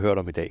fuck-up, jeg har hørt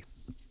om i dag.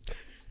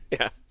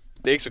 Ja,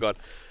 det er ikke så godt.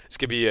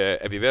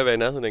 Er vi ved at være i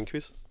nærheden af en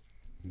quiz?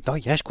 Nå,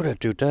 jeg skulle da,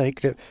 det er jo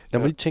ikke det. Lad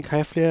mig lige tænke, har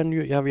jeg flere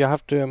nye? Jeg har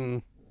haft,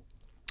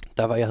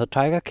 jeg havde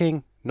Tiger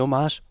King, No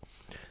Mars.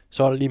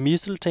 Så var der lige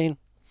Mistelten.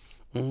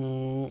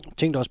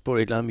 Tænkte også på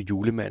et eller andet med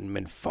julemanden,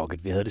 men fuck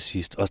it, vi havde det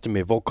sidst. Også det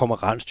med, hvor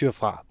kommer rensdyr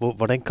fra?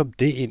 Hvordan kom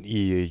det ind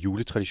i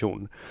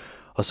juletraditionen?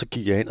 Og så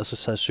gik jeg ind, og så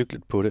sad jeg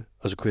cyklet på det,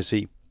 og så kunne jeg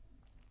se,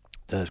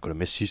 der havde jeg sgu da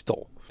med sidste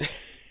år.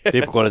 Det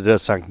er på grund af det der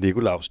Sankt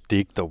Nikolaus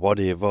digt og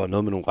whatever,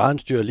 noget med nogle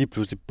rensdyr, og lige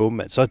pludselig, bum,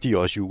 mand, så er de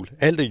også jul.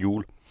 Alt er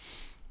jul.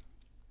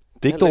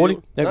 Det er ikke dårligt.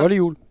 Jeg kan godt lide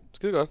jul.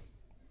 Skide godt.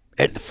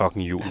 Alt er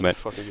fucking jul, mand.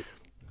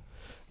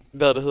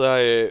 Hvad det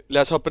hedder,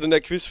 lad os hoppe på den der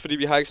quiz, fordi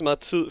vi har ikke så meget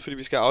tid, fordi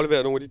vi skal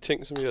aflevere nogle af de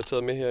ting, som vi har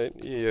taget med her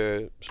ind i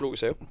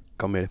Zoologisk Have.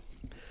 Kom med det.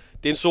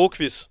 Det er en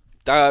zoo-quiz.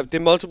 Det er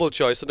multiple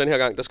choice, så den her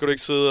gang, der skal du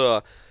ikke sidde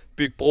og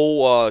bygge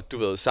bro og, du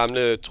ved,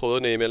 samle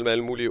trådene imellem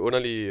alle mulige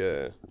underlige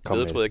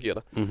ledetråde, jeg giver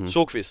dig. Mm-hmm.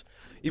 Zoo-quiz.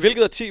 I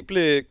hvilket årti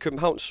blev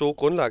Københavns Zoo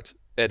grundlagt?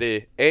 Er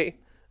det A.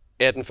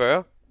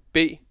 1840, B.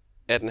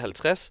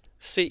 1850,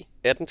 C.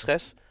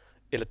 1860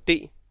 eller D.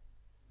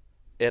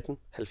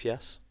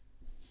 1870?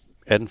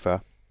 1840.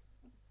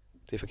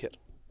 Det er forkert.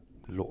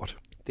 Lort.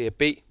 Det er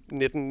B.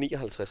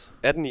 1859.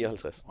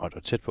 Og du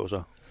er tæt på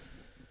så.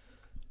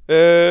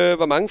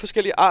 Hvor mange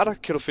forskellige arter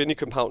kan du finde i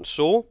Københavns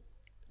Zoo?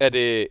 Er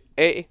det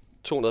A.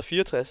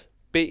 264,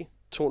 B.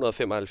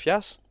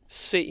 275,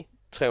 C.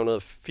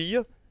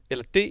 304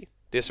 eller D.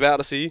 Det er svært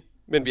at sige,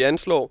 men vi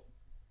anslår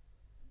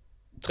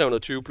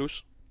 320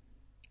 plus.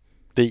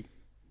 D.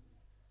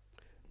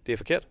 Det er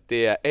forkert.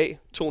 Det er A.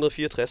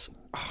 264.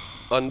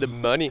 On the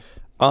money.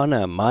 On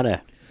the money.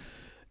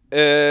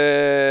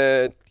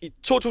 I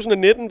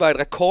 2019 var et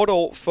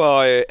rekordår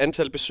for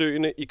antal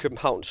besøgende i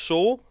Københavns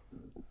Zoo.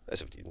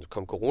 Altså, fordi der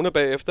kom corona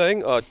bagefter,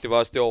 ikke? Og det var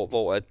også det år,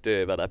 hvor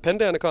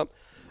pandaerne kom.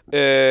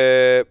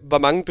 Hvor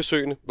mange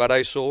besøgende var der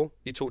i Zoo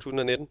i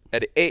 2019? Er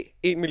det A.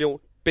 1 million,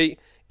 B.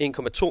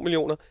 1,2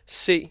 millioner,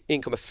 C.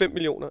 1,5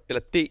 millioner, eller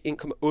D.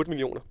 1,8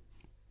 millioner?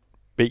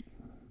 B.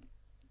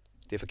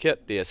 Det er forkert.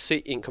 Det er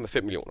C.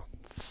 1,5 millioner.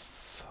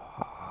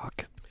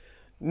 Fuck.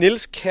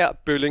 Niels Kjær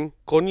Bølling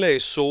grundlagde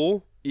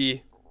Zoo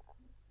i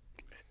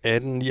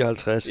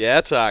 1859.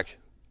 Ja, tak.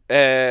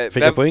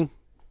 Fik jeg point?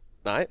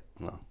 Nej.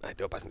 No. Nej,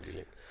 det var bare sådan en lille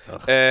en.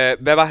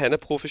 Hvad var han af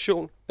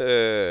profession?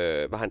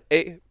 Var han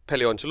A.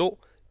 Palæontolog,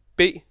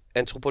 B.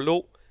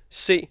 Antropolog,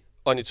 C.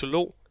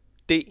 Ornitolog,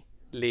 D.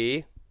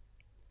 Læge?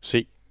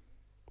 C.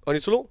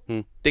 Ornitolog?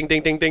 Ding,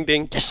 ding, ding, ding,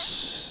 ding.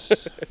 Yes!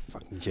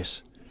 Fucking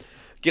yes.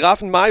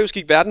 Giraffen Marius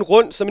gik verden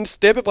rundt som en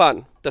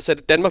steppebrand, der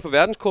satte Danmark på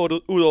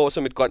verdenskortet, udover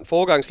som et grønt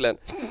foregangsland.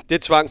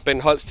 Det tvang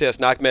Ben Holst til at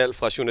snakke med alt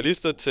fra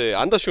journalister til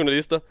andre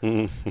journalister.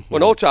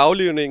 Hvornår tog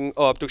aflivningen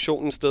og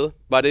obduktionen sted?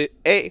 Var det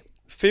A.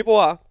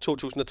 Februar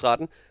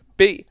 2013,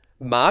 B.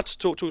 Marts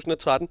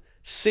 2013,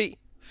 C.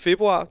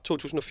 Februar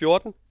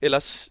 2014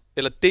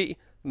 eller D.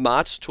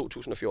 Marts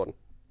 2014?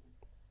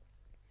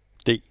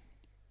 D. Det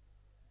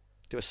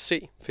var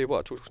C.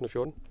 Februar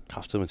 2014.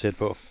 Kraftedeme tæt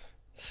på.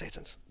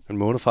 Satans. En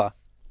måned fra.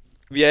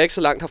 Vi er ikke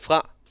så langt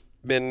herfra,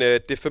 men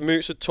det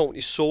famøse tårn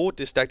i Zoo,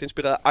 det er stærkt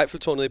inspireret af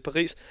Eiffeltårnet i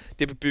Paris.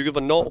 Det blev bygget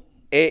hvornår?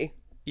 A.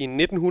 i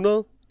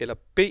 1900, eller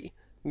B.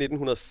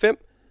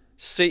 1905,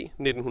 C.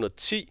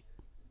 1910,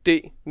 D.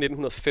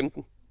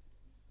 1915.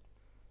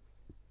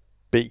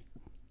 B.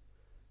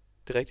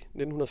 Det er rigtigt.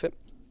 1905.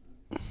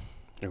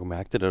 Jeg kunne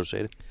mærke det, da du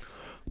sagde det.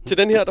 Til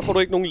den her, der får du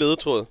ikke nogen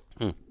ledetråd.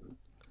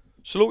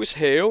 Zoologisk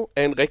Have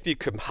er en rigtig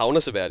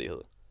københavnerseværdighed.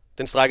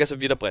 Den strækker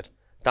sig vidt og bredt.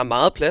 Der er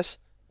meget plads.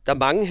 Der er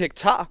mange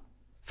hektar.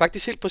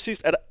 Faktisk helt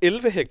præcist er der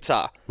 11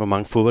 hektar. Hvor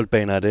mange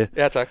fodboldbaner er det?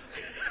 Ja, tak.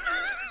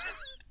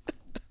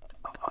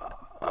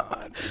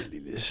 Det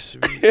lille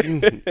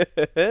svin.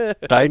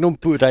 Der er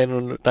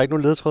ikke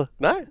nogen ledetråd?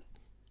 Nej.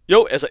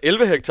 Jo, altså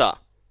 11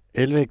 hektar.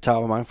 11 hektar,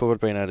 hvor mange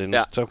fodboldbaner er det nu?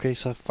 Ja. Så okay,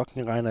 så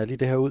fucking regner jeg lige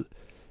det her ud.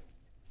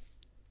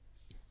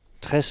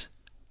 60.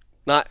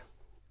 Nej.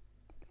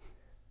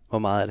 Hvor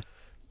meget er det?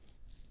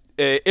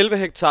 11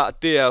 hektar,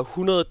 det er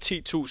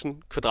 110.000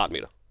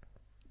 kvadratmeter.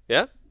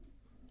 Ja.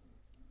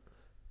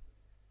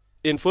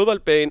 En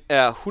fodboldbane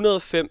er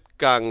 105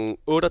 gange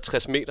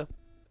 68 meter.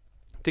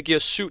 Det giver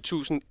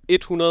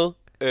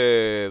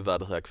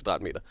 7.100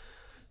 kvadratmeter.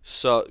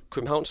 Så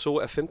Københavns Zoo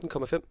er 15,5.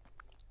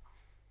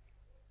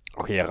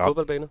 Okay, jeg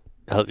fodboldbaner.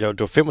 Det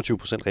var 25%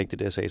 rigtigt,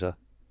 det jeg sagde så.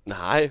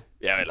 Nej,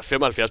 ja, eller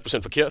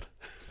 75% forkert.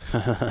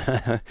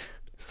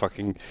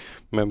 Fucking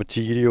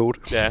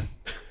matematikidiot. Ja.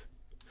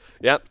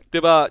 Ja,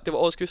 det var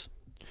årets quiz.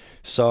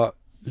 Så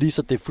lige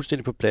så det er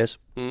fuldstændig på plads.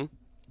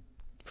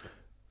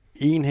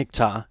 1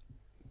 hektar,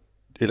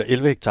 eller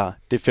 11 hektar,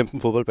 det er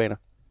 15 fodboldbaner.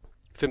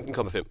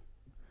 15,5.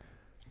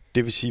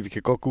 Det vil sige, at vi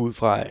kan godt gå ud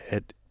fra,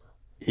 at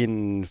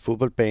en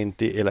fodboldbane,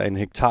 eller en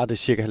hektar, det er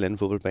cirka 1,5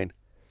 fodboldbane.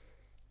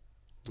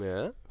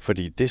 Ja.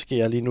 Fordi det skal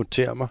jeg lige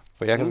notere mig.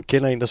 For jeg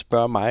kender en,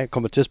 der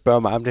kommer til at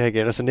spørge mig om det her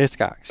igen, og så næste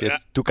gang siger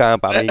du ganger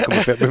bare med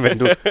 1,5 med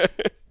du.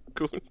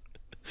 Cool.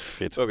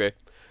 Fedt. Okay.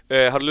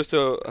 Har du lyst til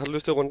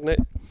at runde den af?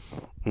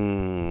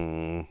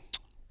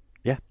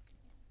 Ja.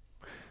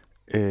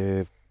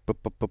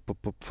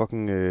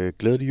 Fucking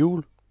glædelig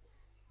jul.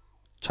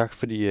 Tak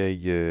fordi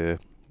I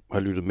har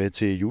lyttet med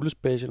til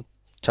julespecial.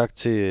 Tak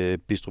til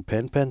Bistro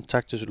Pan.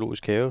 Tak til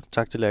Zoologisk Have.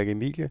 Tak til Lærke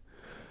Emilie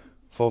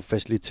for at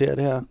facilitere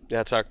det her.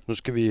 Ja, tak. Nu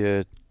skal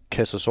vi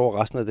kaste os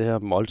over resten af det her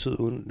måltid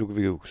uden. Nu kan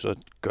vi jo så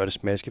gøre det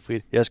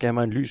smaskefrit. Jeg skal have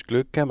mig en lys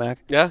gløgg, kan jeg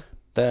mærke. Ja.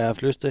 Der har jeg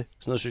haft lyst til.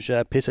 Sådan noget synes jeg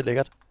er pisse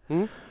lækkert.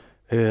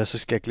 Så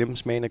skal jeg glemme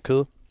smagen af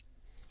kød.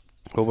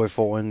 Håber I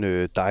får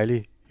en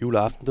dejlig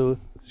juleaften derude.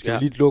 Skal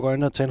vi lige lukke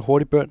øjnene og tage en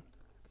hurtig bøn?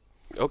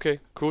 Okay,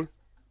 cool.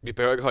 Vi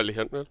behøver ikke holde i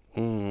hånden, vel?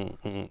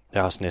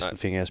 Jeg har også næsten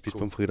fingre, jeg har spist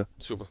pomfritter.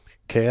 Super.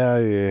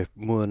 Kære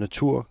moder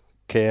natur,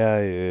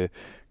 kære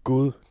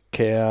Gud,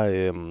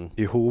 kære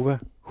Jehova,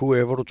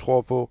 whoever du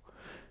tror på.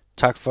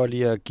 Tak for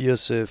lige at give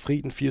os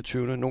fri den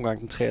 24., nogle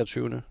gange den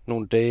 23.,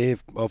 nogle dage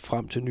op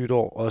frem til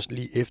nytår, også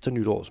lige efter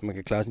nytår, så man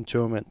kan klare sin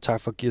tømmermand.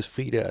 Tak for at give os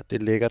fri der,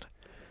 det er lækkert.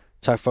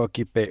 Tak for at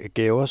give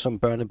gaver, som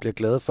børnene bliver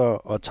glade for,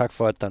 og tak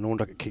for, at der er nogen,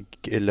 der kan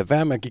lade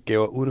være med at give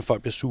gaver, uden at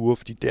folk bliver sure,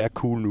 fordi det er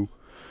cool nu.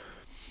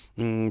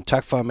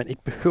 Tak for, at man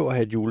ikke behøver at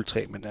have et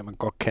juletræ, men at man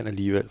godt kan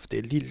alligevel, for det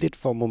er lige lidt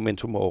for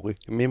memento mori.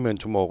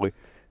 Memento mori.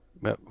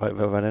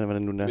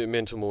 Hvordan nu er?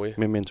 Memento mori.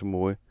 Memento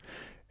mori.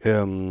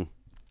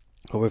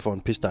 Håber, I får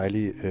en pisse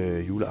dejlig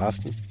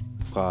juleaften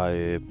fra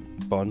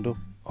Bondo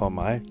og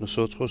mig,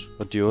 Nosotros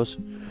og Dios.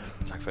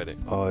 Tak for det.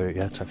 Og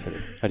ja, tak for det.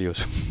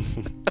 Adios.